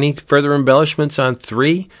any further embellishments on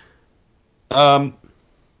 3? No,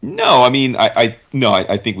 I mean, I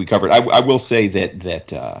think we covered. I will say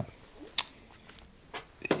that,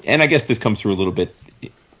 and I guess this comes through a little bit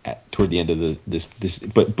toward the end of this,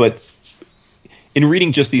 but in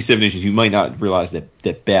reading just these 7 issues, you might not realize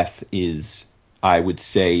that Beth is, I would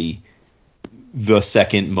say, the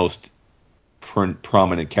second most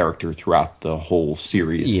prominent character throughout the whole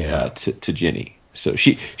series to Ginny. So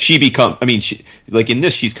she becomes, I mean, like in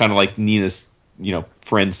this, she's kind of like Nina's,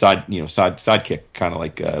 friend sidekick, kind of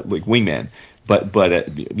like wingman. But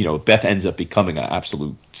Beth ends up becoming an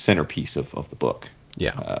absolute centerpiece of the book.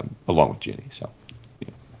 Yeah, along with Ginny. So.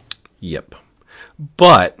 Yep.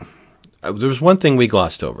 But there was one thing we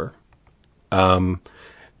glossed over. I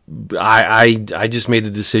just made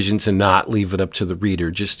the decision to not leave it up to the reader,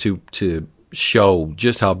 just to show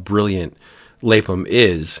just how brilliant Lapham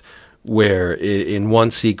is, where in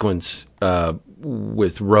one sequence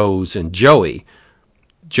with Rose and Joey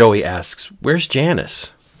asks, "Where's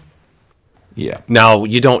Janice?" Yeah. Now,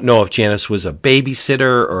 you don't know if Janice was a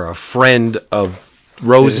babysitter or a friend of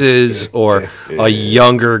Rose's or a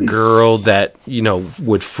younger girl that,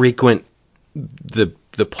 would frequent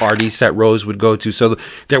the parties that Rose would go to. So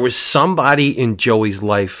there was somebody in Joey's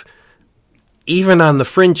life, even on the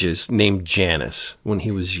fringes, named Janice when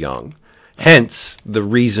he was young. Hence the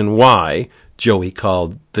reason why Joey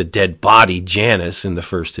called the dead body Janice in the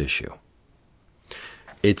first issue.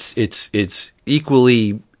 It's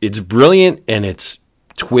equally, it's brilliant and it's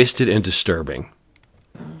twisted and disturbing.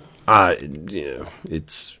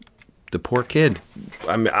 It's the poor kid.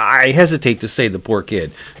 I mean, I hesitate to say the poor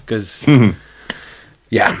kid because,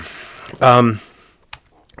 yeah.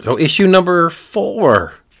 So issue number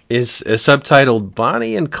 4 is subtitled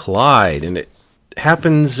Bonnie and Clyde, and it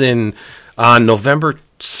happens on November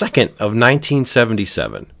 2nd of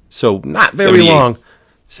 1977. So not very 78. long.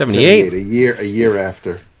 78? A year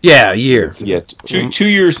after. Yeah, a year. Yeah, two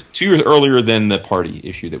years earlier than the party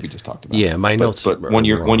issue that we just talked about. Yeah, my notes. But one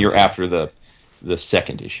year after the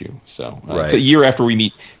second issue. So right. It's a year after we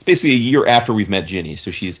meet. Basically, a year after we've met Ginny. So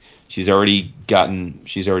she's already gotten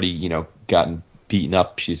beaten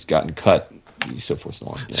up. She's gotten cut. So forth, so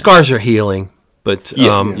on. Yeah. Scars are healing, but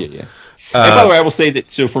yeah. And by the way, I will say that.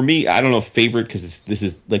 So for me, I don't know if favorite because this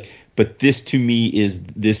is like, but this to me is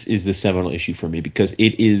the seminal issue for me because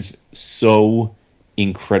it is so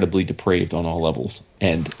incredibly depraved on all levels,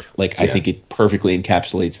 and I think it perfectly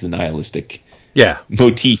encapsulates the nihilistic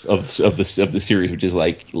motif of the series, which is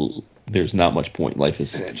like there's not much point. Life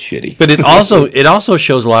is shitty. But it also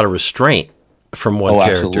shows a lot of restraint from one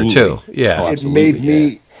character absolutely. Too. Yeah,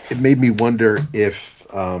 It made me wonder if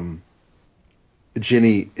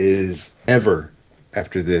Ginny is ever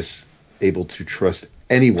after this able to trust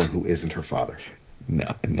anyone who isn't her father.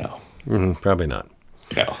 No. Probably not.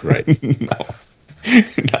 No. Right. No.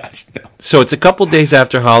 No. So it's a couple days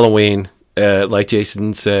after Halloween, like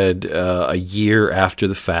Jason said, a year after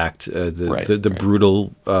the fact, the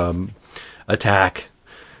brutal attack,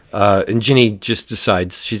 and Ginny just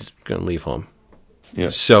decides she's going to leave home. Yeah.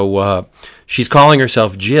 So she's calling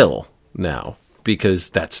herself Jill now because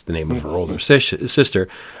that's the name of her older sister,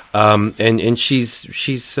 and she's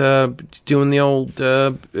doing the old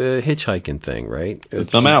hitchhiking thing, right?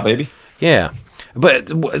 Come out, baby. Yeah. But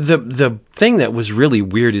the thing that was really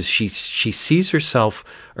weird is she sees herself,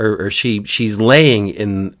 or she's laying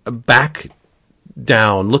in back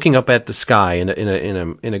down, looking up at the sky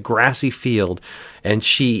in a grassy field, and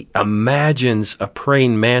she imagines a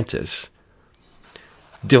praying mantis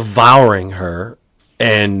devouring her.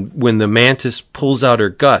 And when the mantis pulls out her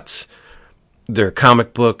guts, there are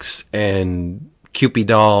comic books and Cupid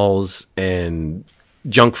dolls and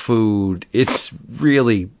junk food. It's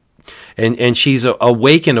really, and she's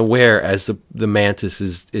awake and aware as the mantis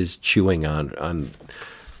is chewing on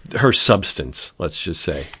her substance. Let's just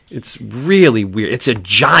say it's really weird. It's a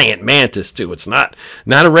giant mantis too. It's not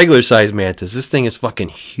a regular sized mantis. This thing is fucking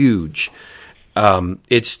huge.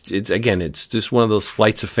 It's just one of those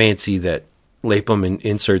flights of fancy that Lapham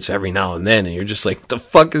inserts every now and then, and you're just like, what the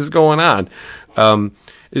fuck is going on?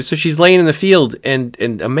 So she's laying in the field,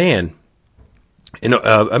 and a man,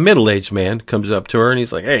 a middle-aged man, comes up to her, and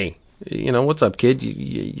he's like, hey, what's up, kid?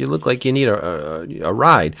 You look like you need a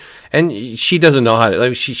ride. And she doesn't know how to,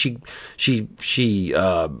 like, she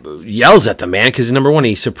yells at the man because, number one,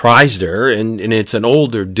 he surprised her, and it's an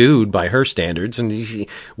older dude by her standards. And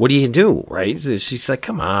what do you do, right? So she's like,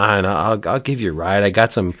 come on, I'll give you a ride. I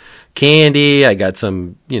got some candy. I got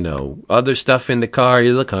some, other stuff in the car.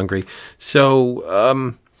 You look hungry.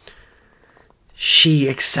 So, she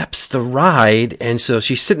accepts the ride, and so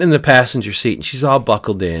she's sitting in the passenger seat, and she's all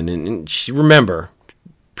buckled in, and she, remember,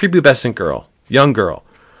 prepubescent girl, young girl,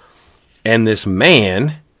 and this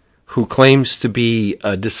man who claims to be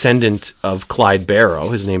a descendant of Clyde Barrow,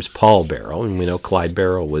 his name's Paul Barrow, and we know Clyde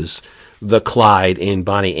Barrow was the Clyde in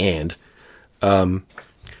Bonnie and.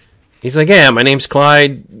 He's like, yeah, my name's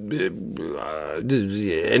Clyde,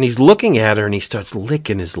 and he's looking at her, and he starts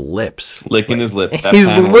licking his lips. That he's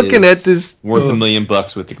looking at this. Worth $1 million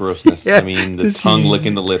with the grossness. Yeah, I mean, the tongue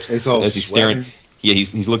licking the lips as he's sweating. staring. Yeah,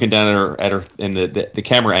 he's looking down at her, and the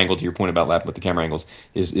camera angle, to your point about laughing with the camera angles,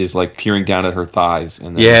 is like peering down at her thighs,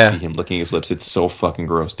 and then you see him licking his lips. It's so fucking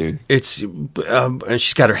gross, dude. It's and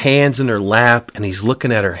she's got her hands in her lap, and he's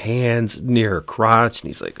looking at her hands near her crotch, and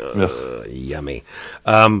he's like, yummy.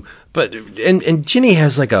 But Ginny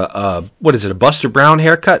has like a what is it, a Buster Brown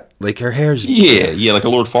haircut? Like her hair's like a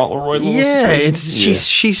Lord Fauntleroy. Yeah,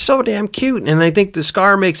 she's so damn cute, and I think the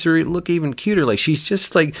scar makes her look even cuter. Like she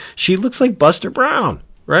looks like Buster Brown,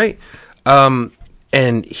 right?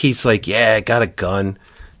 And he's like, yeah, I got a gun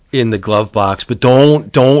in the glove box, but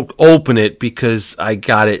don't open it because I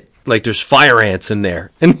got it. Like there's fire ants in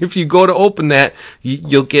there, and if you go to open that,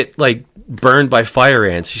 you'll get like burned by fire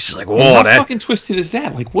ants. She's like, whoa, how fucking twisted is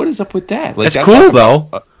that? Like, what is up with that? Like, that's cool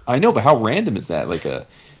though. I know, but how random is that? Like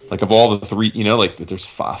of all the three, like there's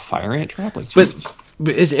fire ant trap. Like,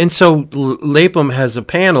 and so Lapham has a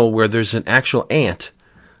panel where there's an actual ant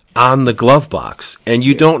on the glove box, and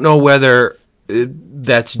you don't know whether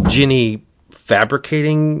that's Ginny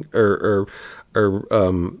fabricating or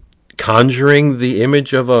conjuring the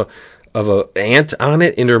image of a ant on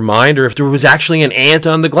it in her mind, or if there was actually an ant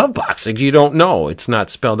on the glove box. Like, you don't know. It's not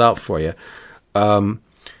spelled out for you.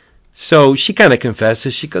 So she kind of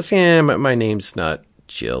confesses. She goes, yeah, my name's not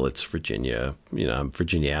Jill, it's Virginia. I'm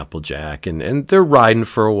Virginia Applejack. And they're riding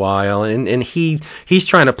for a while, and he's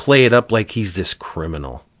trying to play it up like he's this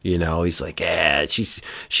criminal. He's like, yeah,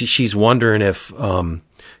 she's wondering if,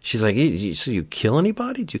 she's like, so you kill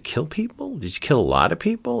anybody? Did you kill people? Did you kill a lot of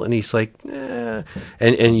people? And he's like, eh.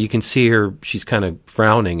 And you can see her, she's kind of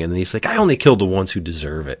frowning. And he's like, I only killed the ones who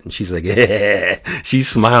deserve it. And she's like, yeah. She's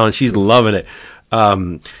smiling. She's loving it.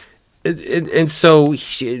 And so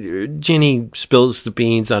Ginny spills the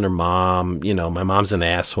beans on her mom. My mom's an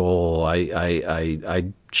asshole.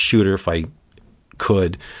 I'd shoot her if I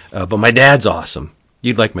could. But my dad's awesome.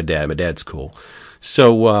 You'd like my dad. My dad's cool.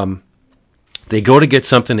 So, they go to get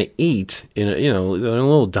something to eat in a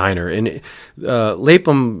little diner, and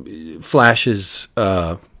Lapham flashes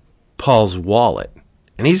Paul's wallet,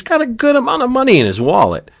 and he's got a good amount of money in his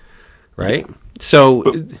wallet, right? So,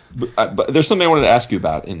 but there's something I wanted to ask you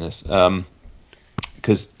about in this,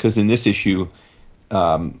 because in this issue,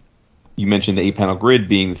 you mentioned the 8-panel grid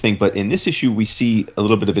being the thing, but in this issue we see a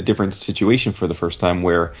little bit of a different situation for the first time,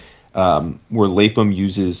 where Lapham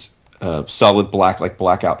uses solid black, like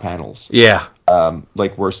blackout panels. Yeah.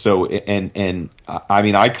 Like we're so, and I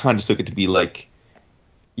mean, I kind of took it to be like,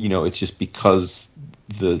 it's just because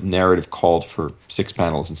the narrative called for 6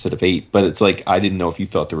 panels instead of 8, but it's like, I didn't know if you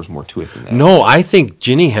thought there was more to it than that. No, I think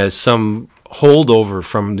Ginny has some holdover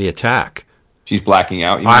from the attack. She's blacking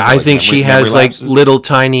out. I think she has like little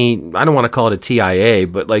tiny, I don't want to call it a TIA,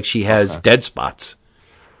 but like she has dead spots.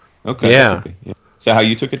 Okay. Yeah. Is that how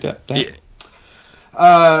you took it, Dan?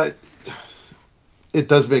 Yeah. It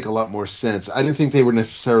does make a lot more sense. I didn't think they were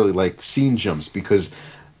necessarily like scene jumps, because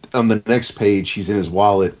on the next page he's in his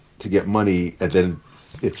wallet to get money, and then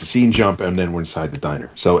it's a scene jump, and then we're inside the diner.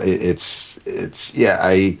 So it's yeah.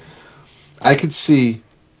 I could see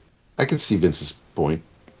Vince's point.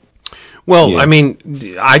 Well, Yeah. I mean,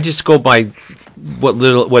 I just go by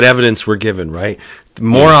what evidence we're given, right?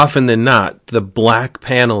 More often than not, the black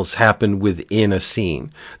panels happen within a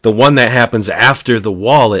scene. The one that happens after the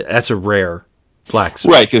wallet, that's a rare black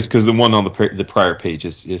scene. Right, because the one on the prior page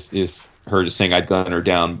is her just saying, "I'd gun her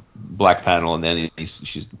down," black panel, and then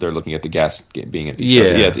they're looking at the gas being empty. Yeah.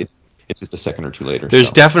 So, yeah, it's just a second or two later. There's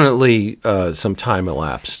so. definitely some time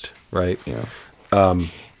elapsed, right? Yeah.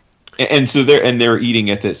 And so they're eating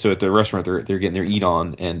at the restaurant. They're getting their eat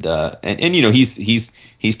on, and you know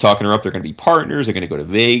he's talking her up. They're going to be partners. They're going to go to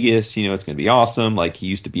Vegas. You know, it's going to be awesome. Like, he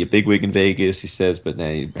used to be a bigwig in Vegas, he says, but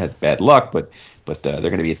then he had bad luck. But they're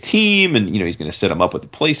going to be a team, and you know he's going to set them up with a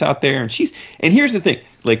place out there. And here's the thing,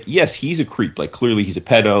 like, yes, he's a creep. Like, clearly he's a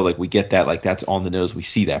pedo. Like, we get that. Like, that's on the nose. We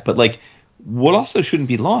see that. But like, what also shouldn't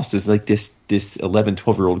be lost is like this 11,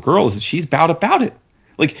 12-year-old girl is that she's about it.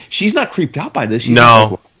 Like, she's not creeped out by this. She's No.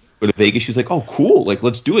 just like, go to Vegas. She's like, oh, cool. Like,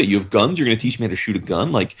 let's do it. You have guns. You're going to teach me how to shoot a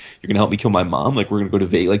gun. Like, you're going to help me kill my mom. Like, we're going to go to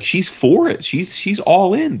Vegas. Like, she's for it. She's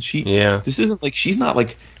all in. This isn't like, she's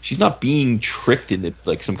not being tricked into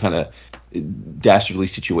like some kind of dastardly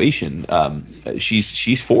situation.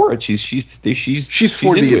 She's for it. She's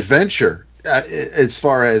For the into it. adventure, as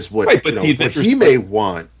far as what, Right, but you know, the what adventure's he may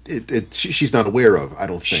want. She's not aware of. I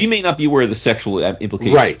don't think She may not be aware of the sexual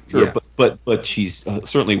implications, Right, sure, yeah. but she's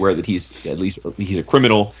certainly aware that he's a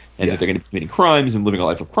criminal, and Yeah. that they're going to be committing crimes and living a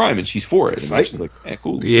life of crime, and she's for it. And Exciting. she's like,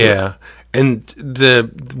 cool. Yeah, and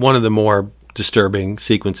one of the more disturbing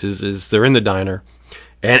sequences is they're in the diner,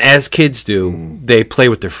 and as kids do, they play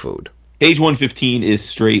with their food. Page 115 is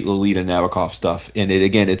straight Lolita Nabokov stuff, and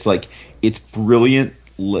it's brilliant.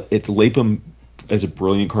 It's Lapham as a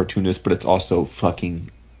brilliant cartoonist, but it's also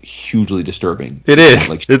fucking hugely disturbing. It is.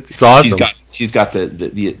 Like, It's awesome. She's got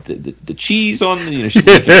the cheese on. You know, she's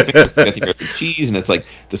licking her fingers, she's got the American cheese, and it's like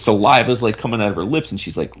the saliva's like coming out of her lips, and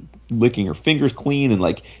she's like licking her fingers clean, and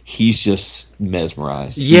like he's just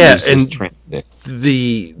mesmerized. Yeah, He is and just transfixed.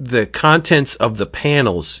 the contents of the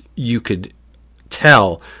panels, you could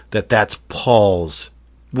tell that's Paul's.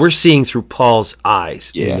 We're seeing through Paul's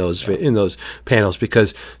eyes in those panels,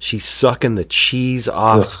 because she's sucking the cheese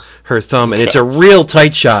off her thumb, and it's a real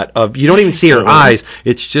tight shot of, you don't even see her eyes.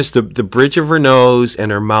 It's just the bridge of her nose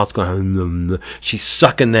and her mouth going. She's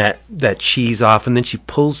sucking that cheese off, and then she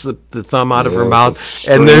pulls the thumb out of her mouth,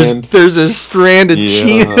 and there's a strand of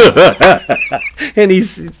cheese. And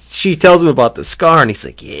she tells him about the scar, and he's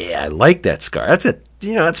like, "Yeah, I like that scar.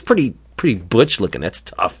 That's pretty butch looking. That's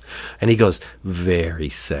tough." And he goes, "Very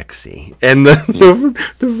sexy." And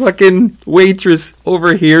the fucking waitress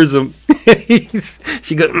overhears him.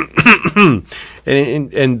 She goes,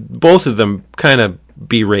 and both of them kind of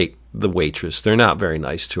berate the waitress. They're not very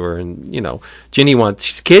nice to her. And, you know, Ginny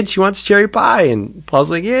she's a kid. She wants cherry pie. And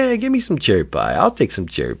Paul's like, "Yeah, give me some cherry pie. I'll take some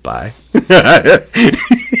cherry pie."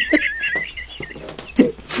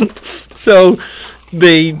 So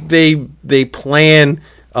they plan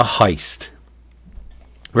a heist,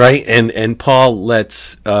 right? And Paul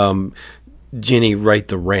lets Ginny write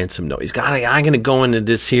the ransom note. He's got, "I'm going to go into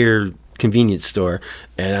this here convenience store,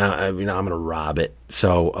 and I'm going to rob it.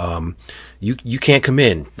 So you can't come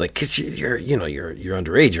in, like, 'cause you're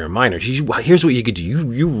underage, you're a minor. Here's what you could do.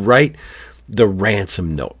 You write the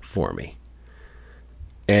ransom note for me."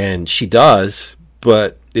 And she does,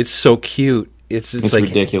 but it's so cute. It's like,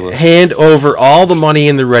 ridiculous. "Hand over all the money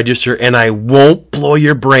in the register, and I won't blow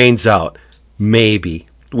your brains out. Maybe,"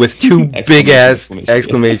 with two big ass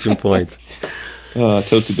exclamation points.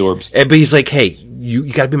 Totes adorbs. But he's like, "Hey,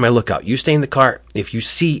 you got to be my lookout. You stay in the car. If you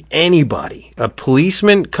see anybody, a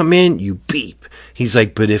policeman come in, you beep." He's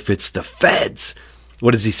like, "But if it's the feds,"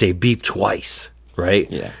 what does he say? "Beep twice."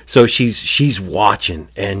 Right? Yeah. So she's watching,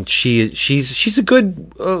 and she's a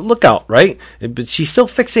good lookout, right? But she's still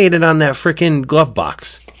fixated on that freaking glove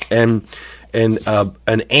box, and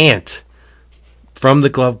an ant from the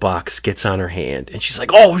glove box gets on her hand, and she's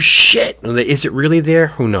like, "Oh shit! Is it really there?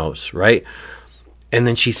 Who knows?" Right? And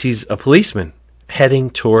then she sees a policeman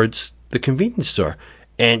heading towards the convenience store,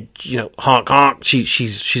 and, you know, honk honk.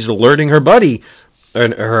 She's alerting her buddy,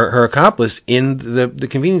 her accomplice in the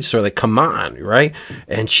convenience store, like, "Come on," right?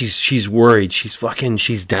 And she's worried.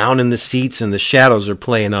 She's down in the seats, and the shadows are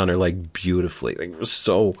playing on her, like, beautifully. Like,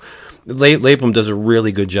 so Lapham does a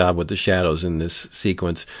really good job with the shadows in this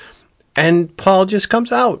sequence. And Paul just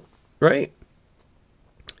comes out, right?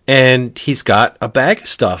 And he's got a bag of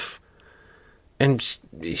stuff, and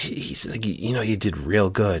he's like, "You did real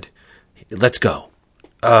good. Let's go."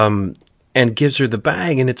 And gives her the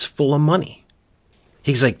bag, and it's full of money.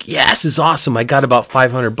 He's like, yeah, this is awesome. I got about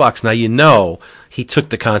 $500. Now, you know, he took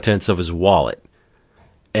the contents of his wallet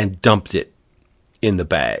and dumped it in the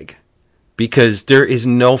bag, because there is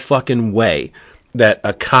no fucking way that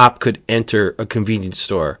a cop could enter a convenience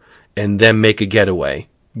store and then make a getaway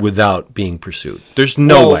without being pursued. There's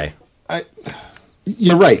no way.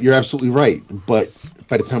 You're right. You're absolutely right. But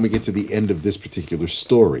by the time we get to the end of this particular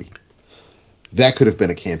story, that could have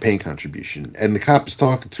been a campaign contribution. And the cop is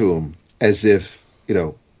talking to him as if,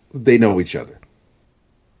 they know each other.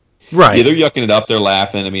 Right. Yeah, they're yucking it up. They're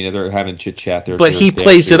laughing. I mean, they're having chit chat. But he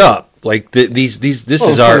plays it up like this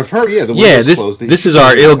is our. Of her, this is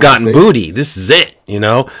our ill-gotten booty. This is it,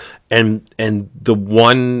 And the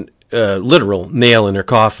one literal nail in her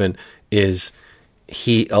coffin is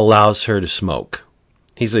he allows her to smoke.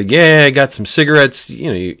 He's like, yeah, I got some cigarettes.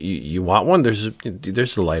 You want one? There's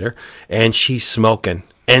the lighter, and she's smoking,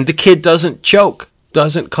 and the kid doesn't choke,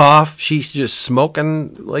 doesn't cough. She's just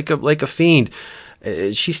smoking like a fiend.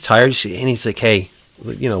 She's tired, and he's like, hey,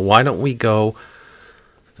 why don't we go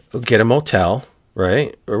get a motel,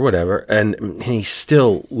 right, or whatever? And he's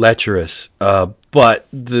still lecherous, but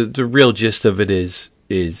the real gist of it is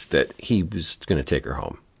that he was going to take her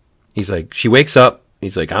home. He's like, she wakes up.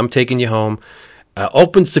 He's like, I'm taking you home.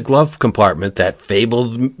 Opens the glove compartment, that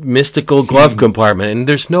fabled mystical glove compartment, and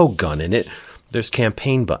there's no gun in it. There's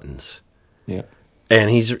campaign buttons. Yeah.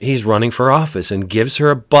 And he's running for office and gives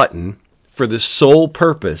her a button for the sole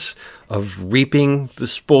purpose of reaping the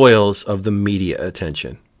spoils of the media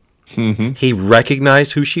attention. Mm-hmm. He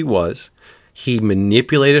recognized who she was. He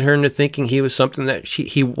manipulated her into thinking he was something that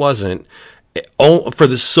he wasn't, for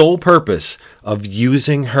the sole purpose of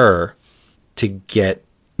using her to get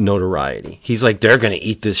notoriety. He's like, they're going to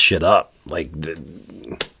eat this shit up. Like,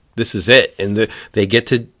 this is it. And they get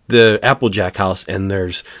to the Applejack house, and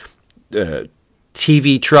there's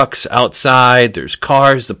TV trucks outside. There's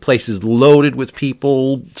cars. The place is loaded with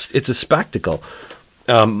people. It's a spectacle.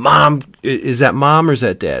 Mom, is that mom or is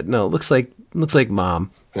that dad? No, it looks like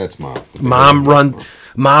mom. That's mom.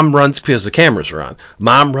 Mom runs because the cameras are on.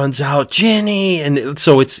 Mom runs out, Jenny, and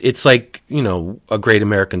so it's like, a great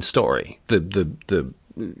American story. The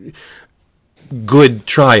good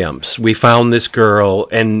triumphs. We found this girl,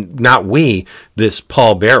 and not we, this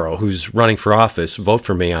Paul Barrow, who's running for office, vote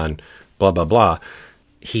for me on blah, blah, blah.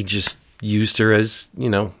 He just used her as,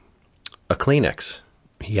 a Kleenex.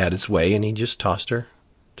 He had his way, and he just tossed her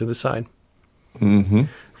to the side. Mm-hmm.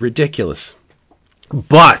 Ridiculous.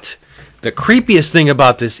 But the creepiest thing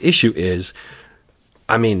about this issue is,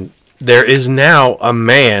 there is now a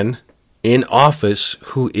man in office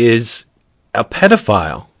who is a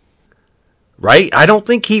pedophile, right? I don't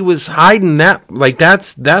think he was hiding that. Like,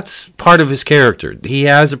 that's part of his character. He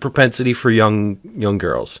has a propensity for young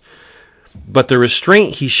girls. But the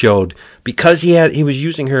restraint he showed, because he was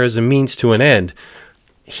using her as a means to an end,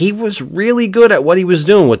 he was really good at what he was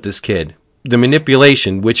doing with this kid. The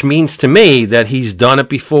manipulation, which means to me that he's done it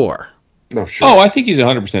before. No, sure. Oh, I think he's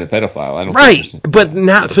 100% a pedophile. I don't. Right, but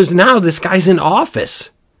now this guy's in office.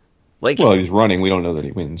 Like, well, he's running. We don't know that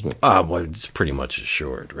he wins, but it's pretty much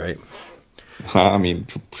assured, right?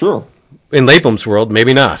 Sure. In Lapham's world,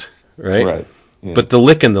 maybe not, right? Right. Yeah. But the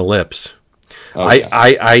lick in the lips. Oh,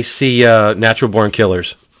 I see Natural Born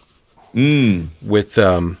Killers with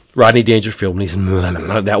Rodney Dangerfield, and he's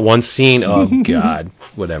that one scene. Oh God,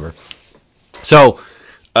 whatever. So,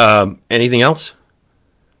 anything else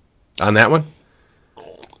on that one?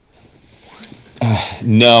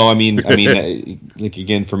 No, like,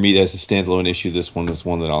 again, for me, as a standalone issue, this one is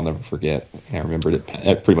one that I'll never forget. I remembered it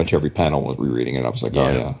at pretty much every panel was rereading it. I was like,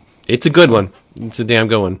 oh yeah, it's a good one. It's a damn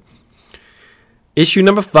good one. Issue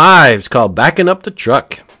number 5 is called "Backing Up the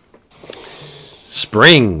Truck."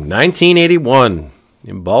 Spring 1981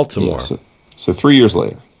 in Baltimore. Yeah, so 3 years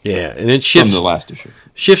later. Yeah, and it shifts from the last issue.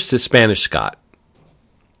 Shifts to Spanish Scott.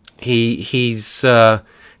 He's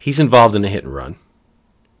involved in a hit and run.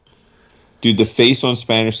 Dude, the face on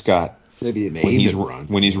Spanish Scott maybe an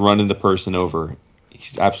when he's running the person over,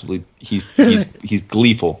 he's absolutely he's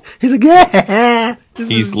gleeful. He's like, yeah.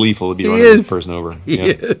 He's gleeful to be running this person over. He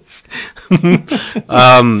is.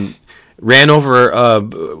 Ran over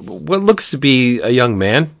what looks to be a young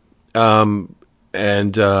man.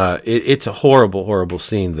 And it's a horrible, horrible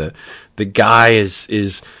scene. The guy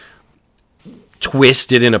is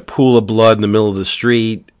twisted in a pool of blood in the middle of the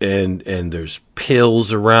street, and there's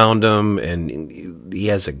pills around him, and he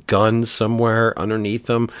has a gun somewhere underneath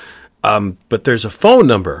him. But there's a phone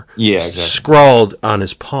number scrawled on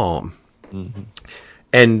his palm. Mm-hmm.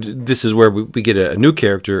 And this is where we get a new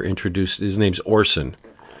character introduced. His name's Orson.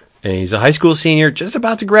 And he's a high school senior, just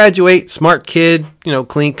about to graduate. Smart kid,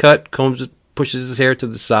 clean cut, combs pushes his hair to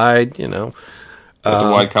the side, Got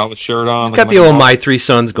the white collar shirt on. He's got the old My Three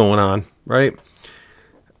Sons going on, right?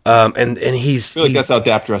 And he's... I feel like that's how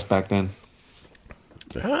Dap dressed back then.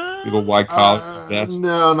 Little white collar vest.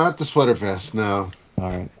 No, not the sweater vest, no. All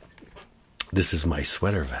right. This is my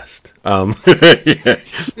sweater vest.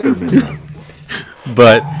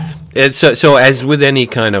 But it's so as with any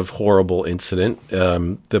kind of horrible incident,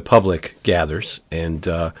 the public gathers, and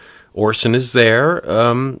Orson is there,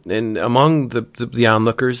 and among the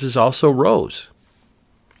onlookers is also Rose.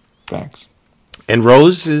 Thanks. And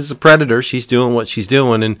Rose is a predator. She's doing what she's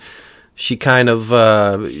doing, and she kind of,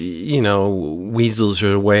 weasels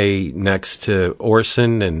her way next to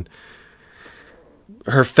Orson, and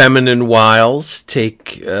her feminine wiles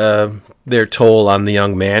take their toll on the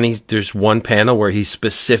young man. There's one panel where he's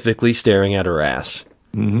specifically staring at her ass.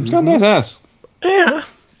 Mm-hmm. She's got a nice ass. Yeah.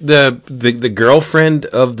 The girlfriend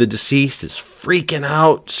of the deceased is freaking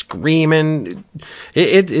out, screaming.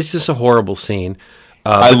 It's just a horrible scene.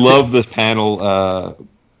 I love the panel,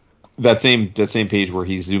 that same page where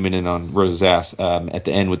he's zooming in on Rose's ass at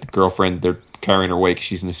the end with the girlfriend. They're carrying her away because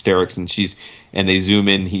she's in hysterics, and they zoom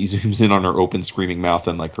in. He zooms in on her open, screaming mouth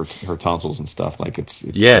and like her tonsils and stuff. Like it's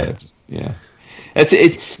yeah.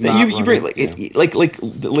 It's you bring like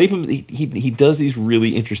Latham. He does these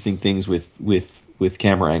really interesting things with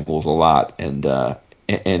camera angles a lot, and I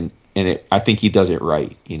think he does it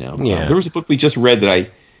right. Yeah. There was a book we just read that I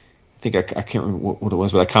think I can't remember what it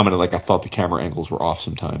was, but I commented like I thought the camera angles were off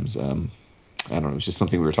sometimes. I don't know, it was just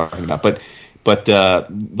something we were talking about, but like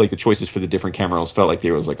the choices for the different camera angles felt like they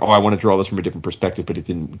was like, oh, I want to draw this from a different perspective, but it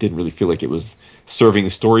didn't really feel like it was serving the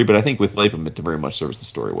story. But I think with Latham, it very much serves the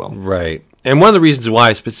story well. Right. And one of the reasons why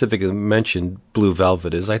I specifically mentioned Blue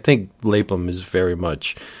Velvet is I think Latham is very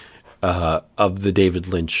much of the David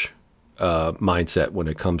Lynch mindset when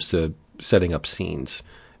it comes to setting up scenes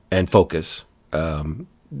and focus.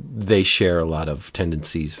 They share a lot of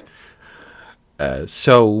tendencies.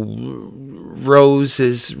 So Rose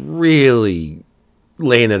is really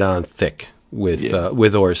laying it on thick with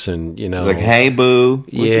Orson, He's like, hey, boo.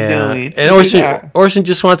 What's he doing? And Orson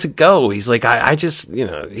just wants to go. He's like, I just,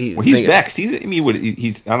 he's vexed. He's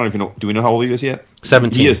I don't even know. Do we know how old he is yet?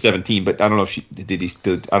 17. He is 17, but I don't know if I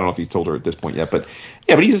don't know if he's told her at this point yet. But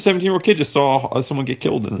yeah, but he's a 17-year-old kid. Just saw someone get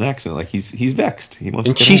killed in an accident. Like he's vexed. He wants.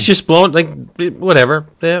 And to she's home. just blown. Like whatever.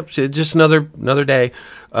 Yeah, just another day.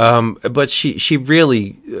 But she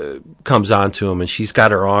really comes on to him, and she's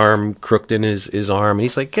got her arm crooked in his arm, and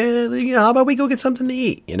he's like, how about we go get something to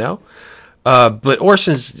eat? But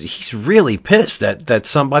he's really pissed that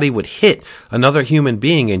somebody would hit another human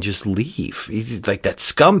being and just leave. He's like, that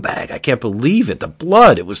scumbag. I can't believe it. The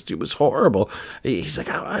blood. It was horrible. He's like,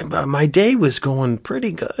 my day was going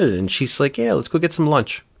pretty good. And she's like, yeah, let's go get some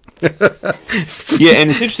lunch. Yeah. And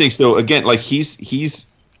it's interesting. So again, like he's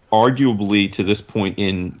arguably to this point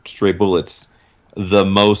in Stray Bullets, the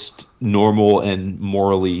most normal and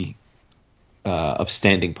morally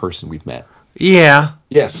upstanding person we've met. Yeah.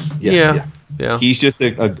 Yes. Yeah. He's just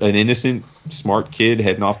an innocent, smart kid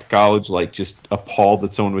heading off to college, like just appalled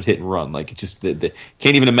that someone would hit and run. Like it's just can't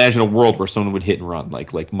even imagine a world where someone would hit and run.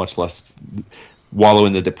 Like much less wallow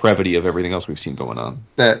in the depravity of everything else we've seen going on.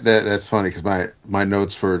 That's funny because my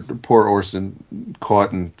notes for poor Orson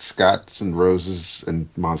caught in Scott's and Rose's and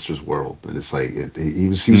Monsters World, and it's like he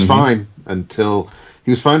was fine until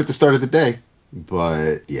he was fine at the start of the day,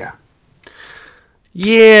 but yeah.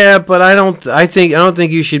 Yeah, but I don't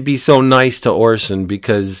think you should be so nice to Orson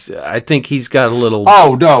because I think he's got a little.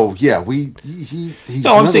 Oh no, yeah, he's.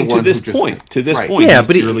 No, I'm saying to this point. To this point, yeah, he's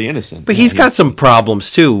but really innocent. But he's got some problems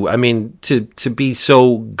too. I mean, to be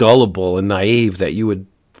so gullible and naive that you would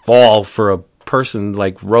fall for a person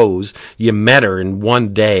like Rose. You met her in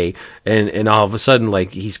one day, and all of a sudden,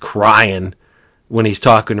 like he's crying when he's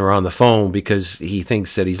talking to her on the phone because he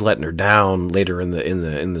thinks that he's letting her down later in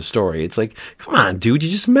the story. It's like, come on, dude, you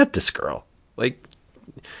just met this girl. Like,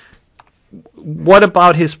 what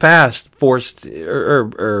about his past forced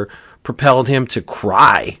or propelled him to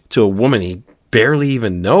cry to a woman he barely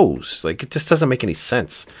even knows? Like, it just doesn't make any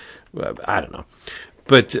sense. I don't know.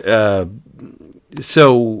 But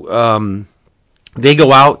so they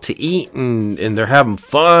go out to eat and they're having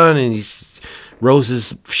fun, and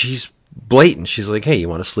she's blatant. She's like, hey, you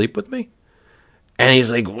want to sleep with me? And he's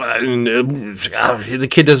like, what? The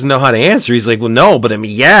kid doesn't know how to answer. He's like, well, no, but I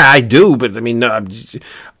mean, yeah, I do, but I mean, no,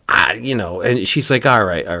 and she's like, all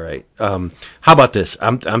right. How about this?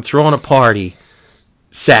 I'm throwing a party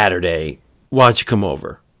Saturday. Why don't you come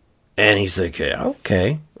over? And he's like, yeah,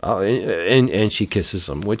 okay. And she kisses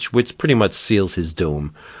him, which pretty much seals his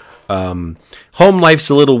doom. Home life's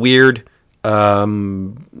a little weird.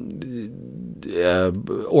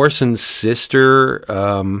 Orson's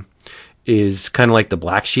sister is kind of like the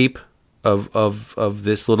black sheep of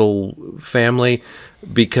this little family,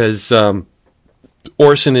 because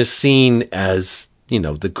Orson is seen as,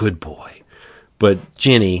 the good boy. But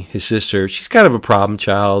Ginny, his sister, she's kind of a problem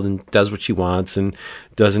child and does what she wants and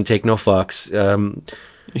doesn't take no fucks.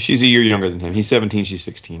 She's a year younger than him. He's 17, she's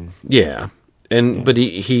 16. Yeah. But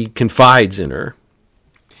he confides in her.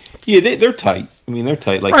 Yeah, they're tight. I mean, they're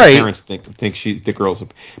tight. Like, right. The parents think the girls.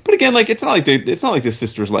 But again, like, it's not like the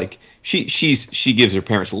sister's like she gives her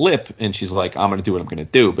parents lip and she's like, I'm gonna do what I'm gonna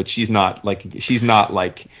do. But she's not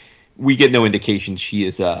like we get no indication she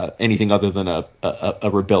is anything other than a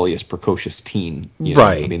rebellious, precocious teen.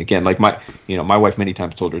 Right. I mean, again, like my wife many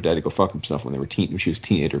times told her dad to go fuck himself when she was a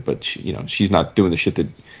teenager, but she's not doing the shit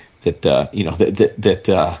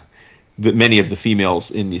that many of the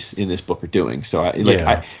females in this book are doing. So I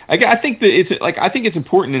think that it's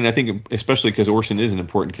important, and I think especially because Orson is an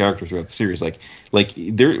important character throughout the series.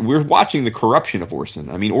 We're watching the corruption of Orson.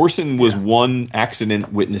 I mean, Orson was one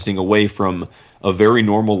accident witnessing away from a very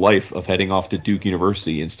normal life of heading off to Duke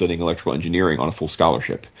University and studying electrical engineering on a full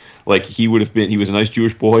scholarship. Like, he was a nice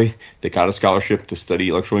Jewish boy that got a scholarship to study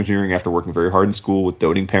electrical engineering after working very hard in school with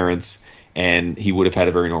doting parents, and he would have had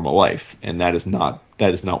a very normal life. And that is not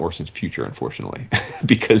Orson's future, unfortunately,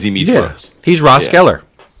 because he meets Rose. He's Ross Geller.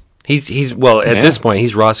 He's at this point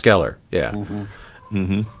he's Ross Geller. Yeah. Mm-hmm.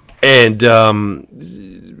 Mm-hmm.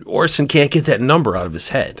 And Orson can't get that number out of his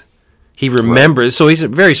head. He remembers, so he's a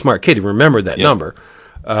very smart kid. He remembered that number.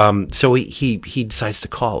 So he decides to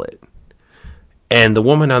call it. And the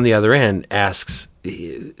woman on the other end asks,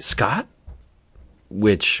 Scott?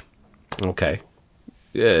 Which, okay.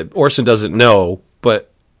 Orson doesn't know,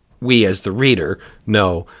 but we as the reader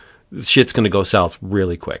know shit's going to go south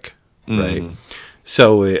really quick, right? Mm.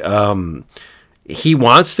 So he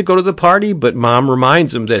wants to go to the party, but Mom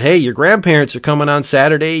reminds him that, hey, your grandparents are coming on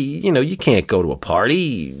Saturday. You can't go to a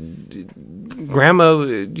party. Grandma,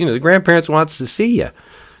 the grandparents wants to see you.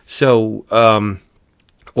 So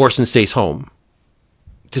Orson stays home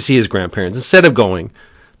to see his grandparents instead of going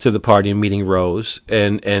to the party and meeting Rose.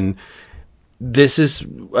 And this is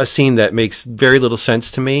a scene that makes very little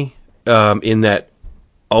sense to me, in that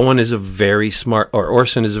Orson is a very smart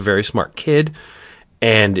kid,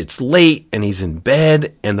 and it's late, and he's in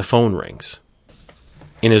bed, and the phone rings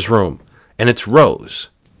in his room, and it's Rose,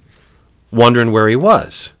 wondering where he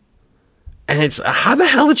was. And it's, how the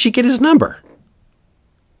hell did she get his number?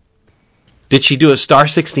 Did she do a star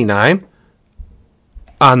 69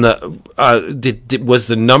 on the? Was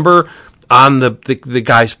the number on the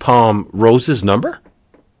guy's palm Rose's number?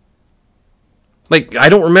 Like, I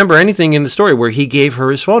don't remember anything in the story where he gave her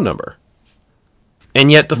his phone number,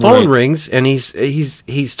 and yet the phone rings, and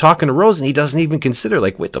he's talking to Rose, and he doesn't even consider,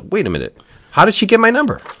 like, wait a minute, how did she get my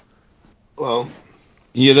number? Well,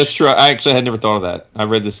 yeah, that's true. I actually had never thought of that. I've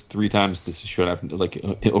read this 3 times. This show,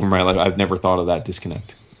 over my life, I've never thought of that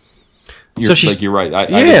disconnect. You're right.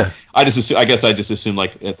 I guess I just assumed,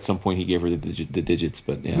 like, at some point he gave her the digits,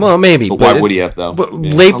 but yeah. Well, maybe. But why would he have, though? But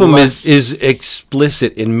Lapham is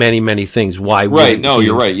explicit in many, many things. Why would right? No,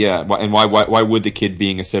 you're right. Yeah, and why would the kid,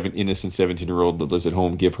 being innocent 17-year-old that lives at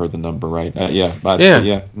home, give her the number? Right?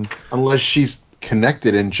 Yeah. Unless she's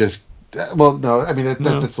connected and just. Well, no. I mean, that's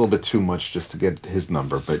a little bit too much just to get his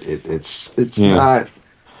number, but it's not.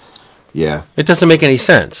 Yeah. It doesn't make any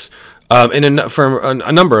sense. From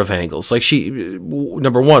a number of angles, like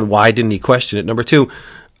number one, why didn't he question it? Number two,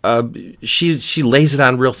 she lays it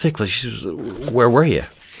on real thick. Like, she says, where were you?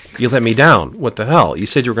 You let me down. What the hell? You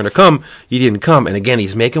said you were going to come. You didn't come. And again,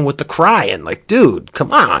 he's making with the crying. Like, dude,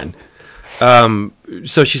 come on.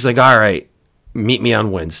 So she's like, all right, meet me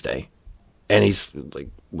on Wednesday. And he's like,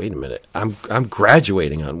 wait a minute. I'm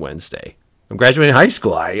graduating on Wednesday. I'm graduating high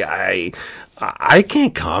school. I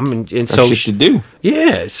can't come, and so she should do.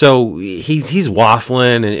 Yeah, so he's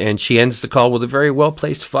waffling, and she ends the call with a very well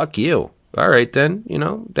placed "fuck you." All right, then,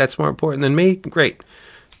 that's more important than me. Great,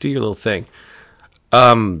 do your little thing.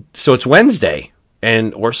 So it's Wednesday,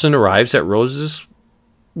 and Orson arrives at Rose's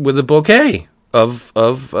with a bouquet of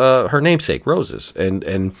her namesake, Roses,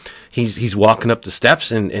 and he's walking up the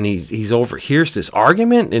steps, and he's overhears this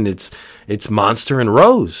argument, and it's Monster and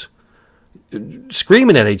Rose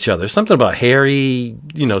screaming at each other. Something about Harry,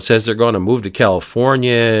 says they're going to move to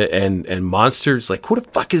California, and Monster's like, who the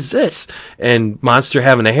fuck is this? And Monster,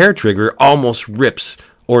 having a hair trigger, almost rips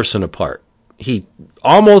Orson apart. He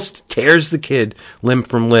almost tears the kid limb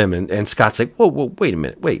from limb, and Scott's like, whoa, wait a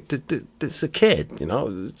minute, wait, this is a kid,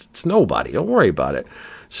 it's nobody, don't worry about it.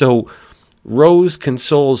 So Rose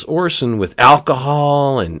consoles Orson with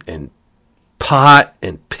alcohol and pot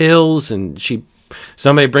and pills, and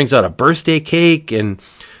somebody brings out a birthday cake, and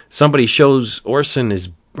somebody shows Orson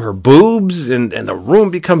her boobs, and the room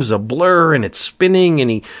becomes a blur, and it's spinning, and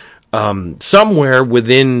he somewhere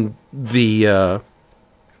within the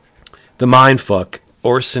mindfuck,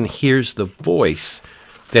 Orson hears the voice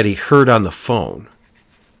that he heard on the phone.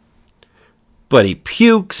 But he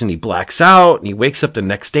pukes and he blacks out, and he wakes up the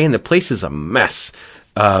next day, and the place is a mess.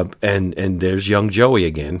 And there's young Joey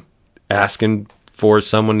again, asking for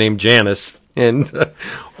someone named Janice. And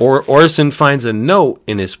Orson finds a note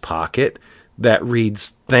in his pocket that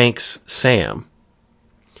reads, "Thanks, Sam."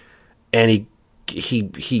 And he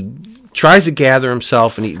tries to gather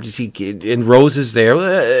himself, and Rose is there,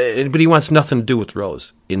 but he wants nothing to do with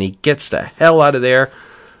Rose. And he gets the hell out of there,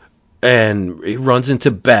 and he runs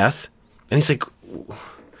into Beth. And he's like,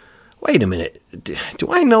 "Wait a minute,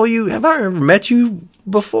 do I know you? Have I ever met you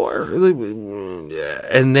before?"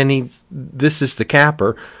 And then this is the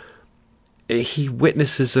capper. He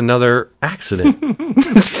witnesses another accident.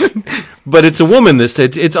 But it's a woman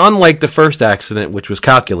it's unlike the first accident, which was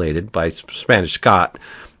calculated by Spanish Scott.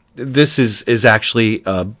 This is actually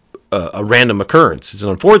a random occurrence. It's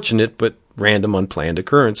an unfortunate but random, unplanned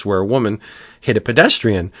occurrence where a woman hit a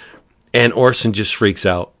pedestrian, and Orson just freaks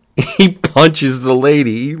out. He punches the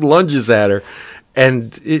lady. He lunges at her.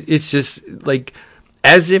 And it's just like,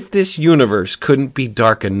 as if this universe couldn't be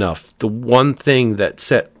dark enough, the one thing that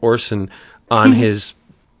set Orson on his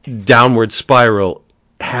downward spiral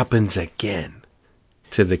happens again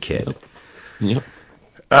to the kid. Yep.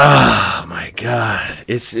 Oh, my God.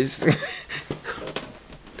 It's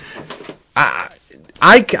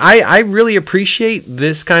I really appreciate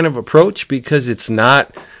this kind of approach, because it's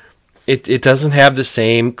not... It doesn't have the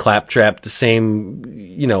same claptrap, the same,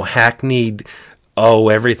 hackneyed,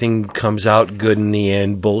 everything comes out good in the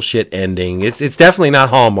end, bullshit ending. It's definitely not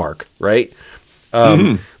Hallmark, right?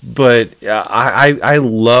 But I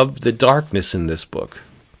love the darkness in this book.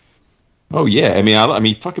 Oh yeah, I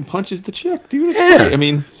mean, fucking punches the chick, dude. It's great. I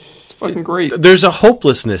mean, it's fucking great. There's a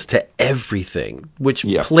hopelessness to everything, which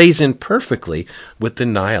plays in perfectly with the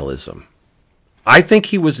nihilism. I think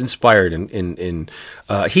he was inspired in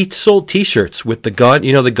he sold T-shirts with the gun,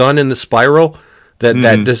 the gun in the spiral,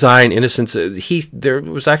 that design, Innocence. There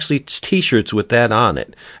was actually T-shirts with that on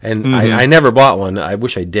it, and I never bought one. I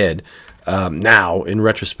wish I did. Now, in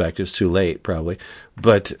retrospect, it's too late, probably.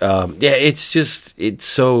 But it's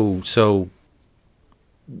so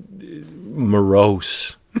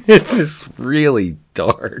morose. It's just really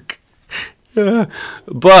dark.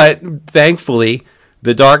 But thankfully,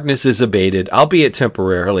 the darkness is abated, albeit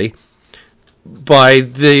temporarily, by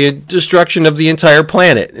the destruction of the entire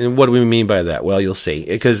planet. And what do we mean by that? Well, you'll see.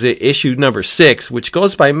 Because issue number 6, which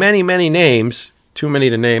goes by many, many names, too many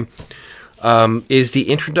to name, is the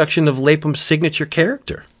introduction of Lapham's signature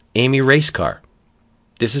character, Amy Racecar.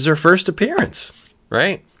 This is her first appearance,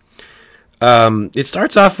 right? It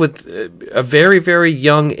starts off with a very, very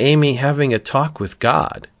young Amy having a talk with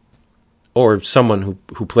God, or someone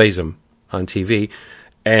who plays him on TV,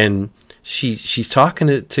 and she's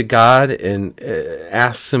talking to God and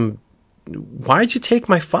asks him, "Why'd you take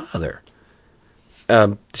my father?"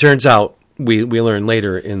 Turns out, we learn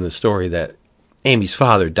later in the story that Amy's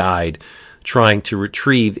father died trying to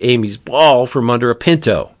retrieve Amy's ball from under a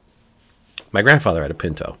Pinto. My grandfather had a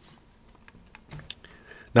Pinto.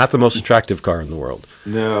 Not the most attractive car in the world.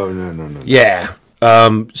 No. Yeah.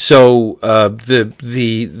 So the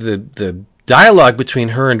dialogue between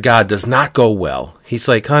her and God does not go well. He's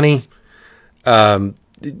like, "Honey,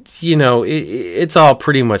 it's all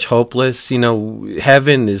pretty much hopeless.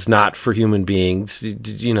 Heaven is not for human beings.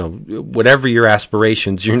 Whatever your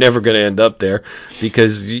aspirations, you're never going to end up there,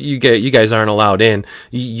 because you guys aren't allowed in.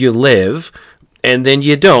 You live, and then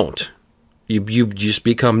you don't. You just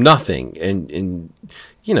become nothing, and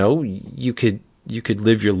you could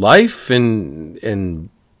live your life and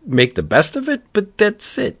make the best of it, but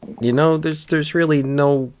that's it. There's really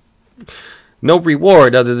no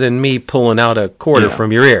reward other than me pulling out a quarter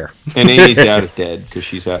from your ear." And Amy's dad is dead, because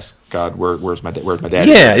she's asked God, "Where's my dad? Where's my dad?"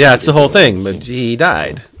 Yeah, it's the whole thing. But he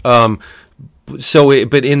died. But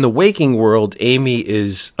in the waking world, Amy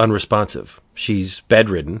is unresponsive. She's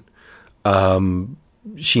bedridden.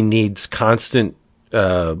 She needs constant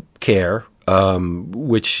care,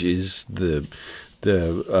 which is the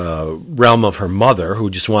realm of her mother, who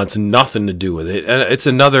just wants nothing to do with it. And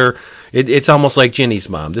it's almost like Ginny's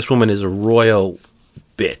mom. This woman is a royal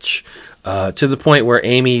bitch, to the point where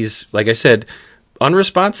Amy's, like I said,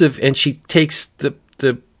 unresponsive, and she takes the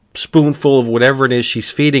spoonful of whatever it is she's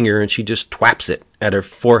feeding her, and she just twaps it at her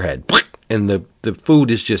forehead, and the food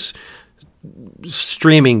is just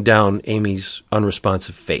streaming down Amy's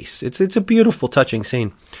unresponsive face. It's a beautiful, touching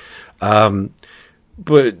scene.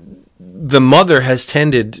 But the mother has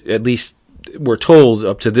tended, at least we're told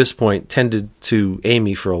up to this point, tended to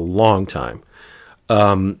Amy for a long time,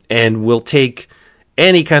 and will take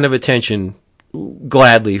any kind of attention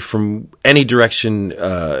gladly from any direction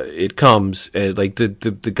it comes. Like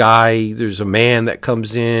the guy, there's a man that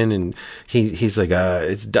comes in, and he's like,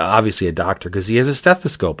 it's obviously a doctor because he has a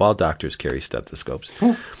stethoscope. All doctors carry stethoscopes,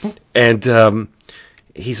 and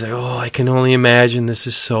he's like, oh, I can only imagine this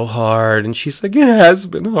is so hard. And she's like, it has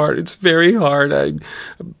been hard. It's very hard.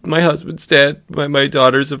 My husband's dead. My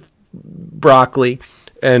daughter's a broccoli.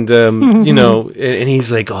 And, you know, and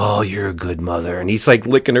he's like, oh, you're a good mother. And he's like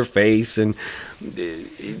licking her face. And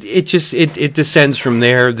it descends from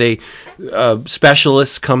there.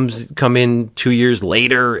 Specialists come in 2 years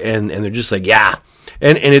later and they're just like, yeah.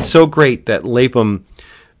 And it's so great that Lapham,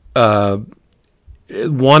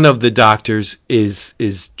 one of the doctors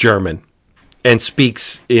is German and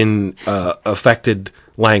speaks in affected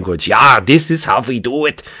language. Yeah, this is how we do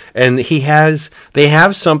it. And they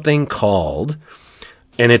have something called,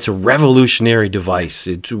 and it's a revolutionary device.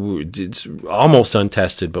 It's almost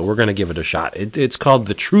untested, but we're going to give it a shot. It's called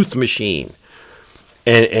the Truth Machine,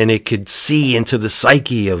 and it could see into the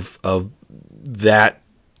psyche of the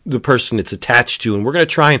person it's attached to, and we're going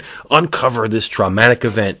to try and uncover this traumatic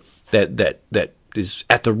event that is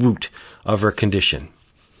at the root of her condition.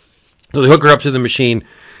 So they hook her up to the machine,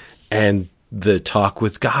 and the talk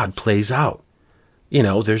with God plays out. You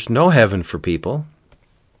know, there's no heaven for people.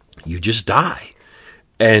 You just die.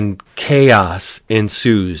 And chaos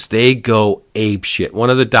ensues. They go apeshit. One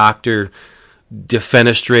of the doctor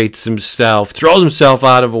defenestrates himself, throws himself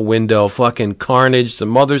out of a window, fucking carnage. The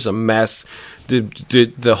mother's a mess.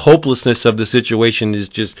 The hopelessness of the situation is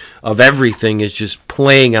just, of everything, is just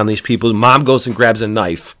playing on these people. Mom goes and grabs a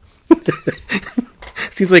knife.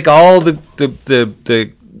 Seems like all the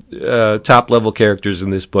top level characters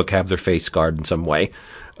in this book have their face scarred in some way.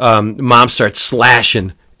 Mom starts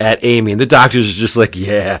slashing at Amy, and the doctors are just like,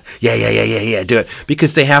 yeah, do it,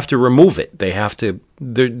 because they have to remove it. They have to.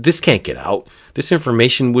 This can't get out. This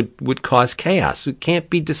information would cause chaos. It can't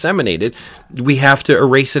be disseminated. We have to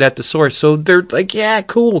erase it at the source. So they're like, yeah,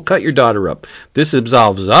 cool, cut your daughter up. This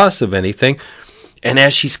absolves us of anything. And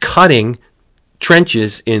as she's cutting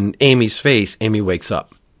trenches in Amy's face, Amy wakes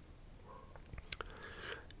up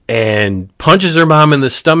and punches her mom in the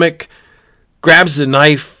stomach, grabs the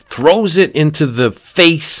knife, throws it into the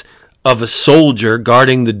face of a soldier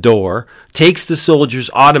guarding the door, takes the soldier's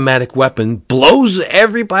automatic weapon, blows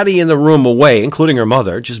everybody in the room away, including her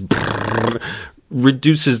mother, just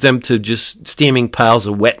reduces them to just steaming piles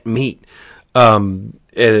of wet meat.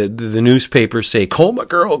 The newspapers say, Coma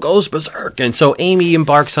girl goes berserk. And so Amy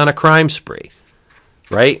embarks on a crime spree,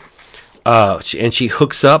 right? And she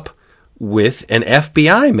hooks up with an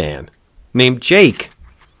FBI man named Jake,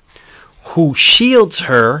 who shields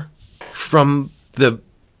her from the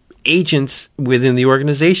agents within the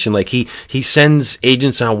organization. Like he sends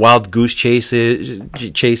agents on wild goose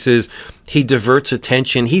chases. He diverts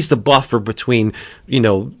attention. He's the buffer between,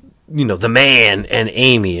 the man and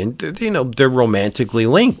Amy, and they're romantically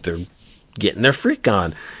linked. They're getting their freak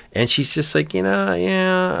on, and she's just like, I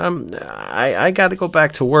got to go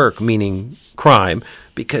back to work, meaning crime,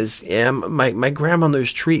 because my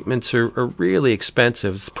grandmother's treatments are really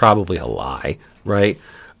expensive. It's probably a lie, right?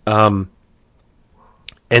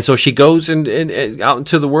 And so she goes and out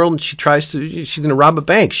into the world, and she's going to rob a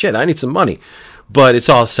bank. Shit, I need some money. But it's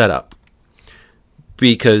all set up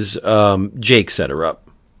because Jake set her up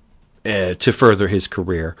to further his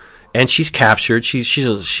career. And she's captured. They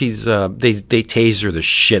taser the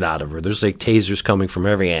shit out of her. There's like tasers coming from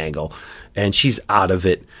every angle, and she's out of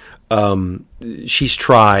it. She's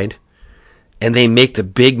tried, and they make the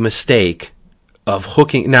big mistake of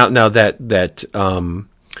hooking. Now that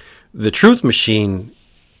the Truth Machine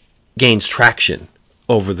gains traction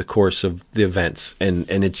over the course of the events, and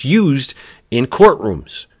it's used in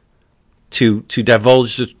courtrooms to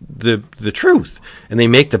divulge the truth, and they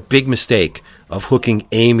make the big mistake of hooking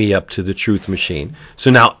Amy up to the Truth Machine. So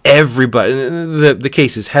now everybody, the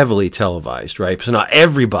case is heavily televised, right? So now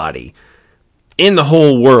everybody in the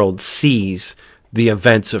whole world sees the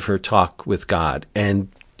events of her talk with God, and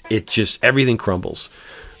it just, everything crumbles.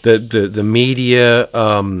 The media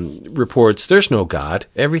reports there's no God,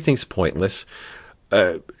 everything's pointless.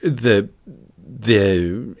 The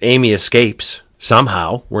Amy escapes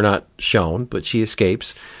somehow. We're not shown, but she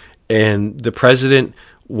escapes, and the president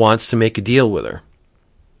wants to make a deal with her,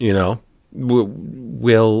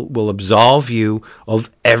 will absolve you of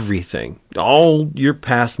everything. All your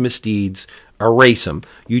past misdeeds, erase them.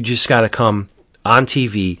 You just got to come on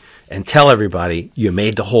TV and tell everybody you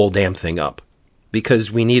made the whole damn thing up,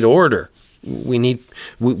 because we need order.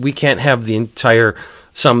 We can't have the entire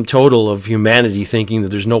sum total of humanity thinking that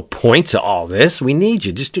there's no point to all this. We need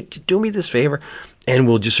you. Just do me this favor, and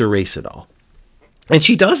we'll just erase it all. And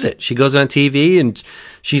she does it. She goes on TV, and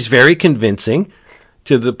she's very convincing,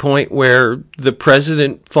 to the point where the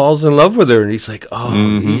president falls in love with her, and he's like, "Oh,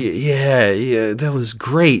 yeah, that was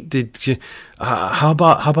great. Did you? How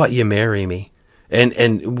about you marry me?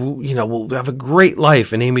 And we'll have a great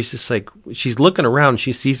life." And Amy's just like, she's looking around, and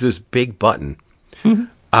she sees this big button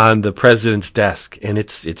on the president's desk, and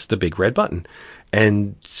it's the big red button,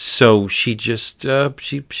 and so she just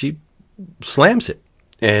she slams it,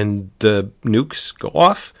 and the nukes go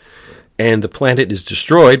off. And the planet is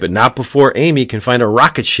destroyed, but not before Amy can find a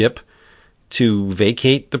rocket ship to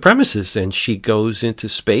vacate the premises. And she goes into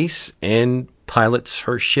space and pilots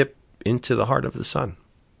her ship into the heart of the sun.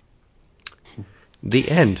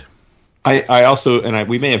 The end. I also, and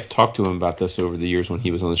we may have talked to him about this over the years when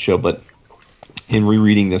he was on the show, but in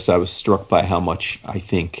rereading this, I was struck by how much I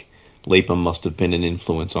think Lapham must have been an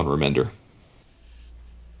influence on Remender.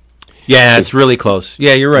 Yeah, it's really close.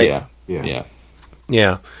 Yeah, you're right.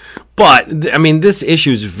 Yeah. But, I mean, this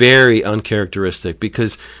issue is very uncharacteristic,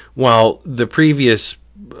 because while the previous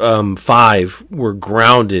 5 were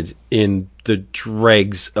grounded in the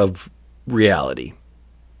dregs of reality,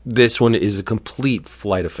 this one is a complete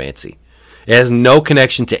flight of fancy. It has no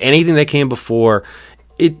connection to anything that came before.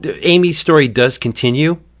 Amy's story does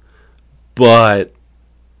continue, but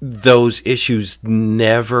those issues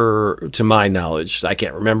never, to my knowledge, I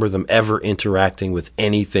can't remember them ever interacting with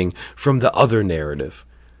anything from the other narrative.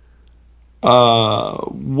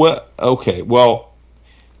 What? Okay. Well,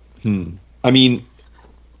 I mean,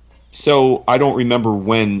 so I don't remember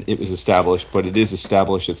when it was established, but it is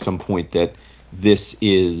established at some point that this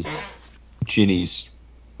is Ginny's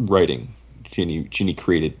writing. Ginny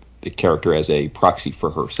created the character as a proxy for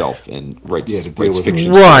herself and writes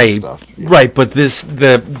fiction. Right. Stuff. Yeah. Right. But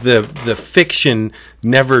the fiction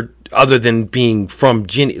never, other than being from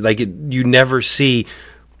Ginny, you never see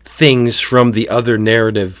things from the other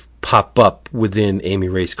narrative pop up within Amy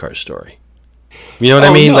Racecar's story. You know what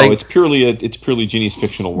I mean? No, it's purely Ginny's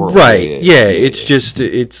fictional world. Right. Yeah. It's just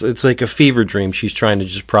it's like a fever dream. She's trying to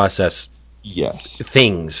just process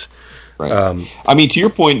things. Right. I mean, to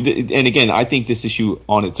your point, and again, I think this issue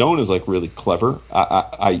on its own is really clever.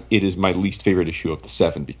 It is my least favorite issue of the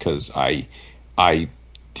 7, because I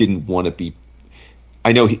didn't want to be.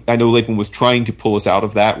 I know Lapham was trying to pull us out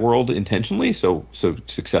of that world intentionally, so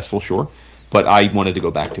successful, sure. But I wanted to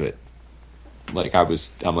go back to it.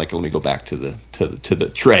 I'm like, let me go back to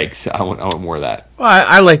the dregs. I want more of that. Well,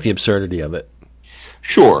 I like the absurdity of it.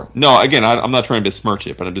 Sure. No, again, I'm not trying to besmirch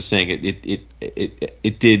it, but I'm just saying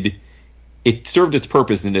it served its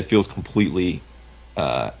purpose, and it feels completely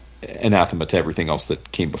anathema to everything else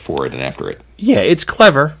that came before it and after it. Yeah, it's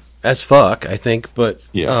clever as fuck, I think, but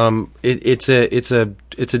it's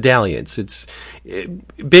a dalliance. It's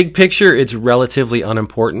big picture. It's relatively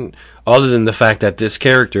unimportant, other than the fact that this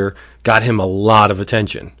character got him a lot of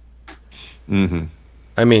attention. Mm-hmm.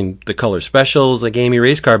 I mean, the color specials, like Amy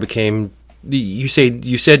Racecar became. You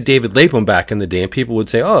said David Lapham back in the day, and people would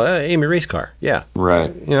say, "Oh, Amy Racecar." Yeah,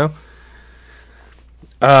 right. You know.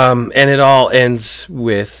 And it all ends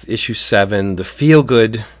with issue 7, the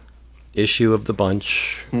feel-good issue of the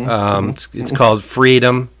bunch. It's called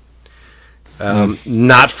Freedom.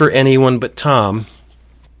 Not for anyone but Tom.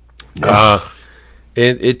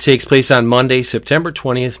 It takes place on Monday, September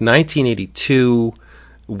 20th, 1982.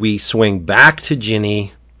 We swing back to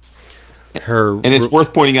Ginny. And it's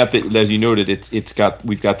worth pointing out that, as you noted,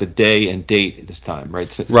 we've got the day and date this time,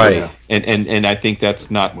 right? Right. And I think that's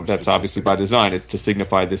obviously by design. It's to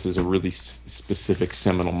signify this is a really specific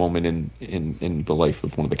seminal moment in the life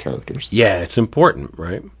of one of the characters. Yeah, it's important,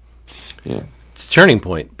 right? Yeah. It's a turning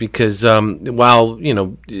point, because while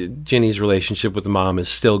Ginny's relationship with the mom is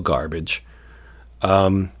still garbage,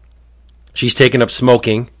 she's taken up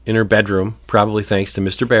smoking in her bedroom, probably thanks to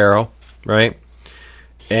Mr. Barrow, right?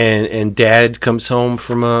 And Dad comes home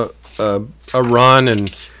from a run,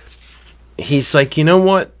 and he's like, you know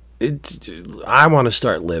what? I want to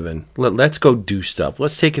start living. Let's go do stuff.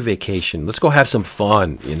 Let's take a vacation. Let's go have some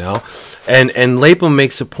fun, And Lapham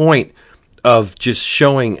makes a point of just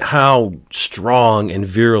showing how strong and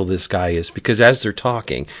virile this guy is, because as they're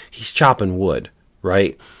talking, he's chopping wood,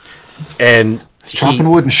 right? And chopping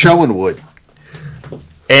wood and showing wood.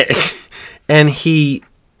 And he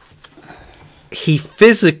he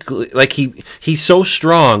physically, like he's so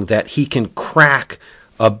strong that he can crack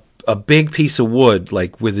a big piece of wood,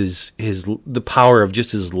 like with the power of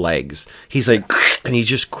just his legs. He's like, and he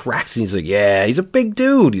just cracks, and he's like, yeah, he's a big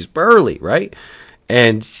dude, he's burly, right?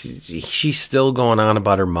 And she's still going on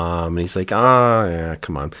about her mom, and he's like, yeah,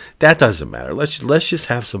 come on, that doesn't matter. Let's just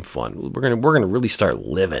have some fun. We're gonna really start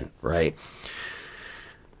living, right?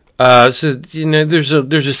 So there's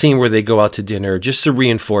a scene where they go out to dinner just to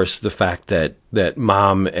reinforce the fact that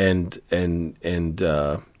mom and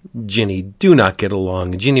Ginny do not get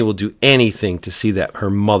along. Ginny will do anything to see that her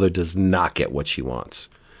mother does not get what she wants.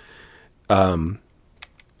 But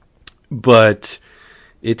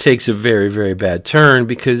it takes a very, very bad turn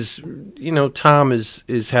because, Tom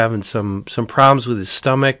is having some problems with his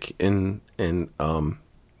stomach and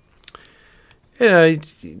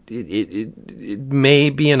it may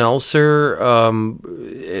be an ulcer.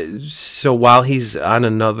 So while he's on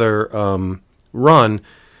another run,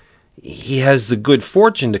 he has the good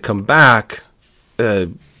fortune to come back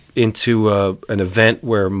into an event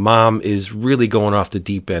where mom is really going off the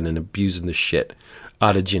deep end and abusing the shit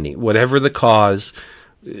out of Ginny. Whatever the cause,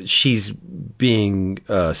 Celia's being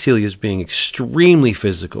extremely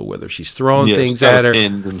physical with her. She's throwing things at her.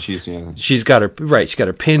 And she's got her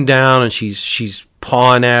pinned down, and she's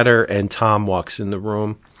pawing at her. And Tom walks in the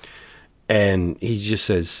room, and he just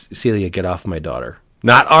says, "Celia, get off my daughter.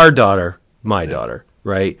 Not our daughter, my daughter."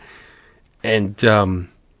 Right? And Tom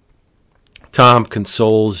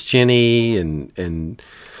consoles Ginny, and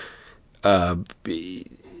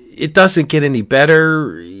it doesn't get any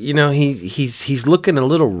better. He's looking a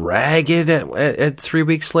little ragged at 3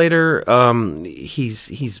 weeks later.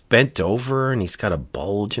 He's bent over and he's got a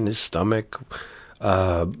bulge in his stomach.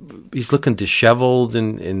 He's looking disheveled,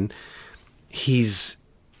 and he's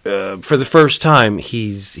for the first time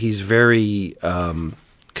he's very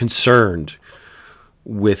concerned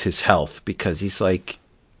with his health, because he's like,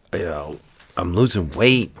 I'm losing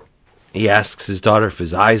weight. He asks his daughter if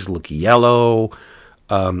his eyes look yellow.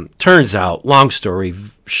 Turns out, long story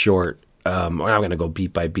short, I'm not going to go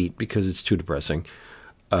beat by beat because it's too depressing.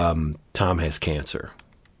 Tom has cancer,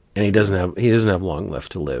 and he doesn't have long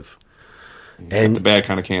left to live. And the bad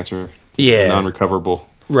kind of cancer, non-recoverable,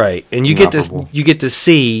 right? And you get to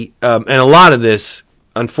see, and a lot of this,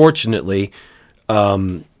 unfortunately,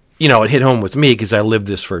 it hit home with me because I lived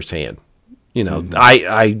this firsthand.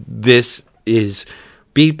 This is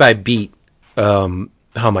beat by beat how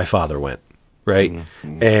my father went. Right.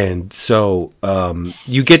 Mm-hmm. And so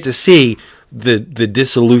you get to see the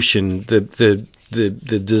dissolution, the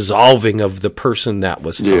dissolving of the person that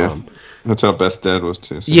was Tom. Yeah. That's how Beth's dad was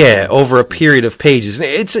too. So. Yeah, over a period of pages. And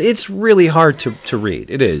it's really hard to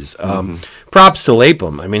read. It is. Props to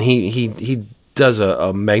Lapham. I mean, he does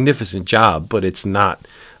a magnificent job, but it's not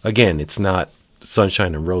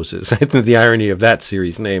Sunshine and Roses. I think the irony of that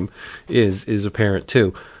series name is apparent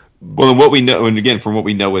too. Well, and what we know, and again, from what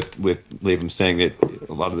we know with Lapham saying that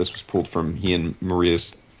a lot of this was pulled from he and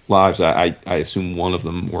Maria's lives, I assume one of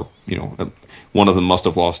them, one of them must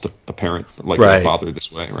have lost a parent, like their father,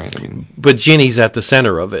 this way, right? I mean, but Ginny's at the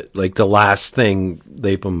center of it. Like, the last thing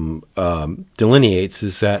Lapham delineates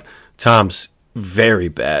is that Tom's very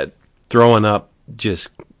bad, throwing up,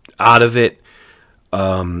 just out of it.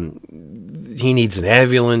 He needs an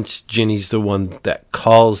ambulance. Ginny's the one that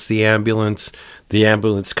calls the ambulance. The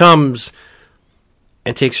ambulance comes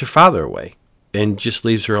and takes her father away and just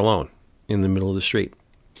leaves her alone in the middle of the street.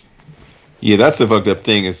 Yeah, that's the fucked up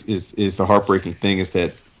thing. Is the heartbreaking thing is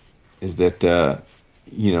that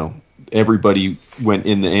everybody went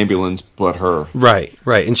in the ambulance but her. Right,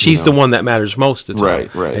 and she's the one that matters most to Tom.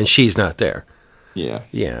 Right, and she's not there. Yeah,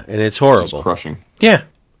 and it's horrible. It's crushing. Yeah.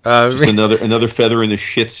 Just another feather in the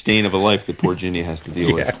shit stain of a life that poor Ginny has to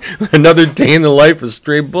deal with. Another day in the life of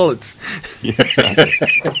stray bullets. Yeah,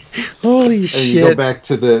 exactly. Holy shit! You go back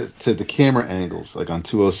to the camera angles, like on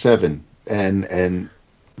 207, and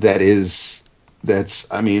that's.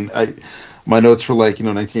 I mean, my notes were like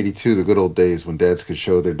 1982, the good old days when dads could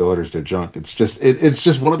show their daughters their junk. It's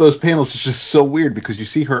just one of those panels. It's just so weird because you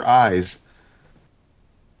see her eyes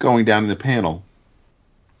going down in the panel.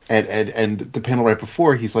 And the panel right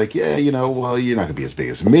before, he's like, yeah, well, you're not going to be as big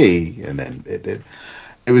as me. And then it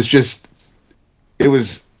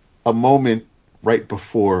was a moment right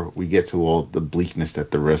before we get to all the bleakness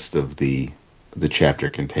that the rest of the chapter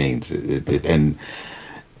contains. And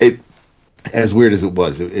as weird as it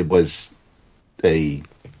was the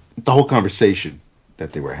whole conversation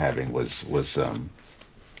that they were having was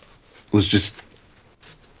just,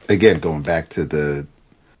 again, going back to the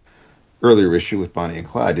earlier issue with Bonnie and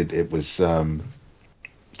Clyde, it was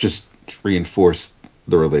just reinforced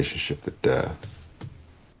the relationship that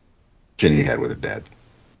Ginny had with her dad.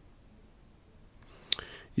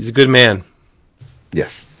 He's a good man.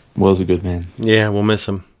 Yes. Was a good man. Yeah, we'll miss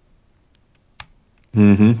him.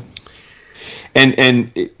 Mm-hmm.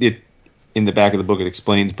 And it in the back of the book it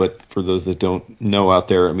explains, but for those that don't know out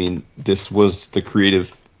there, I mean, this was the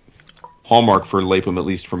creative hallmark for Lapham, at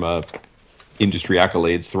least from a industry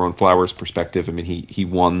accolades, Throwing Flowers perspective. I mean, he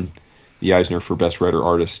won the Eisner for Best Writer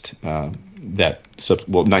Artist.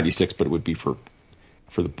 96, but it would be for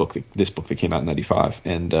the book this book that came out in 95.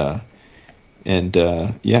 And yeah,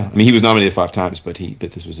 I mean, he was nominated 5 times, but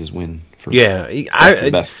this was his win for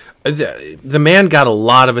best. The man got a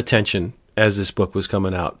lot of attention as this book was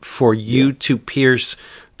coming out. For you to pierce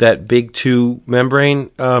that big 2 membrane,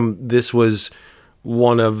 this was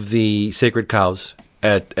one of the sacred cows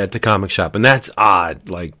at the comic shop, and that's odd.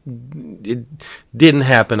 Like, it didn't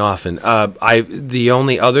happen often. The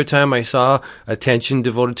only other time I saw attention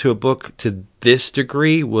devoted to a book to this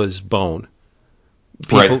degree was Bone.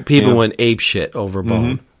 People went ape shit over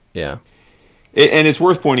Bone. Mm-hmm. Yeah. And it's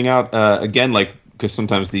worth pointing out, again, like, because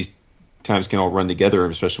sometimes these times can all run together,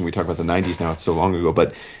 especially when we talk about the 90s now, it's so long ago. But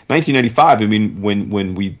 1995, I mean,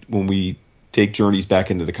 when we take journeys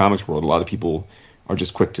back into the comics world, a lot of people are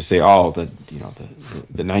just quick to say, oh, the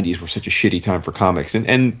 90s were such a shitty time for comics.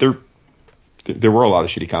 And there were a lot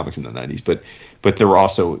of shitty comics in the 90s, but there were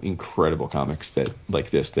also incredible comics that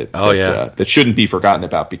shouldn't be forgotten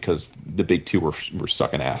about because the big 2 were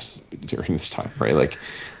sucking ass during this time, right?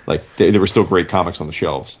 Like there were still great comics on the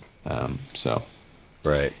shelves.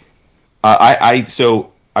 Right.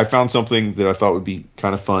 So I found something that I thought would be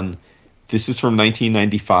kind of fun. This is from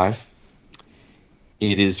 1995.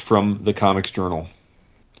 It is from the Comics Journal,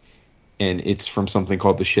 and it's from something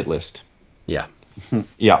called the Shit List. Yeah.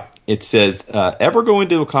 Yeah. It says, ever go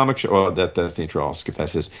into a comic show? Oh, that's the intro. I'll skip that. It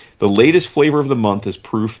says, the latest flavor of the month is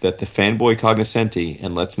proof that the fanboy cognoscenti,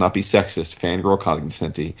 and let's not be sexist, fangirl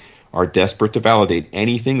cognoscenti, are desperate to validate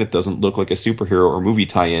anything that doesn't look like a superhero or movie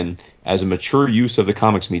tie-in as a mature use of the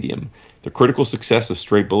comics medium. The critical success of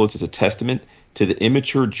Stray Bullets is a testament to the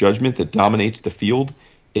immature judgment that dominates the field.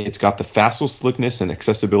 It's got the facile slickness and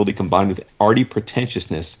accessibility combined with arty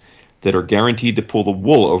pretentiousness that are guaranteed to pull the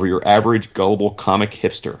wool over your average gullible comic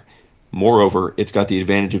hipster. Moreover, it's got the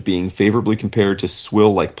advantage of being favorably compared to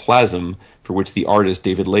swill like Plasm, for which the artist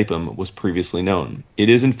David Lapham was previously known. It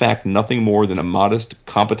is in fact nothing more than a modest,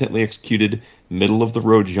 competently executed,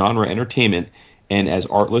 middle-of-the-road genre entertainment, and as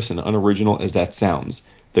artless and unoriginal as that sounds.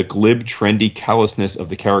 The glib, trendy callousness of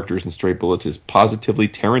the characters in Stray Bullets is positively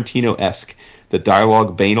Tarantino-esque, the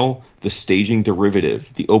dialogue banal, the staging derivative.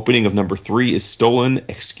 The opening of number 3 is stolen,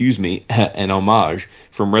 an homage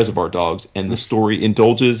from Reservoir Dogs, and the story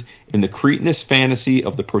indulges in the cretinous fantasy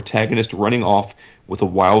of the protagonist running off with a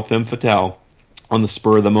wild femme fatale on the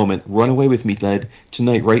spur of the moment. Run away with me, lad,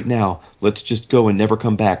 tonight, right now. Let's just go and never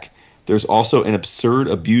come back. There's also an absurd,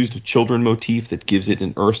 abused children motif that gives it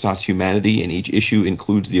an ersatz humanity, and each issue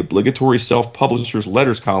includes the obligatory self-publisher's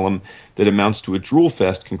letters column that amounts to a drool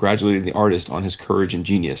fest congratulating the artist on his courage and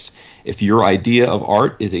genius. If your idea of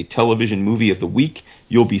art is a television movie of the week,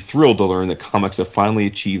 you'll be thrilled to learn that comics have finally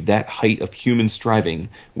achieved that height of human striving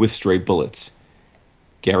with Stray Bullets.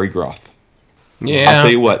 Gary Groth. Yeah. I'll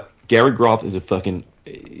tell you what, Gary Groth is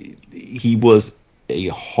he was a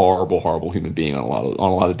horrible human being on a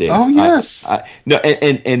lot of days. Oh yes.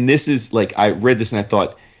 And this is like, I read this and I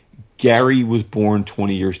thought Gary was born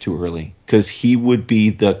 20 years too early, because he would be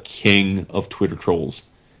the king of Twitter trolls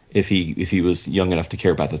if he was young enough to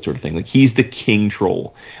care about that sort of thing. Like, he's the king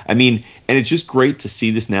troll. I mean, and it's just great to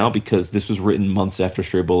see this now because this was written months after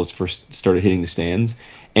Stray Bullets first started hitting the stands.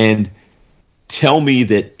 And tell me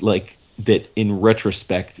that in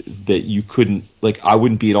retrospect that you couldn't, like, I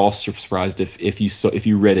wouldn't be at all surprised if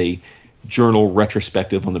you read a journal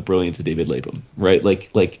retrospective on the brilliance of David Lapham, right?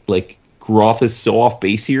 Like Groth is so off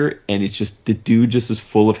base here, and it's just, the dude just is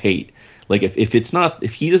full of hate. Like, if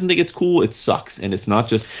he doesn't think it's cool, it sucks. And it's not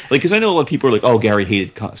just like, because I know a lot of people are like, oh, Gary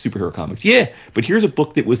hated superhero comics. Yeah, but here's a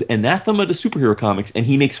book that was anathema to superhero comics, and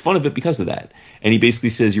he makes fun of it because of that. And he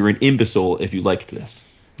basically says you're an imbecile if you liked this.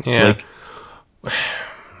 Yeah.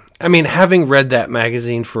 I mean, having read that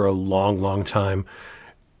magazine for a long time,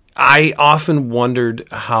 I often wondered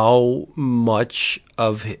how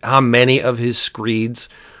many of his screeds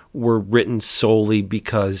were written solely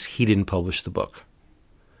because he didn't publish the book.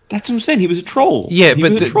 That's what I'm saying. He was a troll. Yeah, he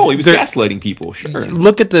was a troll. He was gaslighting people. Sure.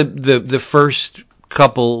 Look at the first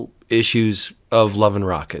couple issues of Love and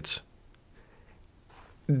Rockets.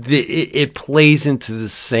 It plays into the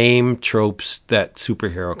same tropes that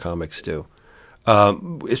superhero comics do,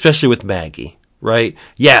 especially with Maggie. right?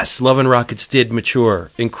 Yes, Love and Rockets did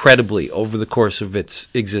mature incredibly over the course of its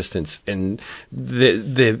existence, and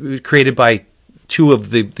the created by two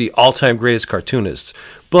of the all-time greatest cartoonists.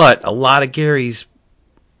 But a lot of Gary's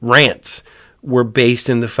rants were based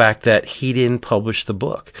in the fact that he didn't publish the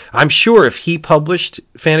book. I'm sure if he published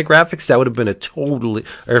Fantagraphics, that would have been a totally,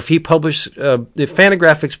 or if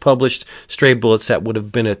Fantagraphics published Stray Bullets, that would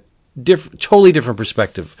have been a totally different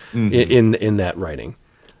perspective in that writing.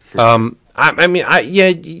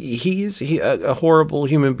 He's a horrible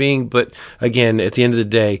human being, but again, at the end of the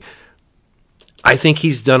day, I think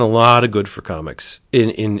he's done a lot of good for comics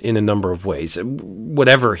in a number of ways.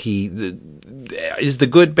 Whatever is the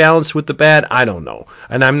good balanced with the bad, I don't know,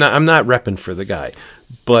 and I'm not repping for the guy,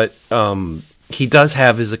 but he does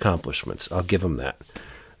have his accomplishments. I'll give him that.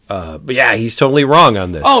 But yeah, he's totally wrong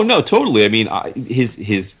on this. Oh no, totally. I mean,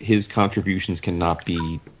 his contributions cannot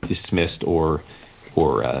be dismissed or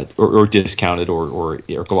discounted or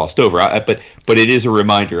glossed over. But it is a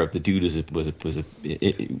reminder of the dude as a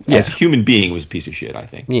human being was a piece of shit. I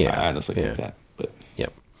think. Yeah, I honestly think that.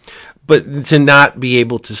 But to not be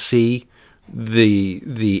able to see the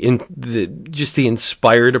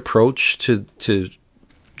inspired approach to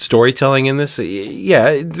storytelling in this,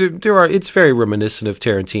 it's very reminiscent of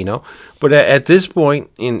Tarantino. But at this point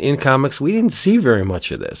in comics, we didn't see very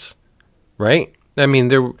much of this, right? I mean,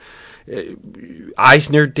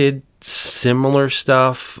 Eisner did similar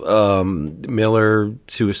stuff, Miller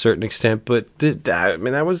to a certain extent, but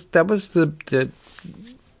that was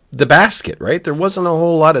the basket, right? There wasn't a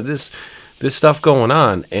whole lot of this stuff going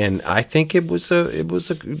on, and I think it was a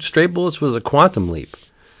Stray Bullets was a quantum leap.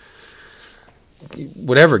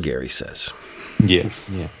 Whatever Gary says. Yeah.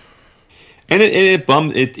 And it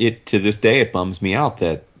bums it to this day. It bums me out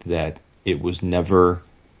that it was never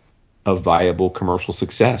a viable commercial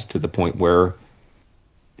success to the point where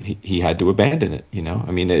he had to abandon it. You know,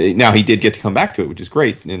 I mean, now he did get to come back to it, which is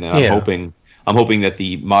great, and I'm hoping that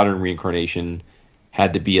the modern reincarnation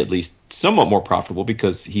had to be at least somewhat more profitable,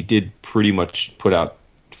 because he did pretty much put out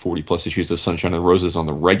 40 plus issues of Sunshine and Roses on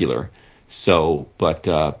the regular. So, but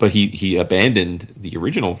he abandoned the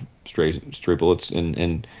original Stray Bullets,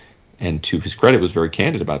 and to his credit, was very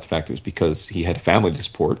candid about the fact it was because he had a family to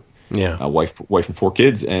support, a wife and 4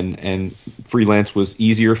 kids, and freelance was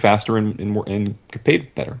easier, faster, and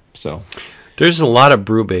paid better. So, there's a lot of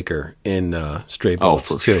Brubaker in Stray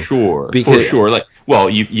Bullets too. Sure, for sure. Like, well,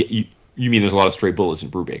 you mean there's a lot of Stray Bullets in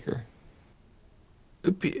Brubaker?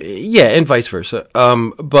 Yeah, and vice versa.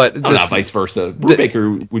 But not vice versa.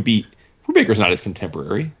 Brubaker's not his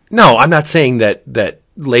contemporary. No, I'm not saying that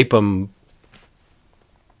Lapham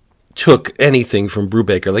took anything from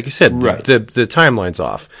Brubaker. Like you said, right. the timeline's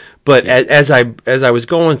off. But as I was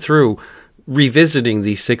going through revisiting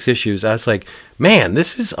these 6 issues, I was like, man,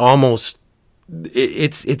 this is almost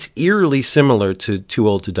it's eerily similar to Too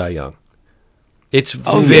Old to Die Young. It's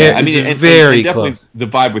very close. The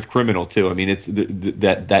vibe with Criminal too. I mean, it's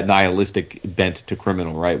that nihilistic bent to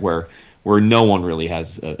Criminal, right? Where no one really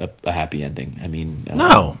has a happy ending. I mean,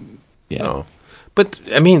 no. But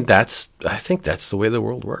I mean, I think that's the way the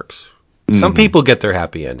world works. Mm-hmm. Some people get their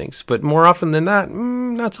happy endings, but more often than not,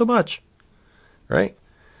 not so much. Right?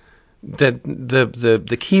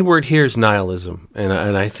 The key word here is nihilism, and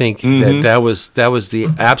I think that was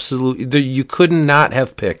the absolute. You could not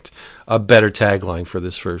have picked a better tagline for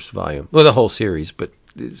this first volume. Well, the whole series, but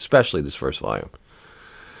especially this first volume.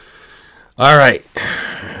 All right.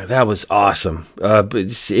 That was awesome. But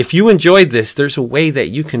if you enjoyed this, there's a way that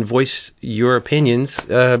you can voice your opinions.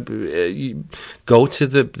 You go to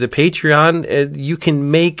the Patreon. You can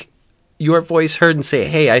make your voice heard and say,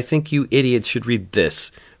 hey, I think you idiots should read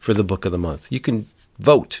this for the book of the month. You can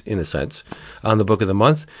vote, in a sense, on the book of the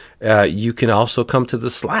month. You can also come to the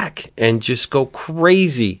Slack and just go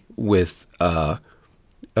crazy with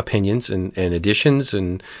opinions and additions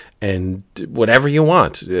and whatever you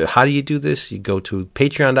want. How do you do this? You go to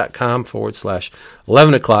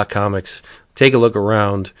patreon.com/11 o'clock comics. Take a look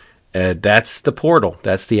around. That's the portal.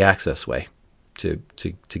 That's the access way to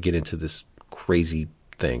get into this crazy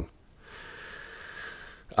thing.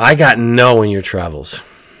 I got no in your travels.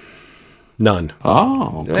 None.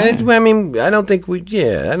 Oh, okay. I mean, I don't think we.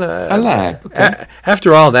 Yeah, I like. Okay.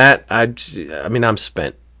 After all that, I'm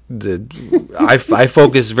spent. I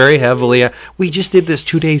focused very heavily. We just did this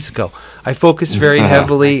 2 days ago. I focused very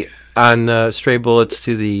heavily on Stray Bullets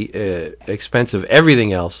to the expense of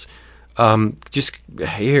everything else. Just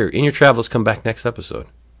here in your travels, come back next episode,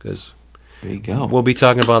 because there you go. We'll be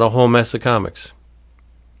talking about a whole mess of comics.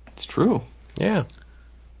 It's true. Yeah.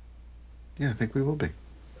 Yeah, I think we will be.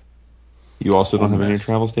 You also don't have any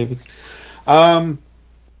travels, David?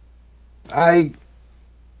 I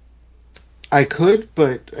could,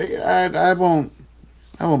 but I won't.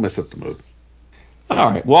 I won't mess up the mood.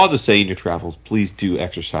 All right. Well, I'll just say in your travels, please do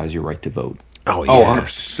exercise your right to vote. Oh, Oh, yeah.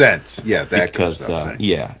 100%. Yeah, that Because goes without saying.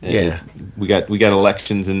 Yeah. we got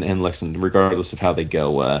elections and listen, regardless of how they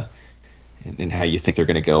go and how you think they're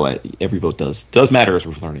going to go, every vote does matter, as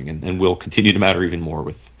we're learning, and will continue to matter even more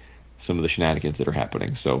with some of the shenanigans that are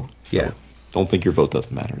happening. So Yeah. don't think your vote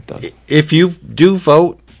doesn't matter. It does. If you do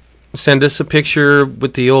vote, send us a picture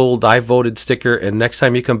with the old I voted sticker, and next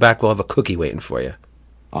time you come back, we'll have a cookie waiting for you.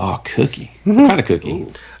 Oh, cookie. What kind of cookie?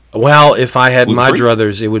 Well, if I had my Gluten-free?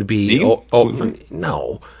 druthers, it would be Vegan?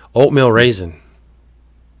 Gluten-free? oatmeal raisin.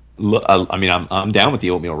 I mean, I'm down with the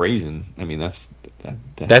oatmeal raisin. I mean, that's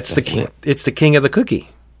the king. lit. It's the king of the cookie,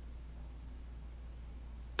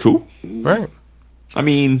 Cool. right? I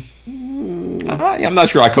mean, I'm not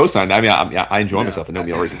sure I co-signed. I mean, I enjoy myself an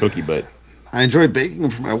oatmeal raisin cookie, but I enjoy baking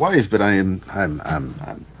them for my wife, but I'm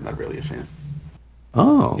not really a fan.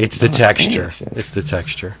 It's the texture. Yes. It's the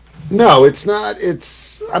texture. No, it's not.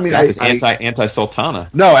 It's. I mean, That is anti sultana.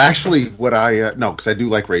 No, actually, what I no, because I do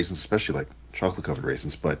like raisins, especially like chocolate covered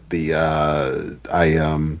raisins. But the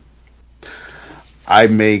I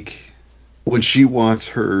make when she wants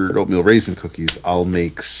her oatmeal raisin cookies, I'll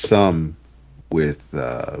make some with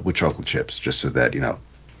chocolate chips, just so that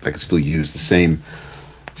I can still use the same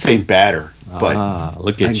batter. But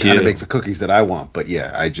look at I'm you. gonna make the cookies that I want. But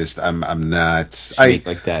yeah, I'm not. Make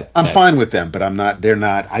like that. I'm fine with them, but I'm not. They're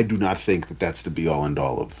not. I do not think that that's the be all end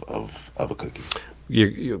all of a cookie.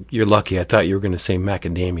 You're lucky. I thought you were going to say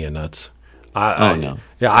macadamia nuts. No.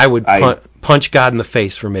 Yeah, I would punch God in the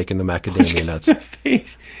face for making the macadamia nuts.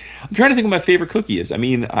 I'm trying to think what my favorite cookie is. I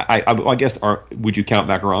mean, I guess would you count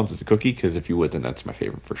macarons as a cookie? Because if you would, then that's my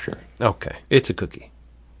favorite for sure. Okay, it's a cookie.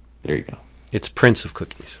 There you go. It's Prince of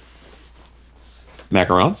cookies.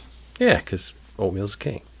 Macarons? Yeah, because oatmeal's the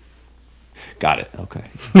king. Got it. Okay.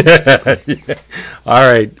 All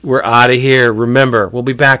right, we're out of here. Remember, we'll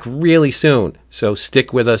be back really soon, so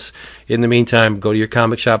stick with us. In the meantime, go to your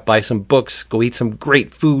comic shop, buy some books, go eat some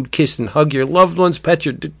great food, kiss and hug your loved ones, pet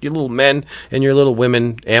your little men and your little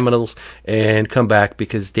women, aminals, and come back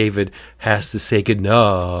because David has to say goodnight.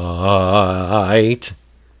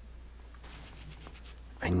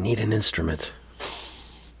 I need an instrument.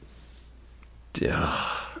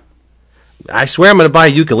 I swear I'm going to buy a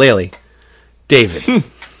ukulele. David.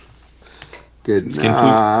 Good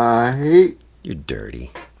night. You're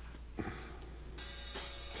dirty.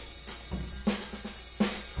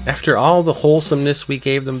 After all the wholesomeness we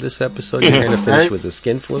gave them this episode, you're going to finish with the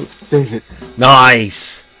skin flute? David.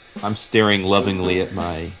 Nice. I'm staring lovingly at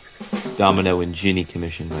my Domino and Ginny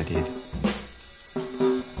commission, my dude.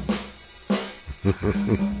 I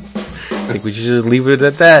think we should just leave it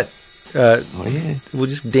at that. Oh yeah. We'll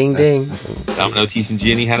just ding ding. Domino teaching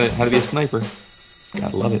Ginny how to be a sniper.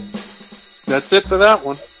 Gotta love it. That's it for that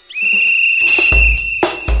one.